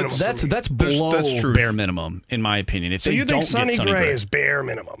bare minimum. That's below bare minimum, in my opinion. So you think Sonny Gray is bare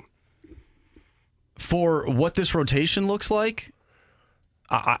minimum? For what this rotation looks like,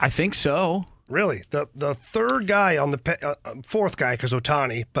 I think so. Really? The third guy on the fourth guy, because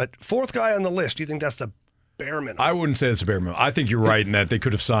Ohtani, but fourth guy on the list, do you think that's the bare minimum? I wouldn't say it's a bare minimum. I think you're right in that they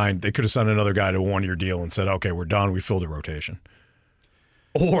could have signed another guy to a 1-year deal and said, okay, we're done. We filled the rotation.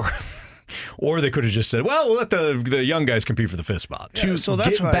 Or Or they could have just said, well, we'll let the young guys compete for the fifth spot. So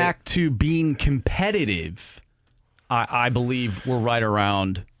that's get back to being competitive, I believe we're right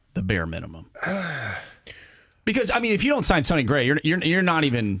around the bare minimum. Because, I mean, if you don't sign Sonny Gray, you're not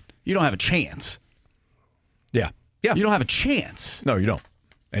even, you don't have a chance. Yeah. You don't have a chance. No, you don't.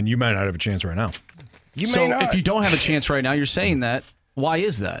 And you might not have a chance right now. If you don't have a chance right now, you're saying that. Why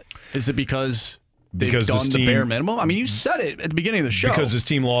is that? Is it because they've done the bare minimum? I mean, you said it at the beginning of the show. Because this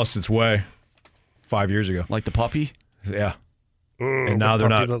team lost its way 5 years ago. Like the puppy? Yeah. And now they're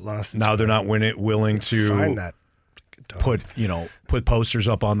not willing to find that put posters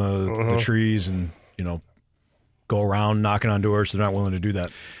up on the trees and, go around knocking on doors. They're not willing to do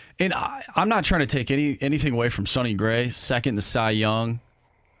that. And I'm not trying to take anything away from Sonny Gray, second to Cy Young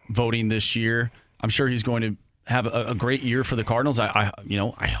voting this year. I'm sure he's going to have a great year for the Cardinals. I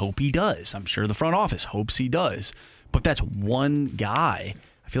hope he does. I'm sure the front office hopes he does. But that's one guy.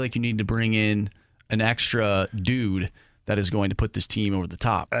 I feel like you need to bring in an extra dude that is going to put this team over the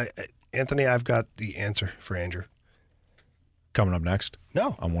top. Anthony, I've got the answer for Andrew. Coming up next?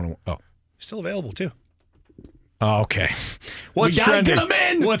 No. Still available, too. Oh, okay. What's trending? Get him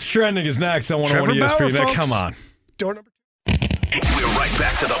in! What's trending is next on 101 ESPN. Come on. Door number 2. We're right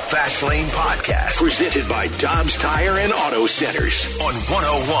back to the Fast Lane Podcast, presented by Dobbs Tire and Auto Centers on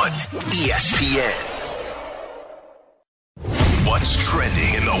 101 ESPN. What's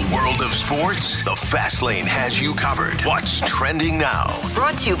trending in the world of sports? The Fast Lane has you covered. What's trending now?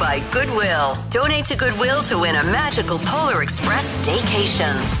 Brought to you by Goodwill. Donate to Goodwill to win a magical Polar Express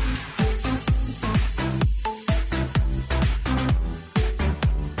staycation.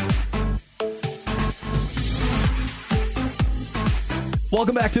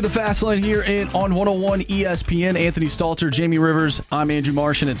 Welcome back to the Fast Lane here on 101 ESPN. Anthony Stalter, Jamie Rivers. I'm Andrew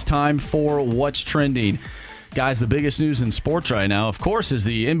Marsh, and it's time for What's Trending. Guys, the biggest news in sports right now, of course, is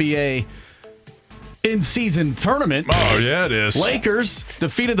the NBA in-season tournament. Oh, yeah, it is. Lakers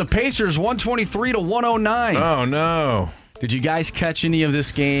defeated the Pacers 123-109. Oh, no. Did you guys catch any of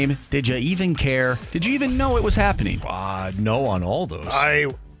this game? Did you even care? Did you even know it was happening? No on all those.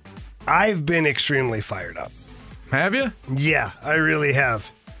 I've been extremely fired up. Have you? Yeah, I really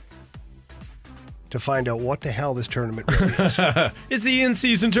have. To find out what the hell this tournament really is. It's the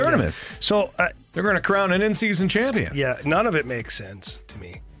in-season tournament. Yeah. So they're going to crown an in-season champion. Yeah, none of it makes sense to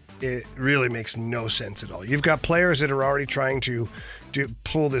me. It really makes no sense at all. You've got players that are already trying to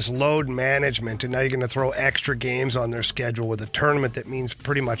pull this load management, and now you're going to throw extra games on their schedule with a tournament that means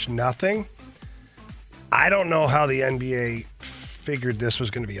pretty much nothing. I don't know how the NBA figured this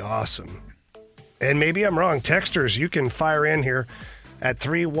was going to be awesome. And maybe I'm wrong. Texters, you can fire in here at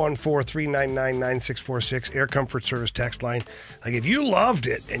 314-399-9646, Air Comfort Service text line. Like, if you loved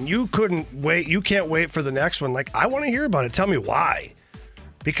it and you couldn't wait, you can't wait for the next one, like, I want to hear about it. Tell me why.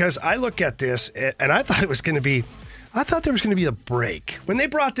 Because I look at this, and I thought there was going to be a break. When they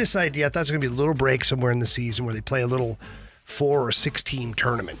brought this idea, I thought there was going to be a little break somewhere in the season where they play a little 4 or 6 team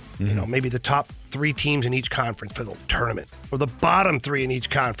tournament. Mm-hmm. Maybe the top 3 teams in each conference play a little tournament, or the bottom 3 in each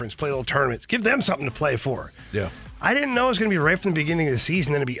conference play a little tournament. Give them something to play for. Yeah. I didn't know it was going to be right from the beginning of the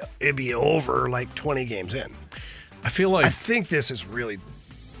season. Then it'd be over like 20 games in. I think this is really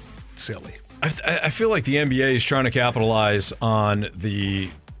silly. I feel like the NBA is trying to capitalize on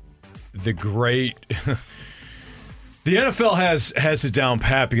the great. The NFL has it down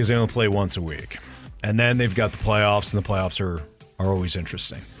pat because they only play once a week, and then they've got the playoffs, and the playoffs are always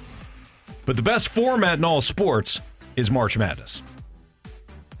interesting. But the best format in all sports is March Madness.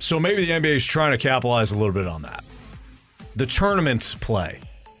 So maybe the NBA is trying to capitalize a little bit on that. The tournament play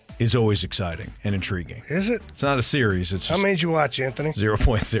is always exciting and intriguing. Is it? It's not a series. It's just how many did you watch, Anthony?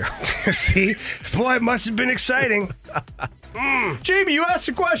 0.0. See? Boy, it must have been exciting. Jamie, you asked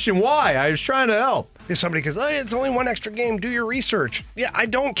a question. Why? I was trying to help. If somebody goes, it's only one extra game. Do your research. Yeah, I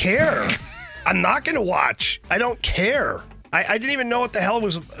don't care. I'm not going to watch. I don't care. I didn't even know what the hell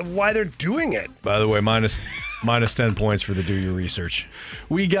why they're doing it. By the way, minus 10 points for the do your research.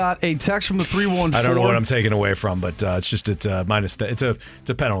 We got a text from the 314. I don't know what I'm taking away from, but it's just minus 10. It's a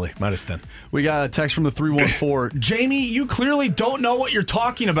penalty, minus 10. We got a text from the 314. Jamie, you clearly don't know what you're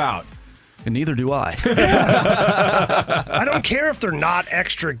talking about. And neither do I. I don't care if they're not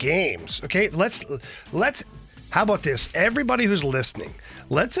extra games. Okay, let's. How about this? Everybody who's listening,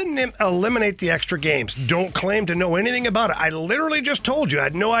 let's eliminate the extra games. Don't claim to know anything about it. I literally just told you I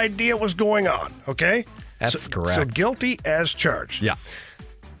had no idea what was going on. Okay, that's correct. So guilty as charged. Yeah.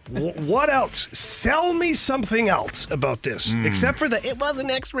 What else? Sell me something else about this, except for it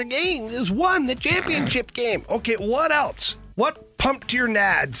wasn't extra games. It was the championship game. Okay, what else? What pumped your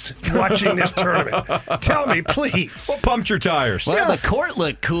nads watching this tournament? Tell me, please. What pumped your tires? Well, the court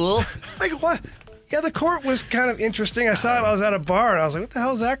looked cool. Like what? Yeah, the court was kind of interesting. I saw it. I was at a bar, and I was like, what the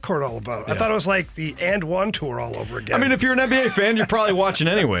hell is that court all about? I thought it was like the And One tour all over again. I mean, if you're an NBA fan, you're probably watching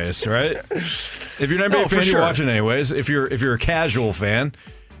anyways, right? If you're an NBA fan, you're watching anyways. If you're a casual fan,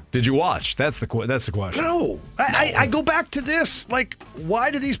 did you watch? That's the question. No. I go back to this. Like,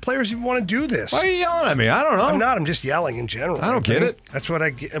 why do these players even want to do this? Why are you yelling at me? I don't know. I'm not. I'm just yelling in general. I don't get it. That's what I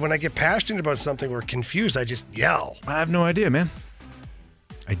get. When I get passionate about something or confused, I just yell. I have no idea, man.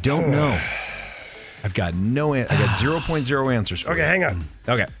 I don't know. I've got no I got 0.0 answers for you. Okay, hang on.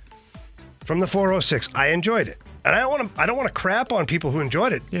 Okay. From the 406, I enjoyed it. And I don't want to crap on people who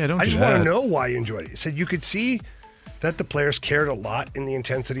enjoyed it. Yeah, I just want to know why you enjoyed it. It said you could see that the players cared a lot in the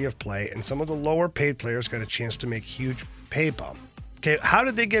intensity of play, and some of the lower paid players got a chance to make a huge pay bump. Okay, how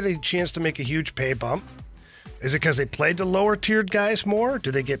did they get a chance to make a huge pay bump? Is it because they played the lower tiered guys more?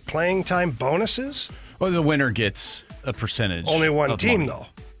 Do they get playing time bonuses? Well, the winner gets a percentage. Only one team, money. though.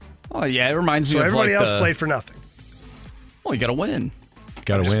 Oh, yeah, it reminds me So of everybody like else played for nothing. Well, you got to win.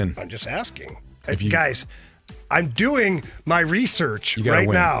 Got to win. I'm just asking. Guys, I'm doing my research right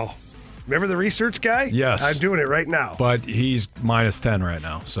win. now. Remember the research guy? Yes. I'm doing it right now. But he's minus 10 right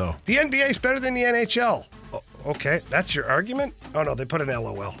now, so. The NBA is better than the NHL. Oh, okay, that's your argument? Oh, no, they put an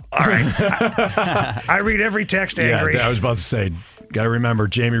LOL. All right. I read every text angry. Yeah, I was about to say, got to remember,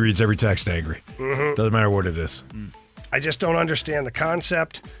 Jamie reads every text angry. Mhm. Doesn't matter what it is. I just don't understand the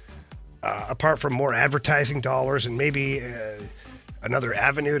concept, apart from more advertising dollars and maybe another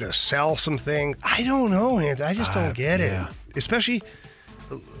avenue to sell some things. I don't know, Anthony. I just don't get it. Especially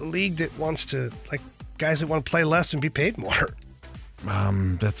a league that wants to, like, guys that want to play less and be paid more.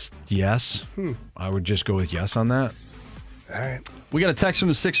 That's yes. I would just go with yes on that. All right. We got a text from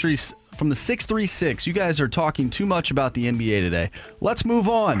the 636. You guys are talking too much about the NBA today. Let's move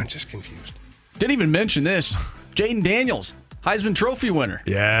on. I'm just confused. Didn't even mention this. Jaden Daniels, Heisman Trophy winner.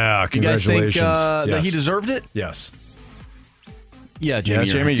 Yeah, congratulations. You guys think that Yes. he deserved it? Yes. Yeah, Jamie.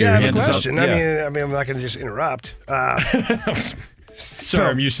 Yes, Jamie, Yeah, your I have hand a is up. question. Yeah. I mean, I'm not going to just interrupt. Sorry,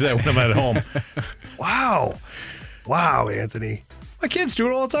 I'm used to that when I'm at home. Wow, Anthony. My kids do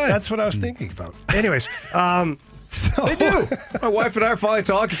it all the time. That's what I was thinking about. Anyways, They do. My wife and I are finally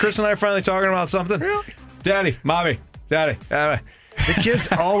talking. Chris and I are finally talking about something. Really? Daddy, mommy, daddy. The kids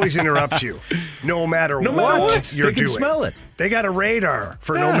always interrupt you, no matter what you're they can doing. smell it. They got a radar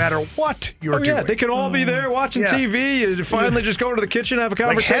for no matter what you're doing. Yeah, they can all be there watching Yeah. TV. You finally just go into the kitchen, have a Like,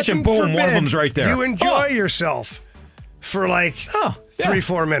 conversation. heaven Boom, one of forbid them's right there. You enjoy yourself for like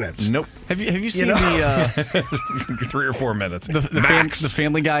 3-4 minutes. Nope. Have you seen know? the 3 or 4 minutes? the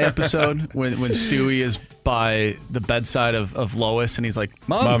Family Guy episode when Stewie is by the bedside of Lois and he's like,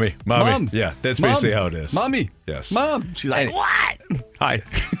 Mommy. Yeah, that's Mom, basically how it is. Mommy. Yes. Mom. She's like, what? Hi.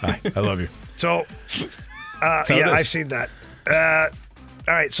 I love you. So, how it is. I've seen that.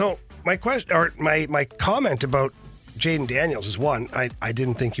 All right, so my question or my comment about Jaden Daniels is one, I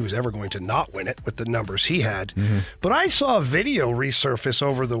didn't think he was ever going to not win it with the numbers he had. But I saw a video resurface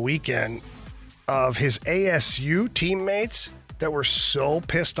over the weekend of his ASU teammates that were so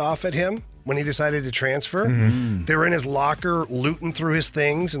pissed off at him when he decided to transfer. They were in his locker looting through his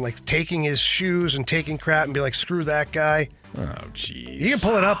things and like taking his shoes and taking crap and be like, screw that guy. Oh, jeez. You can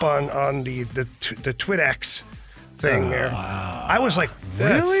pull it up on the TwitX thing there. I was like,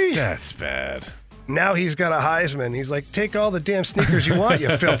 really? That's bad. Now he's got a Heisman. He's like, take all the damn sneakers you want, you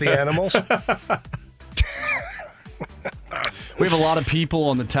filthy animals. We have a lot of people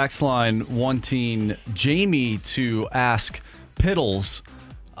on the text line wanting Jamie to ask Piddles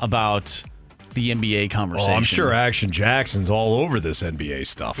about the NBA conversation. Oh, I'm sure Action Jackson's all over this NBA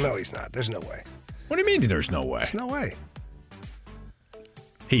stuff. No, he's not. There's no way. What do you mean there's no way? There's no way.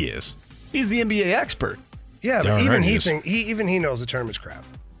 He is. He's the NBA expert. Yeah, but Darn even right he he is. even he knows the term is crap.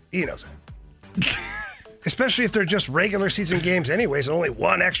 He knows that. Especially if they're just regular season games anyways, and only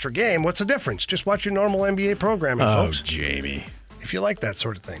one extra game. What's the difference? Just watch your normal NBA programming, Oh, folks. Jamie. If you like that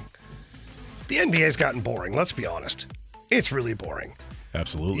sort of thing. The NBA's gotten boring, let's be honest. It's really boring.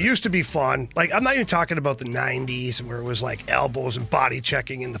 Absolutely. It used to be fun. Like, I'm not even talking about the 90s where it was like elbows and body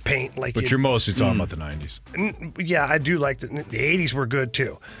checking in the paint. Like, But you're mostly talking about the 90s. Yeah, I do like the 80s were good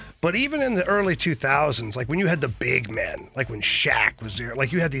too. But even in the early 2000s, like when you had the big men, like when Shaq was there,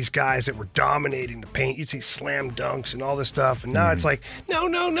 like you had these guys that were dominating the paint. You'd see slam dunks and all this stuff. And now it's like,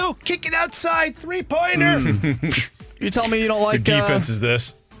 no, kick it outside, 3-pointer. You tell me you don't like Your defense is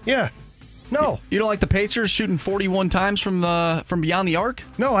this. Yeah. No. You don't like the Pacers shooting 41 times from beyond the arc?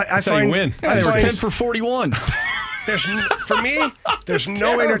 No, I That's how you win. Yeah, they were 10 for 41. For me, there's no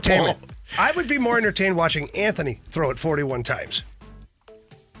terrible. entertainment. I would be more entertained watching Anthony throw it 41 times.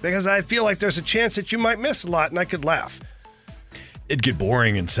 Because I feel like there's a chance that you might miss a lot, and I could laugh. It'd get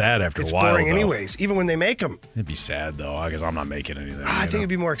boring and sad after a while. It's boring though. anyways, even when they make them. It'd be sad, though, because I'm not making anything. I think it'd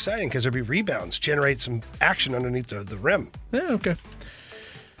be more exciting because there'd be rebounds, generate some action underneath the rim. Yeah, okay.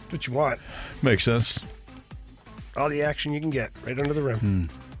 That's what you want. Makes sense. All the action you can get right under the rim.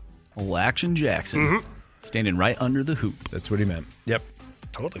 Old Action Jackson. Standing right under the hoop. That's what he meant. Yep.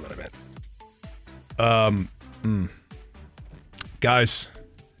 Totally what I meant. Guys,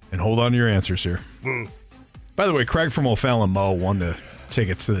 and hold on to your answers here. By the way, Craig from O'Fallon Mo won the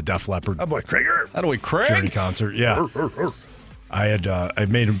tickets to the Def Leppard. Oh, boy, Craiger. How do we, Craig? Journey concert. Yeah. I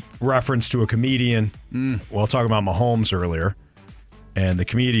made a reference to a comedian while talking about Mahomes earlier, and the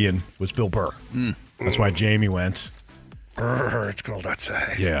comedian was Bill Burr. That's why Jamie went. It's cold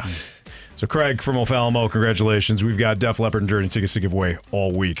outside. Yeah. So, Craig from O'Fallon Mo, congratulations. We've got Def Leppard and Journey tickets to give away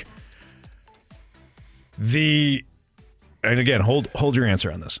all week. And again, hold your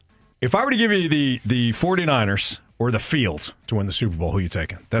answer on this. If I were to give you the 49ers or the Field to win the Super Bowl, who are you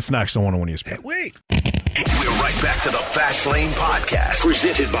taking? That's next on 101 ESPN. Hey, wait. We're right back to the Fast Lane Podcast,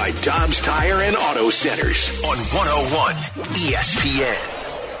 presented by Dobbs Tire and Auto Centers on 101 ESPN.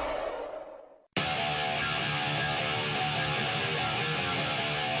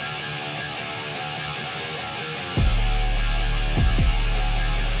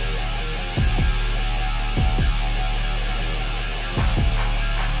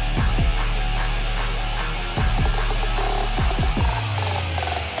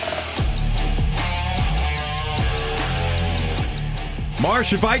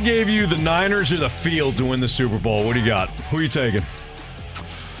 Marsh, if I gave you the Niners or the Field to win the Super Bowl, what do you got? Who are you taking?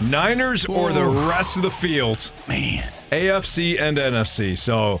 Niners or the rest of the field? Man. AFC and NFC.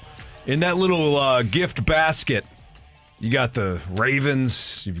 So in that little gift basket, you got the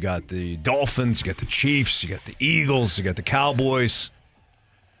Ravens, you've got the Dolphins, you got the Chiefs, you got the Eagles, you got the Cowboys.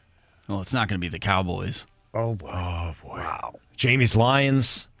 Well, it's not going to be the Cowboys. Oh, boy. Wow. Jamie's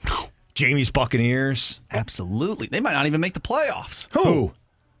Lions. Jamie's Buccaneers. Absolutely. They might not even make the playoffs. Who?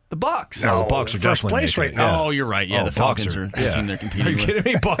 The Bucs. No, the Bucs are first definitely place making right it. now. Oh, you're right. Yeah, the Falcons are the team they're competing with. Are you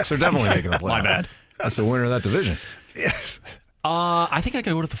kidding me? Bucs are definitely making the playoffs. My bad. That's the winner of that division. Yes. I think I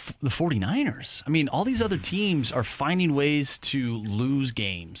could go to the 49ers. I mean, all these other teams are finding ways to lose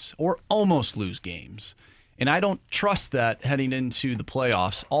games or almost lose games. And I don't trust that heading into the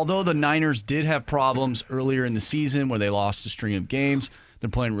playoffs. Although the Niners did have problems earlier in the season where they lost a string of games, they're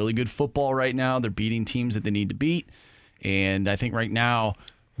playing really good football right now. They're beating teams that they need to beat. And I think right now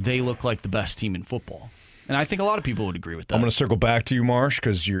they look like the best team in football. And I think a lot of people would agree with that. I'm going to circle back to you, Marsh,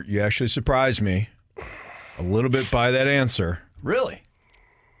 because you actually surprised me a little bit by that answer. Really?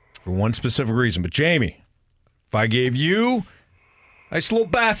 For one specific reason. But, Jamie, if I gave you a nice little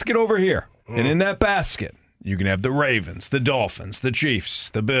basket over here, and in that basket, you can have the Ravens, the Dolphins, the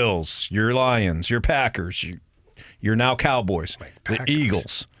Chiefs, the Bills, your Lions, your Packers, your now Cowboys, the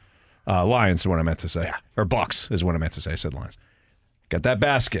Eagles. Lions is what I meant to say. Yeah. Or Bucks is what I meant to say. I said Lions. Got that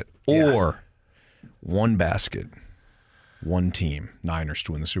basket. Yeah. Or one basket, one team, Niners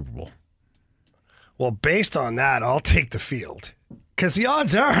to win the Super Bowl. Well, based on that, I'll take the Field. Because the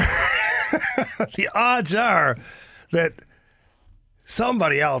odds are, that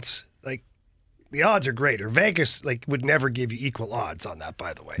somebody else, the odds are greater. Vegas, would never give you equal odds on that,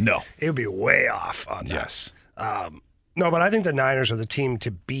 by the way. No. It would be way off on that. Yes. No, but I think the Niners are the team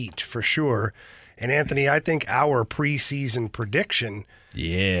to beat for sure. And, Anthony, I think our preseason prediction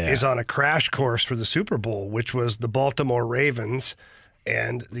is on a crash course for the Super Bowl, which was the Baltimore Ravens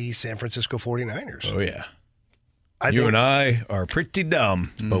and the San Francisco 49ers. Oh, yeah. You and I are pretty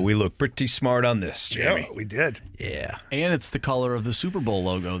dumb, but we look pretty smart on this, Jamie. Yeah, we did. Yeah. And it's the color of the Super Bowl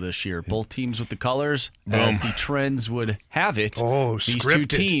logo this year. Both teams with the colors, as the trends would have it. Oh, these scripted.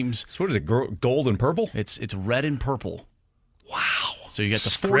 two teams. So what is it, gold and purple? It's red and purple. Wow. So you got the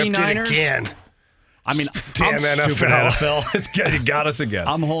Scripted 49ers. again. I mean, Damn I'm NFL. It got us again.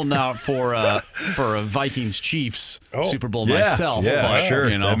 I'm holding out for a Vikings-Chiefs Super Bowl yeah, myself. Yeah, but, sure.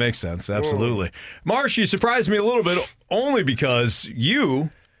 You know. That makes sense. Absolutely. Marsh, you surprised me a little bit only because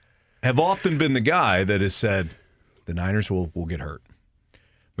you have often been the guy that has said the Niners will get hurt.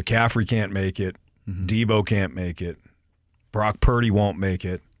 McCaffrey can't make it. Debo can't make it. Brock Purdy won't make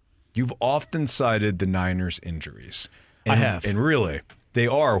it. You've often cited the Niners' injuries. I have. And really, they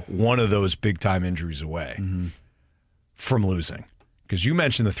are one of those big-time injuries away from losing. Because you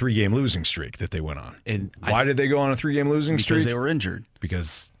mentioned the 3-game losing streak that they went on. And why did they go on a 3-game losing streak? Because they were injured.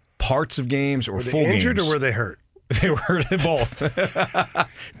 Because parts of games or Were full they injured games. or were they hurt? They were hurt in both.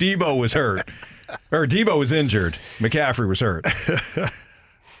 Debo was hurt. Or Debo was injured. McCaffrey was hurt.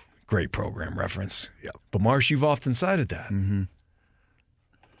 Great program reference. Yeah. But Marsh, you've often cited that. Mm-hmm.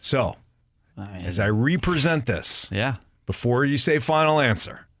 So, as I represent this, before you say final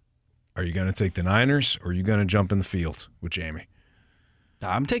answer, are you going to take the Niners or are you going to jump in the field with Jamie?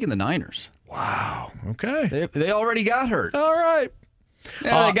 I'm taking the Niners. Wow. Okay. They already got hurt. All right.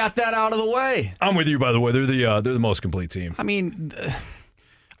 Yeah, they got that out of the way. I'm with you, by the way. They're the most complete team. I mean,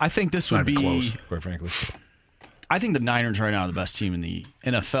 I think this would be close, quite frankly. I think the Niners right now are the best team in the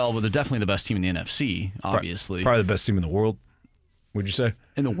NFL, but they're definitely the best team in the NFC, obviously. Probably the best team in the world, would you say?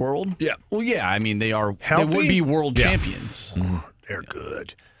 In the world? Yeah. Well, yeah. I mean, they are. Healthy? They would be world champions. Mm-hmm. They're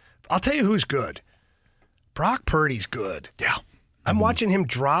good. I'll tell you who's good. Brock Purdy's good. Yeah. I'm watching him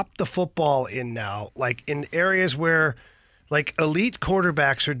drop the football in now, like in areas where like elite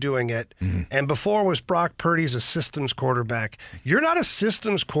quarterbacks are doing it. Mm-hmm. And before was Brock Purdy's a systems quarterback. You're not a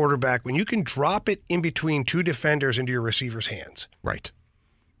systems quarterback when you can drop it in between two defenders into your receiver's hands. Right.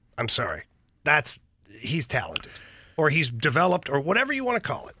 I'm sorry. He's talented. Or he's developed, or whatever you want to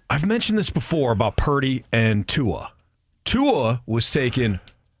call it. I've mentioned this before about Purdy and Tua. Tua was taken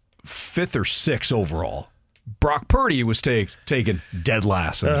 5th or 6th overall. Brock Purdy was taken dead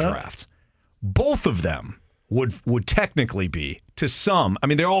last in the draft. Both of them would technically be, to some, I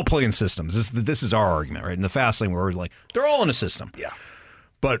mean, they're all playing systems. This is our argument, right? In the fast lane, we're like, they're all in a system. Yeah.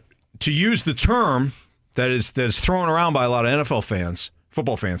 But to use the term that is thrown around by a lot of NFL fans,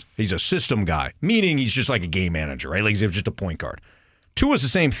 football fans, he's a system guy, meaning he's just like a game manager, right? Like he's just a point guard. Tua's the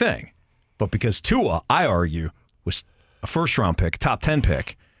same thing. But because Tua, I argue, was a first-round pick, top 10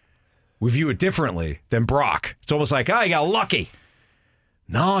 pick, we view it differently than Brock. It's almost like, he got lucky.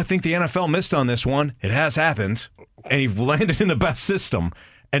 No, I think the NFL missed on this one. It has happened. And he landed in the best system.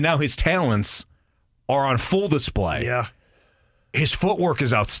 And now his talents are on full display. Yeah. His footwork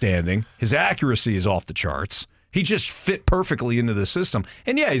is outstanding. His accuracy is off the charts. He just fit perfectly into the system.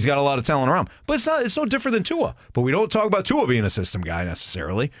 And yeah, he's got a lot of talent around. But it's no different than Tua. But we don't talk about Tua being a system guy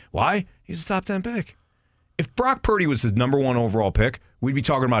necessarily. Why? He's a top 10 pick. If Brock Purdy was the number 1 overall pick, we'd be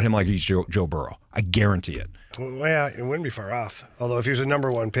talking about him like he's Joe Burrow. I guarantee it. Well, yeah, it wouldn't be far off. Although if he was a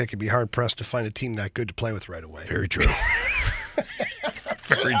number 1 pick, it'd be hard-pressed to find a team that good to play with right away. Very true.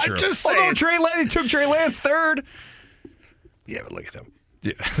 Very true. I'm just saying. Although he took Trey Lance 3rd. Yeah, but look at him.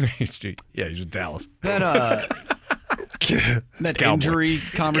 Yeah, he's with Dallas. That injury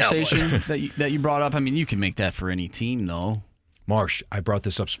conversation that you brought up, I mean, you can make that for any team, though. Marsh, I brought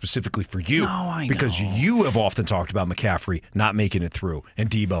this up specifically for you. No, I know. Because you have often talked about McCaffrey not making it through and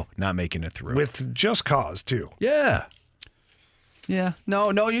Debo not making it through. With just cause, too. Yeah. Yeah. No,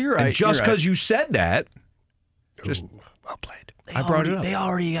 you're right. And just because you said that, just well played. I brought it up. They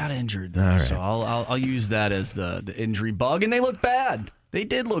already got injured, though, All right. so I'll use that as the injury bug, and they look bad. They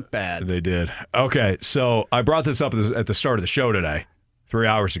did look bad. They did. Okay, so I brought this up at the start of the show today, 3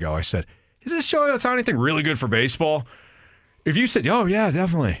 hours ago. I said, is this Shohei Ohtani thing really good for baseball? If you said, oh, yeah,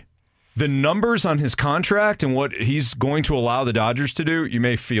 definitely. The numbers on his contract and what he's going to allow the Dodgers to do, you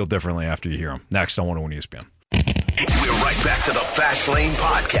may feel differently after you hear him. Next on 101 ESPN. We're right back to the Fast Lane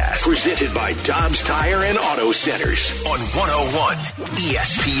Podcast, presented by Dobbs Tire and Auto Centers on 101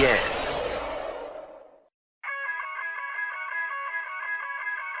 ESPN.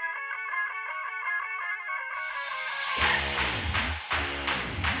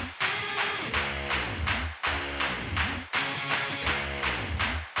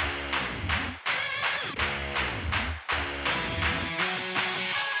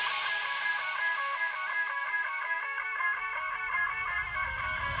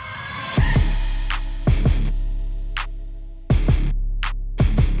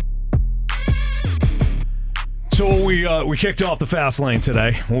 So we kicked off the fast lane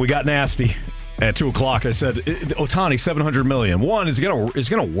today when we got nasty at 2 o'clock. I said, Ohtani, $700 million. One is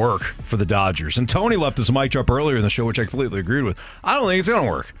gonna work for the Dodgers. And Tony left us a mic drop earlier in the show, which I completely agreed with. I don't think it's gonna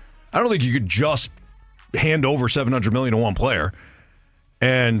work. I don't think you could just hand over $700 million to one player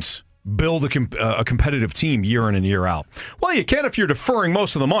and build a competitive team year in and year out. Well, you can if you're deferring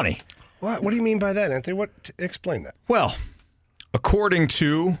most of the money. What do you mean by that, Anthony? Explain that. Well, according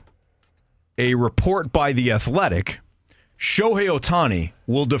to a report by The Athletic, Shohei Ohtani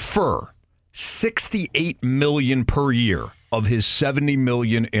will defer $68 million per year of his $70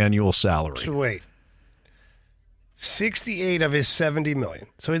 million annual salary. So wait, 68 of his $70 million.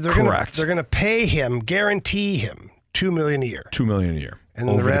 So Correct. They're gonna pay him, guarantee him $2 million a year. $2 million a year, and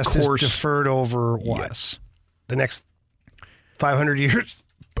then the rest is deferred over what? Yes, the next 500 years.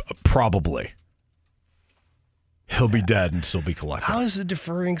 Probably. He'll be dead and still be collected. How is the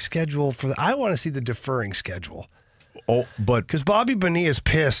deferring schedule for I want to see the deferring schedule. Oh, but because Bobby Bonilla's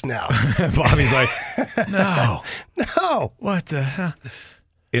pissed now. Bobby's like, no, no. What the hell?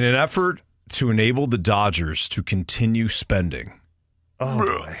 In an effort to enable the Dodgers to continue spending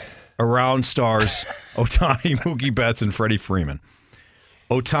around stars Ohtani, Mookie Betts, and Freddie Freeman,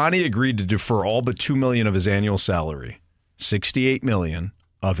 Ohtani agreed to defer all but $2 million of his annual salary, $68 million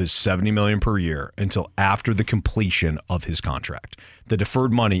of his $70 million per year, until after the completion of his contract. The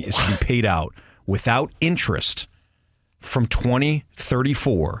deferred money is to be paid out without interest from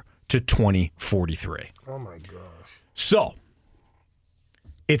 2034 to 2043. Oh my gosh! So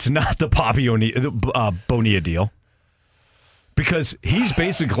it's not the Bobby Bonilla deal, because he's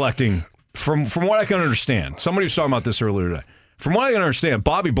basically collecting, from what I can understand. Somebody was talking about this earlier today. From what I can understand,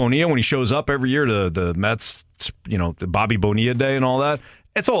 Bobby Bonilla, when he shows up every year to the Mets, the Bobby Bonilla Day and all that,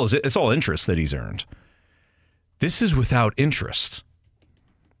 it's all interest that he's earned. This is without interest,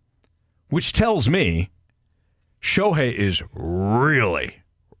 which tells me Shohei is really,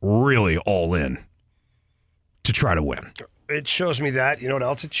 really all in to try to win. It shows me that. You know what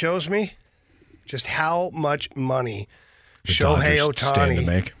else it shows me? Just how much money The Shohei Dodgers stand to Ohtani,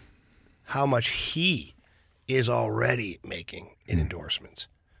 make. how much he is already making in endorsements.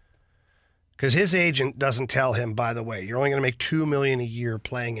 Because his agent doesn't tell him, by the way, you're only going to make $2 million a year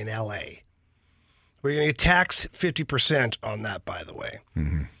playing in L.A. We're going to get taxed 50% on that, by the way.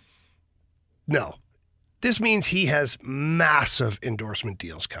 Mm-hmm. No. This means he has massive endorsement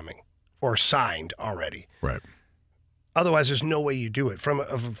deals coming or signed already. Right. Otherwise, there's no way you do it. From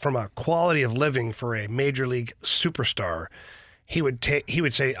a quality of living for a major league superstar, he would say,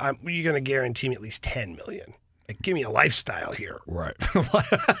 "You're going to guarantee me at least $10 million. Like, give me a lifestyle here." Right.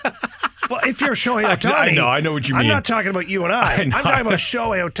 Well, if you're Shohei Ohtani, I know what you mean. I'm not talking about you and I. I'm know. talking about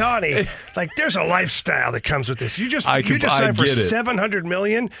Shohei Ohtani. Like, there's a lifestyle that comes with this. You just signed for $700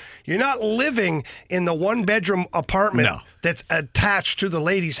 million. You're not living in the one-bedroom apartment that's attached to the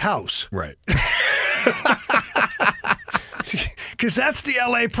lady's house. Right. Because that's the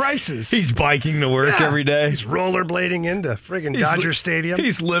L.A. prices. He's biking to work every day. He's rollerblading into friggin' Dodger Stadium.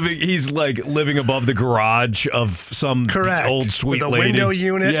 He's living above the garage of some old sweet with a lady. window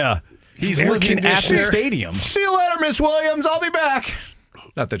unit. Yeah. He's living at the stadium. See you later, Miss Williams. I'll be back.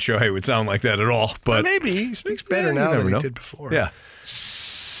 Not that Shohei would sound like that at all, but maybe he speaks better now than he did before. Yeah.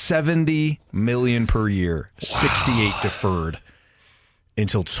 $70 million per year, 68 deferred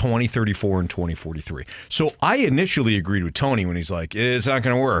until 2034 and 2043. So I initially agreed with Tony when he's like, it's not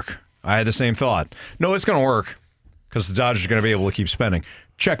going to work. I had the same thought. No, it's going to work because the Dodgers are going to be able to keep spending.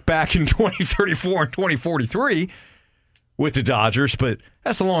 Check back in 2034 and 2043 with the Dodgers, but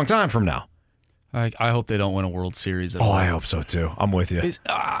that's a long time from now. I hope they don't win a World Series at all. I hope so too. I'm with you.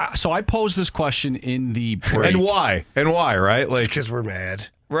 So I posed this question in the break. And why? Right? Like, because we're mad.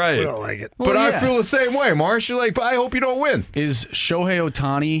 Right. We don't like it. But I feel the same way, Marsh. You're like, I hope you don't win. Is Shohei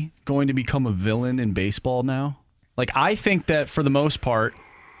Ohtani going to become a villain in baseball now? Like, I think that for the most part,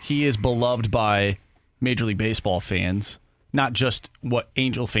 he is beloved by Major League Baseball fans, not just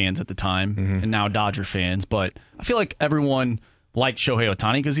Angel fans at the time and now Dodger fans, but I feel like everyone liked Shohei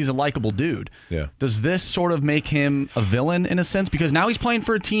Ohtani because he's a likable dude. Yeah. Does this sort of make him a villain in a sense? Because now he's playing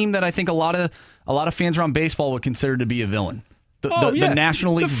for a team that I think a lot of fans around baseball would consider to be a villain. The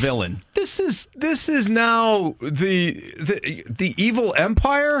National League villain. This is now the evil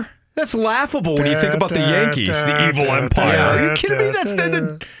empire. That's laughable when you think about the Yankees, the evil empire. Are you kidding me?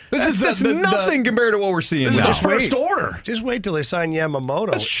 That's nothing compared to what we're seeing now. Just first order. Just wait till they sign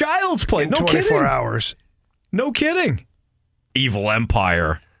Yamamoto. That's child's play. In No 24 kidding. hours. No kidding. Evil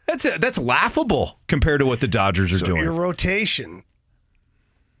empire. That's laughable compared to what the Dodgers are doing. Your rotation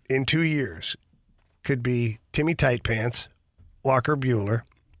in 2 years could be Timmy Tightpants, Walker Buehler,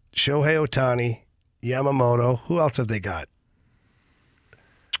 Shohei Ohtani, Yamamoto. Who else have they got?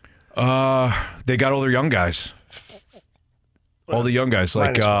 They got all their young guys. All the young guys,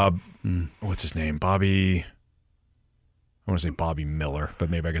 like what's his name? Bobby. I want to say Bobby Miller, but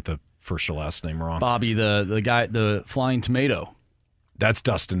maybe I get the first or last name wrong. Bobby, the guy, the flying tomato. That's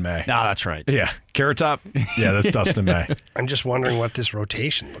Dustin May. No, that's right. Yeah, Carrot Top. Yeah, that's Dustin May. I'm just wondering what this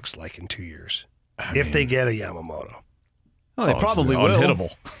rotation looks like in 2 years. If they get a Yamamoto. Oh, they probably will.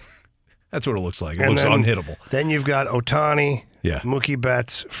 Unhittable. That's what it looks like. It looks unhittable. Then you've got Ohtani, Yeah. Mookie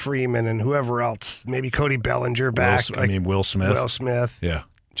Betts, Freeman, and whoever else. Maybe Cody Bellinger back. Will Smith. Will Smith. Yeah.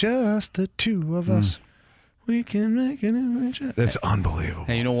 Just the two of us. We can make an image. That's unbelievable.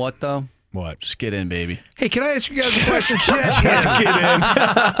 Hey, you know what, though? What? Just get in, baby. Hey, can I ask you guys a question? Just get in.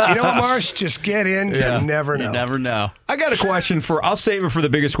 You know what, Marsh? Just get in. Yeah. You never know. You never know. I got a question I'll save it for the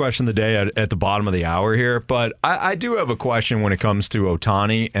biggest question of the day at the bottom of the hour here, but I do have a question when it comes to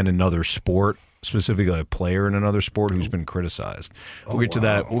Ohtani and another sport specifically a player in another sport who's been criticized. We'll get to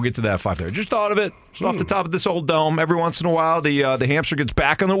that. We'll get to that 5:30. Just thought of it. Just off the top of this old dome. Every once in a while, the hamster gets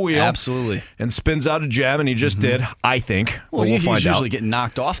back on the wheel, absolutely, and spins out a gem, and he just did. I think. Well, we'll he's find usually out. getting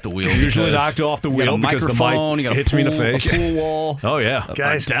knocked off the wheel. Usually knocked off the wheel because the mic hits me in the face. A pool wall. Oh yeah,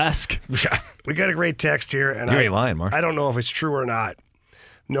 guys. A desk. We got a great text here, and you ain't lying, Mark. I don't know if it's true or not.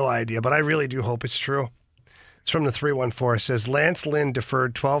 No idea, but I really do hope it's true. It's from the 314. It says Lance Lynn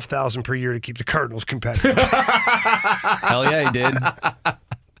deferred $12,000 per year to keep the Cardinals competitive. Hell yeah, he did.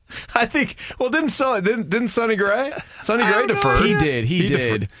 I think. Well, didn't Sonny Gray? Sonny Gray defer? He did. He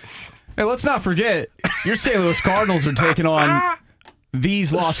did. Hey, let's not forget, your St. Louis Cardinals are taking on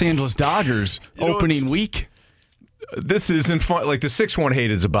these Los Angeles Dodgers opening week. This isn't fun. Like the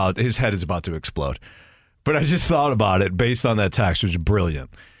 618 is about his head is about to explode. But I just thought about it based on that text, which is brilliant.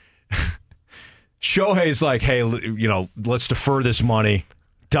 Shohei's like, hey, let's defer this money.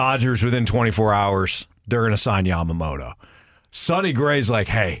 Dodgers within 24 hours, they're going to sign Yamamoto. Sonny Gray's like,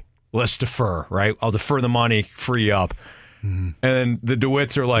 hey, let's defer, right? I'll defer the money, free up. And then the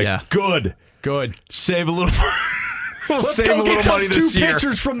DeWitts are like, good. Save a little Let's save go a little get money those this two year.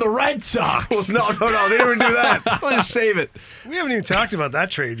 pitchers from the Red Sox. No, they didn't even do that. Let's save it. We haven't even talked about that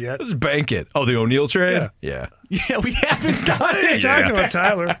trade yet. Let's bank it. Oh, the O'Neal trade? Yeah, we haven't done We it. talked about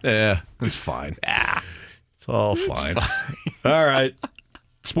Tyler. Yeah, it's fine. It's all fine. All right.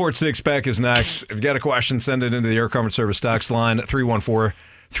 Sports Six-Pack is next. If you got a question, send it into the Air Comfort Service text line at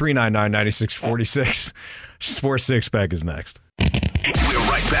 314-399-9646. Sports Six-Pack is next. We're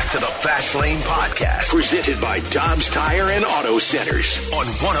right back to the Fast Lane Podcast, presented by Dobbs Tire and Auto Centers on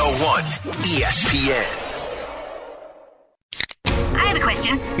 101 ESPN. I have a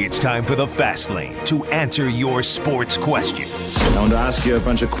question. It's time for the Fast Lane to answer your sports questions. I want to ask you a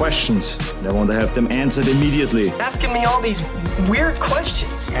bunch of questions. I want to have them answered immediately. Asking me all these weird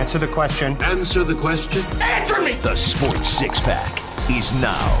questions. Answer the question. Answer the question. Answer me! The Sports Six-Pack is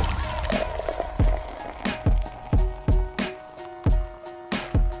now.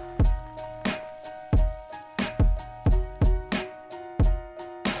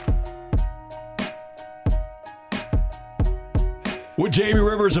 With Jamie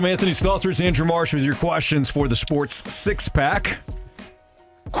Rivers, I'm Anthony Stalters, Andrew Marsh with your questions for the Sports Six-Pack.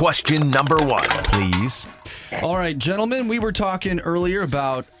 Question number one, please. All right, gentlemen, we were talking earlier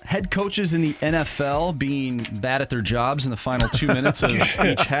about head coaches in the NFL being bad at their jobs in the final 2 minutes of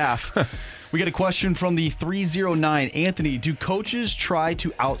each half. We got a question from the 309. Anthony, do coaches try to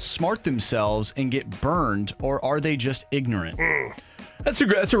outsmart themselves and get burned, or are they just ignorant?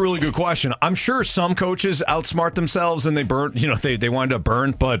 That's a really good question. I'm sure some coaches outsmart themselves and they burn. They wind up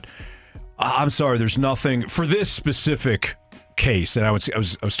burned. But I'm sorry, there's nothing for this specific case. And I was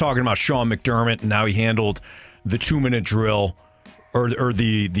talking about Sean McDermott, and now he handled the 2-minute drill or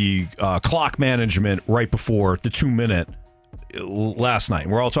the clock management right before the 2-minute last night.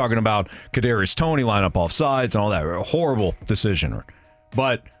 We're all talking about Kadarius Toney line up off sides and all that. A horrible decision.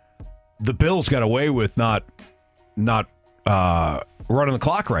 But the Bills got away with not running the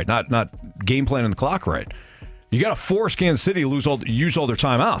clock right, not game planning the clock right. You got to force Kansas City to use all their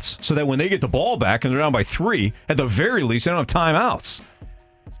timeouts so that when they get the ball back and they're down by 3, at the very least, they don't have timeouts.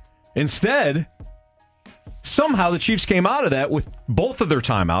 Instead, somehow the Chiefs came out of that with both of their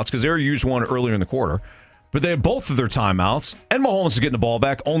timeouts because they were used one earlier in the quarter, but they had both of their timeouts, and Mahomes is getting the ball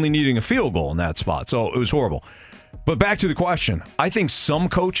back, only needing a field goal in that spot. So it was horrible. But back to the question. I think some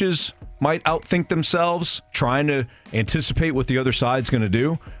coaches might outthink themselves, trying to anticipate what the other side's going to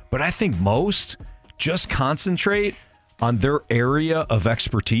do. But I think most just concentrate on their area of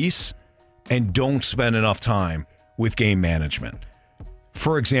expertise and don't spend enough time with game management.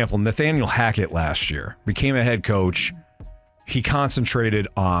 For example, Nathaniel Hackett last year became a head coach. He concentrated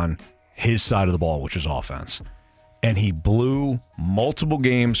on his side of the ball, which is offense. And he blew multiple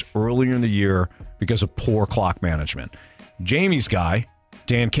games earlier in the year because of poor clock management. Jamie's guy,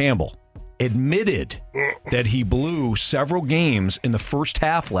 Dan Campbell, admitted that he blew several games in the first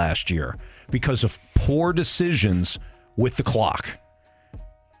half last year because of poor decisions with the clock.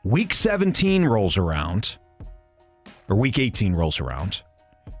 Week 17 rolls around, or Week 18 rolls around,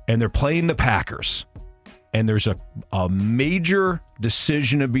 and they're playing the Packers. And there's a major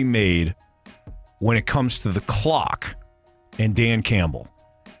decision to be made when it comes to the clock and Dan Campbell.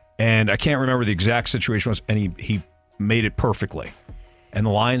 And I can't remember the exact situation was, and he made it perfectly. And the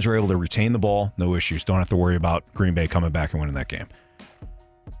Lions are able to retain the ball, no issues. Don't have to worry about Green Bay coming back and winning that game.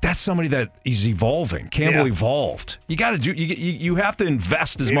 That's somebody that is evolving. Campbell evolved. You got to do. You have to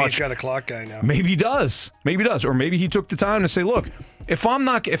invest as much. He's got a clock guy now. Maybe he does. Or maybe he took the time to say, look, If I'm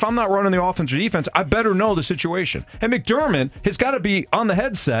not running the offense or defense, I better know the situation. And McDermott has got to be on the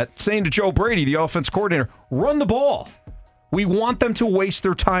headset saying to Joe Brady, the offense coordinator, run the ball. We want them to waste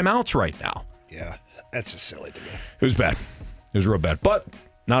their timeouts right now. Yeah, that's just silly to me. It was bad. It was real bad. But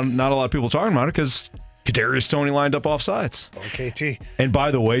not a lot of people talking about it because Kadarius Toney lined up offsides. OKT. And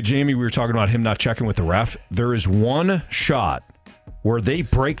by the way, Jamie, we were talking about him not checking with the ref. There is one shot where they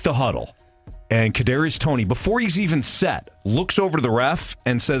break the huddle, and Kadarius Toney, before he's even set, looks over to the ref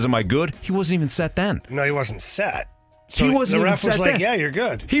and says, "Am I good?" He wasn't even set then. No, he wasn't set. So he wasn't the even ref set was like, then. "Yeah, you're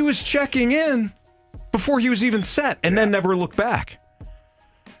good." He was checking in before he was even set, and then never looked back.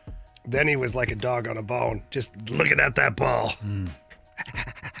 Then he was like a dog on a bone, just looking at that ball.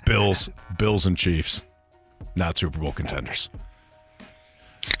 Bills and Chiefs, not Super Bowl contenders.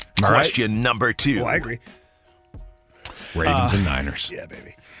 Question number 2. Oh, I agree. Ravens and Niners. Yeah,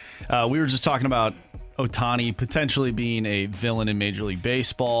 baby. We were just talking about Ohtani potentially being a villain in Major League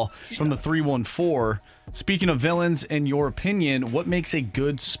Baseball. From the 314, speaking of villains, in your opinion, what makes a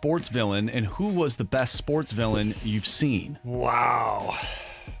good sports villain, and who was the best sports villain you've seen? Wow.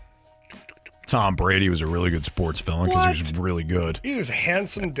 Tom Brady was a really good sports villain because he was really good. He was a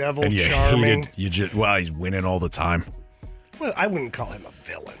handsome devil, And you charming. he's winning all the time. Well, I wouldn't call him a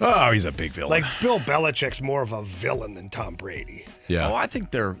villain. Oh, he's a big villain. Like Bill Belichick's more of a villain than Tom Brady. Yeah. Oh, I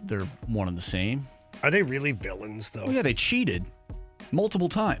think they're one and the same. Are they really villains, though? Oh, yeah, they cheated multiple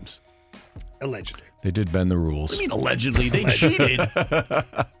times. Allegedly. They did bend the rules. What do you mean allegedly? They cheated.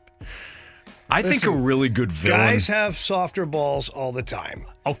 I think a really good villain. Guys have softer balls all the time.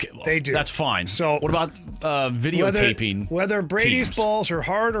 Okay, well, they do. That's fine. So what about videotaping? Whether Brady's teams? balls are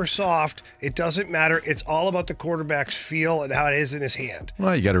hard or soft, it doesn't matter. It's all about the quarterback's feel and how it is in his hand.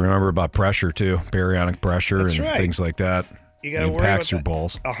 Well, you got to remember about pressure too, baryonic pressure That's and right. things like that. You got to It worry about impacts your that.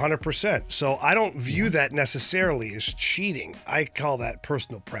 balls. 100%. So I don't view that necessarily as cheating. I call that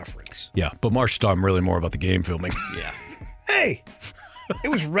personal preference. Yeah, but Marsh's talking really more about the game filming. Yeah. Hey, it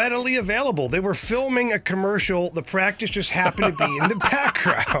was readily available. They were filming a commercial. The practice just happened to be in the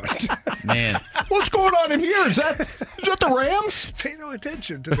background. Man. What's going on in here? Is that the Rams? Pay no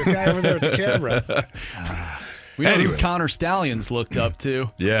attention to the guy over there with the camera. We know who Anyways. Connor Stallions looked up to.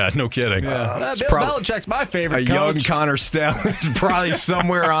 Yeah, no kidding. Bill It's prob- Belichick's my favorite A coach. young Connor Stallion is probably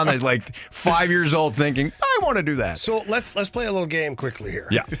somewhere on it, like 5 years old, thinking, I want to do that. So let's play a little game quickly here.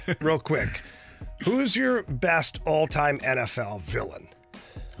 Yeah. Real quick. Who's your best all-time NFL villain?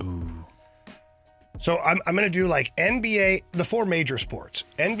 Ooh. So I'm going to do like NBA, the 4 major sports,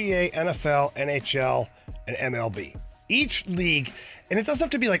 NBA, NFL, NHL, and MLB. Each league, and it doesn't have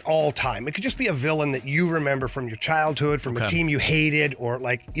to be like all time. It could just be a villain that you remember from your childhood, from a team you hated, or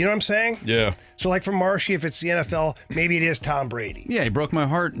like, you know what I'm saying? Yeah. So like for Marshy, if it's the NFL, maybe it is Tom Brady. Yeah, he broke my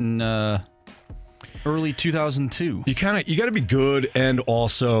heart in early 2002. You got to be good and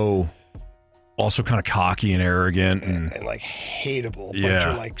also kind of cocky and arrogant. And like hateable, but Yeah.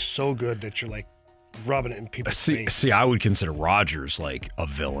 you're like so good that you're like rubbing it in people's faces. See, I would consider Rodgers like a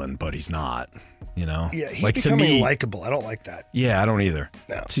villain, but he's not. You know, Yeah, he's like becoming to me, likable. I don't like that. Yeah, I don't either.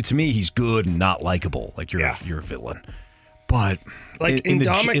 No. See, to me, he's good and not likable. Like you're a villain. But Like in the-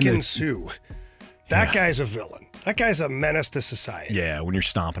 Ndamukong Suh, that guy's a villain. That guy's a menace to society. Yeah, when you're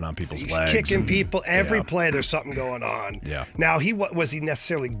stomping on people's He's legs, kicking and- people. Every yeah. play, there's something going on. Yeah. Now, was he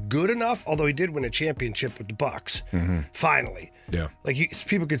necessarily good enough? Although he did win a championship with the Bucks. Mhm. Finally. Yeah. Like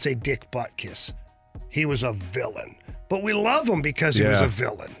people could say Dick Butkus. He was a villain. But we love him because he was Yeah. a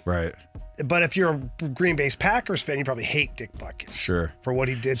villain. Right. But if you're a Green Bay Packers fan, you probably hate Dick Butkus. Sure. For what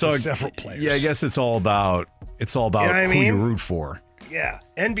he did to several players. Yeah, I guess it's all about You know what I who you mean? root for. Yeah.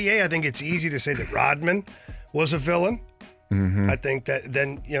 NBA, I think it's easy to say that Rodman was a villain. Mm-hmm. I think that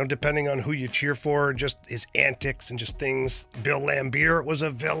then, depending on who you cheer for, just his antics and just things. Bill Laimbeer was a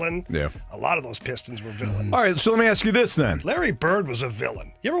villain. Yeah. A lot of those Pistons were villains. All right, so let me ask you this then. Larry Bird was a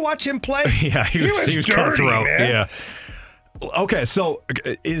villain. You ever watch him play? Yeah, he was dirty, cutthroat. man. Yeah. Okay, so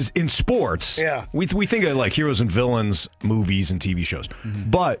is in sports, Yeah. we think of like heroes and villains, movies and TV shows.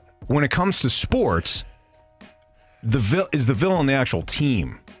 But when it comes to sports, is the villain the actual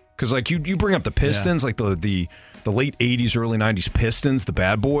team? Because like you bring up the Pistons, like the late 80s, early 90s Pistons, the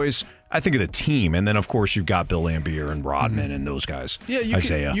bad boys. I think of the team. And then, of course, you've got Bill Laimbeer and Rodman and those guys. Yeah, you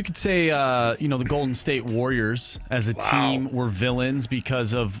could say, the Golden State Warriors as a team were villains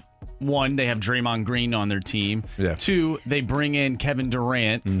because of, one, they have Draymond Green on their team. Yeah. Two, they bring in Kevin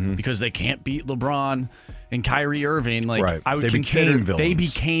Durant because they can't beat LeBron and Kyrie Irving. Like, Right. I would They consider became they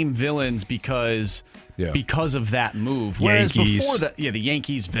villains. became villains because Yeah. of that move. Whereas Yankees. before that, the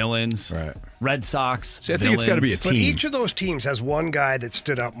Yankees villains. Right. Red Sox. See, I think it's got to be a But team. each of those teams has one guy that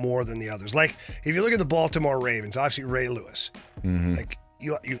stood out more than the others. Like, if you look at the Baltimore Ravens, obviously Ray Lewis. Mm-hmm. Like,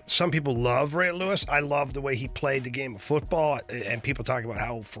 some people love Ray Lewis. I love the way he played the game of football, and people talk about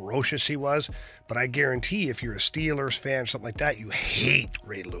how ferocious he was. But I guarantee if you're a Steelers fan or something like that, you hate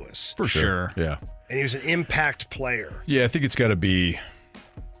Ray Lewis. For sure. Yeah. And he was an impact player. Yeah, I think it's got to be.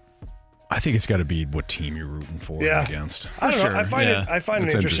 I think it's got to be what team you're rooting for and against. I don't know. I find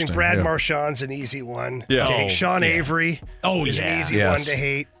it interesting. Brad Marchand's an easy one to hate. Sean Avery is an easy one to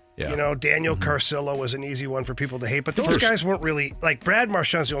hate. Yeah. You know, Daniel Carcillo was an easy one for people to hate. But those guys weren't really, like, Brad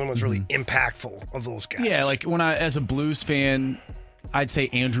Marchand's the only one that's really impactful of those guys. Yeah, like when as a Blues fan, I'd say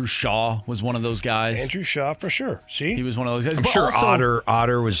Andrew Shaw was one of those guys. Andrew Shaw, for sure. See? He was one of those guys. I'm sure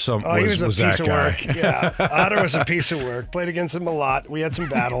Otter was some. Oh, he was a piece that of guy. work. Yeah, Otter was a piece of work. Played against him a lot. We had some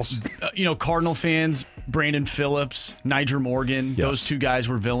battles. Cardinal fans, Brandon Phillips, Niger Morgan, those two guys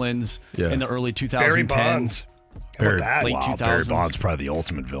were villains in the early 2010s. Barry Bonds. How about that? Late 2000s. Barry Bonds probably the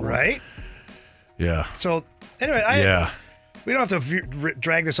ultimate villain. Right? Yeah. So, anyway, we don't have to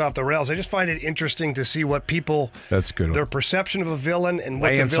drag this off the rails. I just find it interesting to see what people, that's good, their perception of a villain and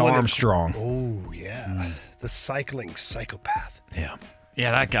what Lance the villain Armstrong. Oh, yeah. The cycling psychopath. Yeah.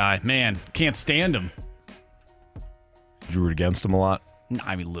 Yeah, that guy, man, can't stand him. Did you root against him a lot? No,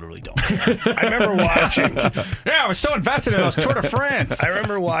 I mean, literally don't. I remember watching. I was so invested in those Tour de France. I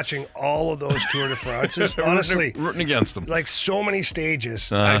remember watching all of those Tour de France's. Honestly, rooting against them. Like so many stages,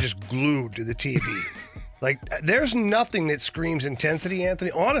 I just glued to the TV. Like, there's nothing that screams intensity,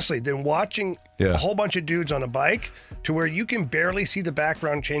 Anthony, honestly, than watching a whole bunch of dudes on a bike to where you can barely see the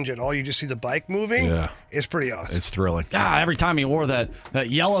background change at all. You just see the bike moving. Yeah. It's pretty awesome. It's thrilling. Every time he wore that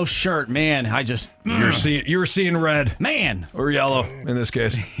yellow shirt, man, I just... You were seeing red. Man. Or yellow, in this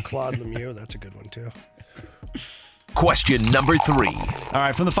case. Claude Lemieux, that's a good one, too. Question number 3. All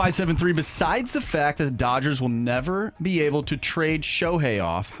right, from the 573, besides the fact that the Dodgers will never be able to trade Shohei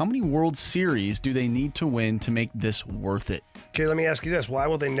off, how many World Series do they need to win to make this worth it? Okay, let me ask you this. Why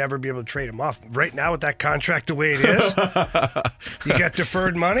will they never be able to trade him off? Right now with that contract the way it is, you got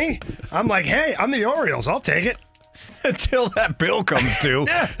deferred money? I'm like, hey, I'm the Orioles. I'll take it. Until that bill comes due.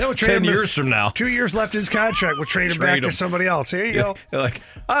 We'll 10 years from now. 2 years left in his contract. We'll trade him back to somebody else. Here you go. You're like,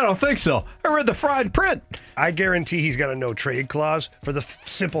 I don't think so. I read the fine print. I guarantee he's got a no trade clause for the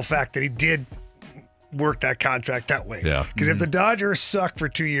simple fact that he did work that contract that way. Yeah. Because if the Dodgers suck for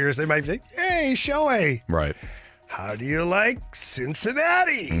 2 years, they might think, hey, Shohei. Right. How do you like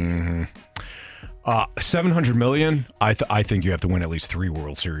Cincinnati? Mm-hmm. $700 million. I think you have to win at least 3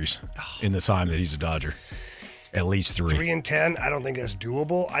 World Series in the time that he's a Dodger. At least 3. 3 and 10. I don't think that's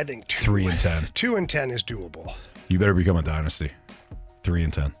doable. I think 3 and 10. 2 and 10 is doable. You better become a dynasty. 3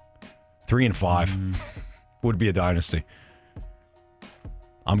 and 10. 3 and 5 would be a dynasty.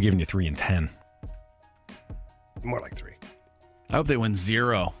 I'm giving you 3 and 10. More like 3. I hope they win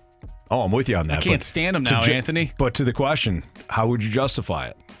 0. Oh, I'm with you on that. I can't stand them now, Anthony. But to the question, how would you justify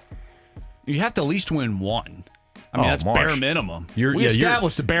it? You have to at least win 1. I mean, that's Marsh. bare minimum. We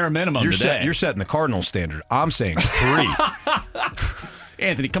established the bare minimum today. You're setting the Cardinal standard. I'm saying 3.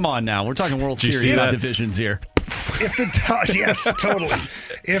 Anthony, come on now. We're talking World Series, not divisions here. If the yes, totally.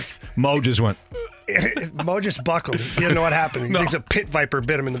 If Mo just went. Mo just buckled. He didn't know what happened. He thinks a pit viper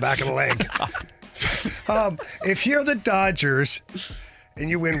bit him in the back of the leg. If you're the Dodgers and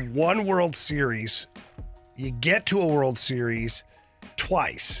you win 1 World Series, you get to a World Series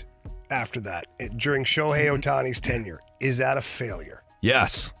twice after that during Shohei Ohtani's tenure. Is that a failure?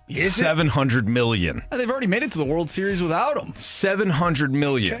 Yes. $700 million. They've already made it to the World Series without him. $700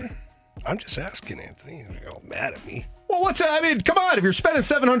 million. Okay. I'm just asking, Anthony. You're all mad at me. Well, come on. If you're spending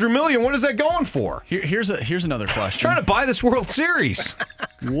 $700 million, what is that going for? Here's another question. Trying to buy this World Series.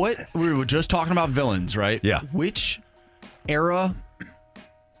 We were just talking about villains, right? Yeah. Which era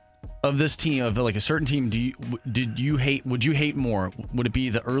of this team, of like a certain team, would you hate more? Would it be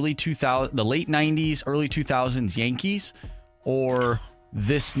the late 90s, early 2000s Yankees, or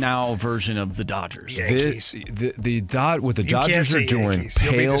this now version of the Dodgers? Yankees. What the Dodgers are doing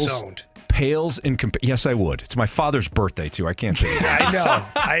pales in comparison. Yes, I would. It's my father's birthday too. I can't say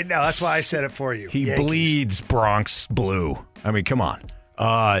that. I know. That's why I said it for you. He Yankees. bleeds Bronx blue. I mean, come on.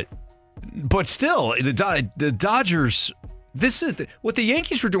 But still, the Dodgers. This is what the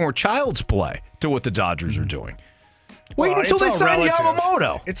Yankees were doing were child's play to what the Dodgers are doing. Wait until they sign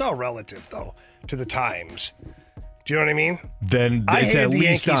Yamamoto. It's all relative, though, to the times. Do you know what I mean? Then I it's hate at the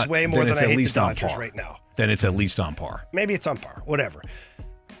least Yankees on, way more than I hate the on Dodgers par. right now. Then it's at least on par. Maybe it's on par. Whatever.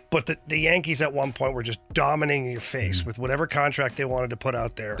 But the Yankees at one point were just dominating your face with whatever contract they wanted to put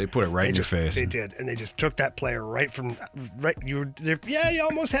out there. They put it right in your face. They did, and they just took that player right. You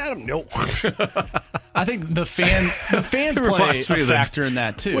almost had him. Nope. I think the fans play a factor in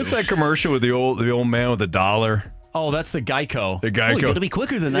that too. What's that commercial with the old man with the $1? Oh, that's the Geico. The Geico. You got to be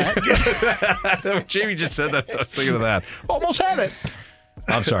quicker than that. Jamie just said that. I was thinking of that. Almost had it.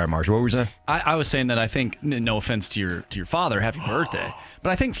 I'm sorry, Marsh. What were you saying? I was saying that I think, no offense to your father, happy birthday,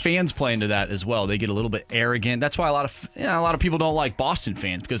 but I think fans play into that as well. They get a little bit arrogant. That's why a lot of people don't like Boston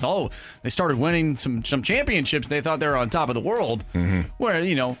fans because they started winning some championships. They thought they were on top of the world. Mm-hmm.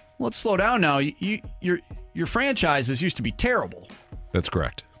 Where let's slow down now. Your franchises used to be terrible. That's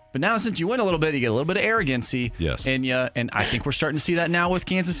correct. But now since you win a little bit, you get a little bit of arrogancy. Yes. And I think we're starting to see that now with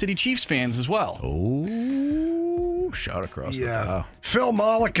Kansas City Chiefs fans as well. Oh, shot across the bow. Phil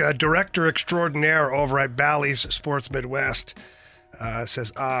Malika, director extraordinaire over at Bally's Sports Midwest,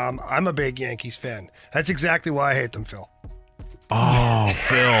 says, I'm a big Yankees fan. That's exactly why I hate them, Phil. Oh,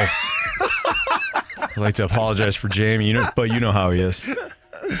 Phil. I'd like to apologize for Jamie, but you know how he is.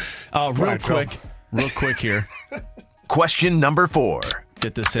 Real quick here. Question number 4.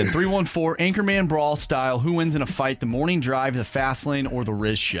 Get this in. 314, Anchorman Brawl style. Who wins in a fight, the Morning Drive, the Fast Lane, or the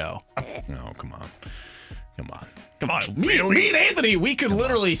Riz Show? No, come on. Me and Anthony, we could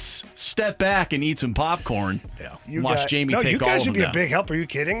literally step back and eat some popcorn. Yeah. Watch Jamie take all of them. You guys would be a big help. Are you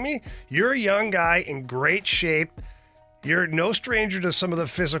kidding me? You're a young guy in great shape. You're no stranger to some of the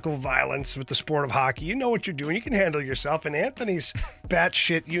physical violence with the sport of hockey. You know what you're doing. You can handle yourself. And Anthony's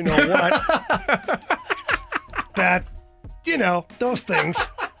batshit, you know what? Those things.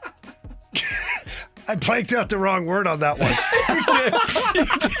 I blanked out the wrong word on that one. You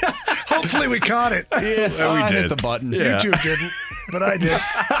did. Hopefully we caught it. Yeah, we did. Hit the button. Yeah. You two didn't, but I did.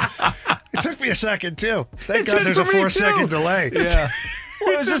 It took me a second, too. Thank God there's a 4-second delay. Yeah.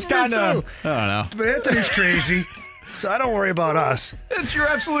 Well, it was just kind of, I don't know. But Anthony's crazy, so I don't worry about us. You're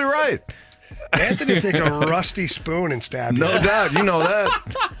absolutely right. Anthony would take a rusty spoon and stab you. No doubt. You know that.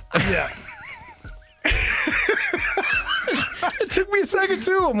 Yeah. It took me a second,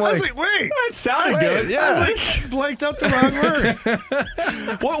 too. I was like, wait. That sounded good. Yeah. I was like, blanked out the wrong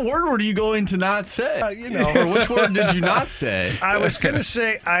word. What word were you going to not say? Or which word did you not say? I was going to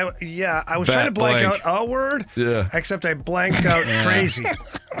say, I was trying to blank out a word, except I blanked out crazy.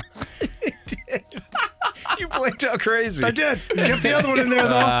 You blanked out crazy. I did. Get the other one in there,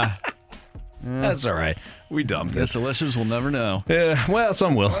 though. That's all right. We dumped it. The listeners will never know. Yeah, well,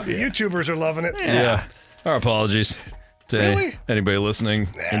 some will. The YouTubers are loving it. Yeah. Our apologies to Really? anybody listening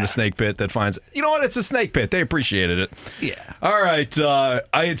in the snake pit that finds, you know what, it's a snake pit. They appreciated it. Yeah. All right. I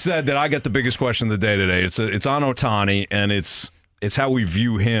had said that I got the biggest question of the day today. It's on Ohtani, and it's how we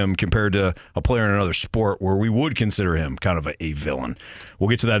view him compared to a player in another sport where we would consider him kind of a villain. We'll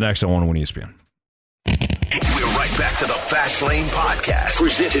get to that next on 101 ESPN. We're right back to the Fast Lane Podcast,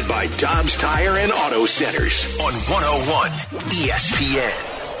 presented by Dobbs Tire and Auto Centers on 101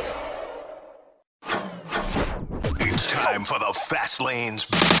 ESPN. It's time for the Fast Lane's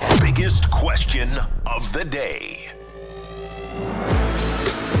biggest question of the day.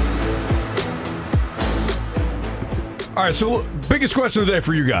 All right, so biggest question of the day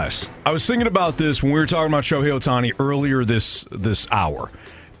for you guys. I was thinking about this when we were talking about Shohei Ohtani earlier this hour.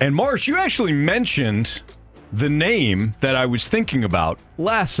 And Marsh, you actually mentioned the name that I was thinking about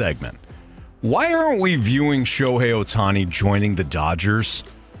last segment. Why aren't we viewing Shohei Ohtani joining the Dodgers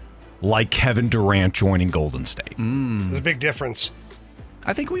like Kevin Durant joining Golden State? There's a big difference.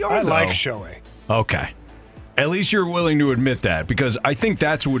 I think we are, I though. like Shohei. Okay. At least you're willing to admit that, because I think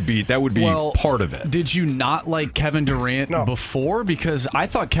that would be part of it. Did you not like Kevin Durant before? Because I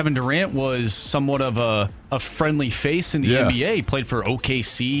thought Kevin Durant was somewhat of a friendly face in the NBA. He played for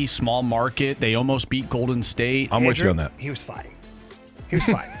OKC, small market. They almost beat Golden State. I'm with you on that. He was fine. He was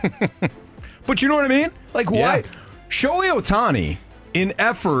fine. But you know what I mean? Like, why? Shohei Ohtani, in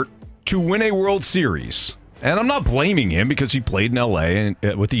effort to win a World Series, and I'm not blaming him because he played in L.A.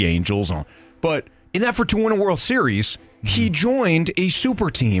 and with the Angels, but in effort to win a World Series, he joined a super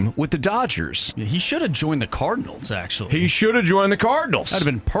team with the Dodgers. Yeah, he should have joined the Cardinals, actually. He should have joined the Cardinals. That'd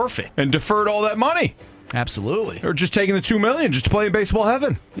have been perfect. And deferred all that money. Absolutely. Or just taking the $2 million just to play in baseball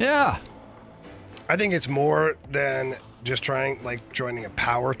heaven. Yeah. I think it's more than just joining a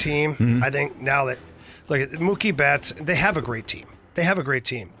power team. Mm-hmm. I think now that, look at Mookie Betts, they have a great team.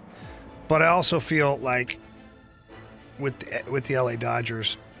 But I also feel like with the LA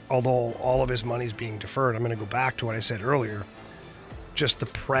Dodgers, although all of his money's being deferred, I'm going to go back to what I said earlier, just the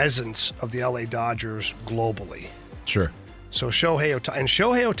presence of the LA Dodgers globally. Sure. So Shohei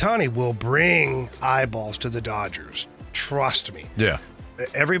Ohtani will bring eyeballs to the Dodgers. Trust me. Yeah.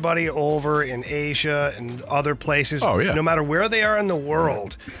 everybody over in Asia and other places, no matter where they are in the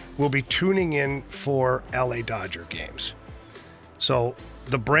world, will be tuning in for LA Dodger games. So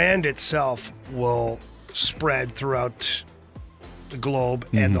the brand itself will spread throughout the globe,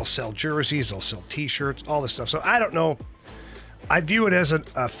 and they'll sell jerseys, they'll sell T-shirts, all this stuff. So I don't know. I view it as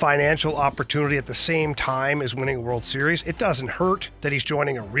a financial opportunity at the same time as winning a World Series. It doesn't hurt that he's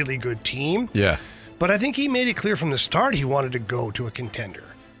joining a really good team. Yeah. But I think he made it clear from the start he wanted to go to a contender.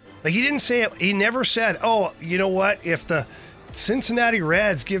 Like, he didn't say it. He never said, oh, you know what? If the Cincinnati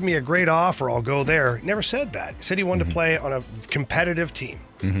Reds give me a great offer, I'll go there. He never said that. He said he wanted to play on a competitive team.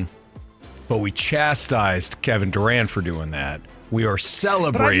 But we chastised Kevin Durant for doing that. We are But I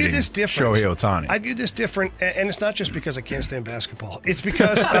celebrating view this different. Shohei Ohtani. I view this different, and it's not just because I can't stand basketball. It's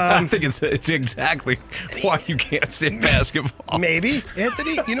because I think it's exactly why you can't stand basketball. Maybe,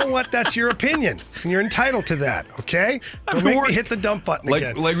 Anthony. You know what? That's your opinion, and you're entitled to that. Okay? Don't make me hit the dump button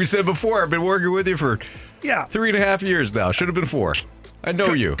again. Like we said before, I've been working with you for 3.5 years now. Should have been 4. I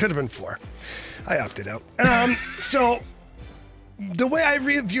know you. Could have been 4. I opted out. So the way I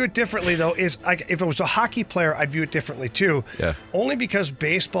view it differently, though, is if it was a hockey player, I'd view it differently, too. Yeah. Only because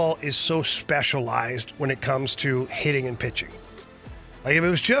baseball is so specialized when it comes to hitting and pitching. Like, if it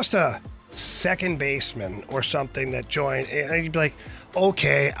was just a second baseman or something that joined, and you'd be like,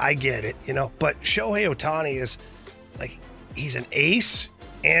 okay, I get it, you know. But Shohei Ohtani is, like, he's an ace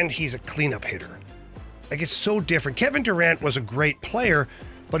and he's a cleanup hitter. Like, it's so different. Kevin Durant was a great player,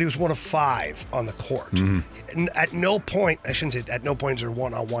 but he was one of 5 on the court. At no point, I shouldn't say at no point is there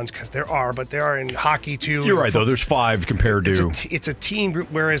one-on-ones, because there are, but there are in hockey too. You're right, though. There's 5 compared to... It's a team group,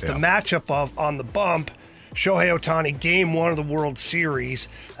 whereas the matchup of on the bump, Shohei Ohtani, game 1 of the World Series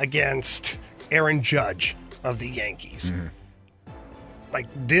against Aaron Judge of the Yankees. Like,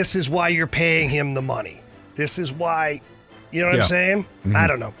 this is why you're paying him the money. This is why, you know what I'm saying? I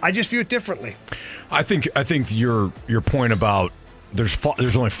don't know. I just view it differently. I think your point about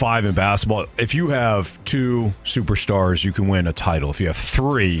there's only 5 in basketball. If you have 2 superstars, you can win a title. If you have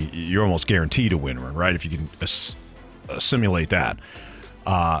 3, you're almost guaranteed to win one, right? If you can simulate that.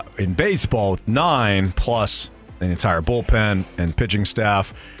 In baseball, with 9 plus an entire bullpen and pitching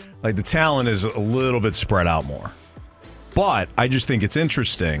staff, like, the talent is a little bit spread out more. But I just think it's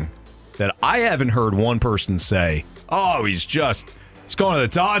interesting that I haven't heard one person say, oh, he's going to the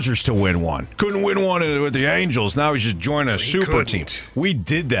Dodgers to win one. Couldn't win one with the Angels. Now he's just joining a super team. We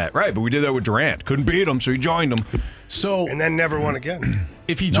did that, right? But we did that with Durant. Couldn't beat him, so he joined them. And then never won again.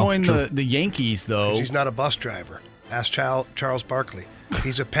 If he joined the Yankees, though... He's not a bus driver. Ask Charles Barkley.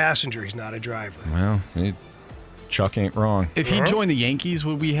 He's a passenger. He's not a driver. Well, Chuck ain't wrong. If he joined the Yankees,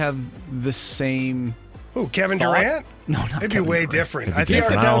 would we have the same... Who, Kevin thought? Durant? No, not It'd be Kevin way Durant. different. I think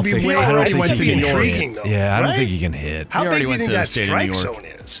that would be way intriguing, though. Yeah, I don't right? think he can hit. How big do you think that state of strike New York. zone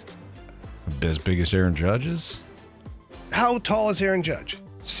is? As big as Aaron Judge is? How tall is Aaron Judge?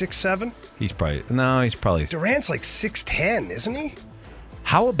 6'7"? He's probably... Durant's like 6'10", isn't he?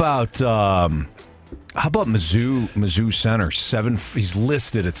 How about Mizzou center? He's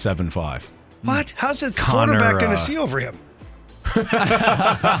listed at 7'5". What? How's the Connor, quarterback going to see over him?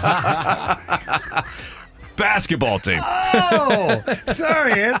 Basketball team. Oh,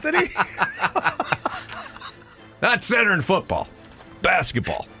 sorry, Anthony. Not center in football.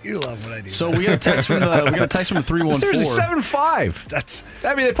 Basketball. You love what I do. So we got a text from the 314. Seriously,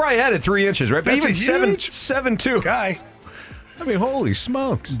 7'5". They probably had it 3 inches, right? But That's even a huge 7'2" guy. I mean, holy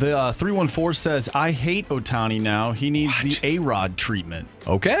smokes. The 314 says, I hate Ohtani now. He needs the A-Rod treatment.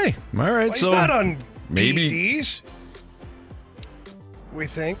 Okay. All right. Well, so he's not on maybe PEDs, we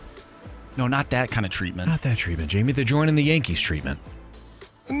think. No, not that kind of treatment. Not that treatment, Jamie. They're joining the Yankees treatment.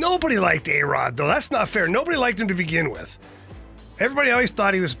 Nobody liked A-Rod, though. That's not fair. Nobody liked him to begin with. Everybody always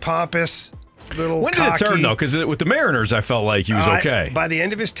thought he was pompous, little When did cocky. it turn, though? Because with the Mariners, I felt like he was okay. By the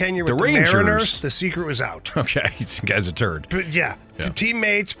end of his tenure with The the Rangers- Mariners, the secret was out. Okay. This guy's a turd. But yeah, the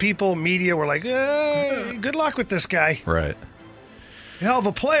teammates, people, media were like, good luck with this guy. Right. Hell of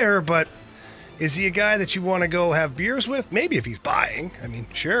a player, but is he a guy that you want to go have beers with? Maybe if he's buying. I mean,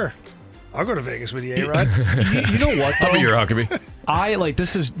 sure. I'll go to Vegas with you, A-Rod. You know what, though? I'll be your Huckabee.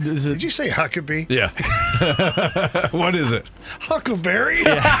 This is Did you say Huckabee? Yeah. What is it? Huckleberry?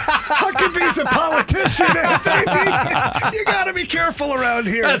 Yeah. Huckabee's a politician, Anthony. You got to be careful around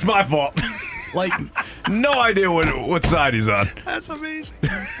here. That's my fault. Like, no idea what side he's on. That's amazing.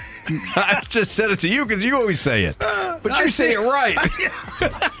 I just said it to you because you always say it. But you say it right.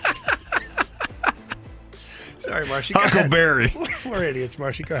 Sorry, Marshy. Go ahead. Huckleberry. We're idiots,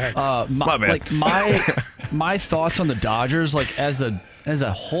 Marshy. Go ahead. My bad. Like my thoughts on the Dodgers, like as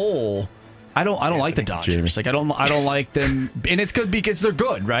a whole, I don't like the Dodgers. Like I don't like them, and it's good because they're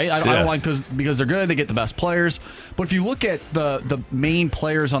good, right? I don't like because they're good. They get the best players. But if you look at the main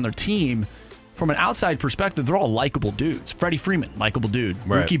players on their team, from an outside perspective, they're all likable dudes. Freddie Freeman, likable dude.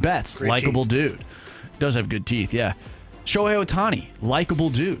 Right. Mookie Betts, likable dude. Does have good teeth, yeah. Shohei Ohtani, likable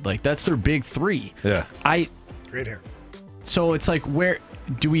dude. Like that's their big three. Yeah. Great hair. So it's like, where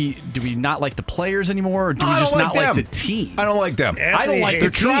do we not like the players anymore, or do we just not like the team? I don't like them. I don't like. They're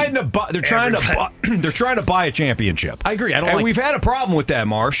trying to buy. They're trying to buy a championship. I agree. And we've had a problem with that,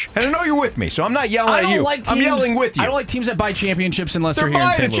 Marsh. And I know you're with me, so I'm not yelling at you. I'm yelling with you. I don't like teams that buy championships unless they're here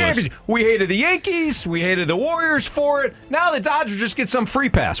in St. Louis. We hated the Yankees. We hated the Warriors for it. Now the Dodgers just get some free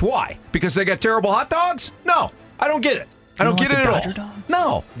pass. Why? Because they got terrible hot dogs? No, I don't get it. I don't get it at all.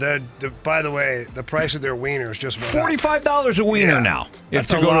 No. By the way, the price of their wieners just went $45 a wiener now. If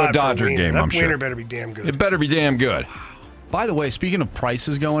to go to a Dodger game, I'm sure. That wiener better be damn good. It better be damn good. By the way, speaking of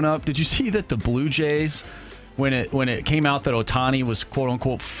prices going up, did you see that the Blue Jays, when it came out that Ohtani was quote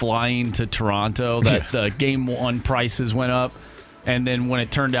unquote flying to Toronto, that the game one prices went up? And then when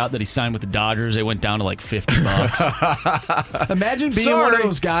it turned out that he signed with the Dodgers, they went down to like $50. Imagine being one of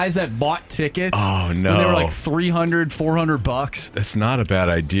those guys that bought tickets. Oh, no. When they were like $300, $400. That's not a bad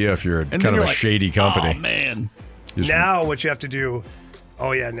idea if you're kind of a shady company. Oh, man. Now what you have to do,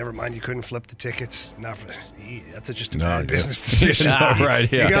 never mind. You couldn't flip the tickets. That's just a bad business decision. Right,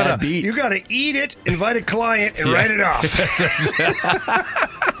 yeah. You gotta eat it, invite a client, and write it off.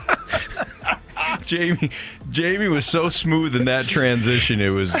 Jamie was so smooth in that transition. It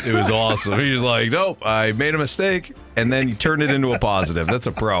was awesome. He was like, nope, I made a mistake, and then he turned it into a positive. That's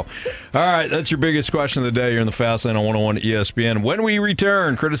a pro. All right, that's your biggest question of the day. You're in the Fast Lane on 101 ESPN. When we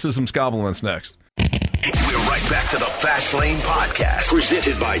return, criticisms, compliments next. We're right back to the Fast Lane Podcast,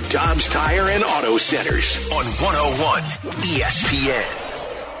 presented by Dobbs Tire and Auto Centers on 101 ESPN.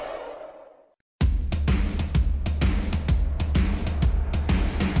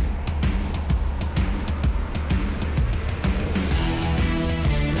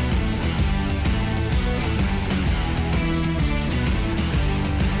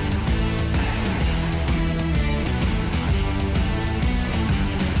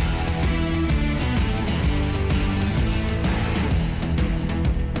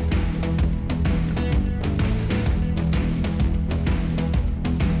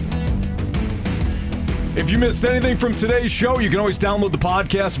 If you missed anything from today's show, you can always download the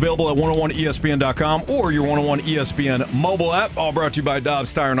podcast, available at 101ESPN.com or your 101 ESPN mobile app, all brought to you by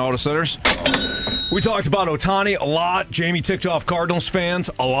Dobbs Tire and Auto Centers. We talked about Ohtani a lot. Jamie ticked off Cardinals fans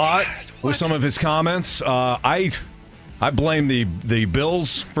a lot with some of his comments. I blame the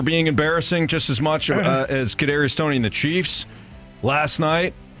Bills for being embarrassing just as much as Kadarius Toney and the Chiefs last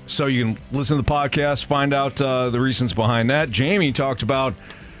night. So you can listen to the podcast, find out the reasons behind that. Jamie talked about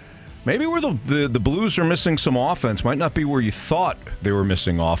maybe where the Blues are missing some offense. Might not be where you thought they were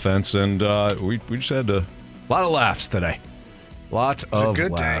missing offense. And we just had a lot of laughs today. Lots of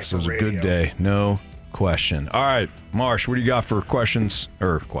laughs. It was a good day. No question. All right, Marsh, what do you got for questions?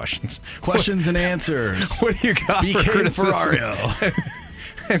 Questions and answers. What do you got for criticism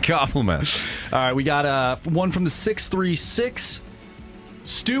and compliments? All right, we got one from the 636.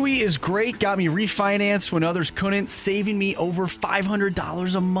 Stewie is great. Got me refinanced when others couldn't, saving me over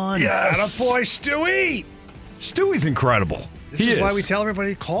 $500 a month. Yes, attaboy, Stewie. Stewie's incredible. This is why we tell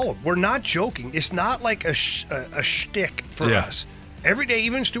everybody to call him. We're not joking. It's not like a shtick for us. Every day,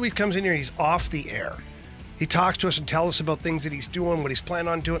 even Stewie comes in here, he's off the air. He talks to us and tells us about things that he's doing, what he's planning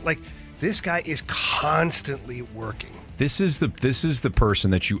on doing. Like, this guy is constantly working. This is the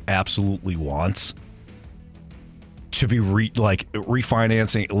person that you absolutely want to be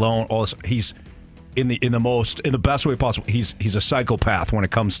refinancing loan. All this. He's in the best way possible. He's a psychopath when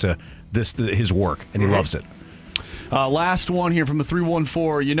it comes to his work, and he loves it. Last one here from the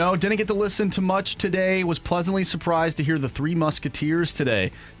 314. Didn't get to listen to much today. Was pleasantly surprised to hear the Three Musketeers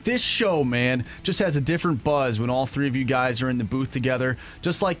today. This show, man, just has a different buzz when all three of you guys are in the booth together.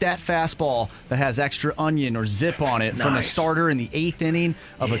 Just like that fastball that has extra onion or zip on it from the starter in the 8th inning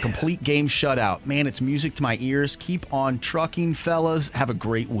of a complete game shutout. Man, it's music to my ears. Keep on trucking, fellas. Have a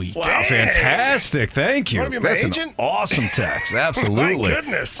great week. Wow, fantastic. Thank you. That's an awesome text. Absolutely. My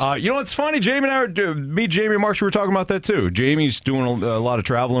goodness. It's funny. Jamie and Jamie and Marsh, we were talking about that too. Jamie's doing a lot of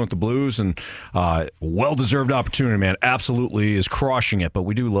traveling with the Blues, and well-deserved opportunity, man. Absolutely is crushing it. But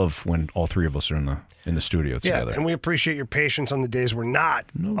we do love when all three of us are in the studio together. Yeah, and we appreciate your patience on the days we're not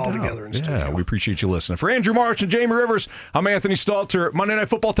all together in studio. Yeah, we appreciate you listening. For Andrew Marsh and Jamie Rivers, I'm Anthony Stalter. Monday Night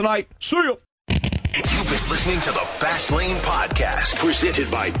Football tonight. See ya. You've been listening to the Fast Lane Podcast,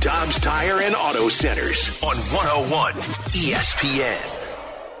 presented by Dobbs Tire and Auto Centers on 101 ESPN.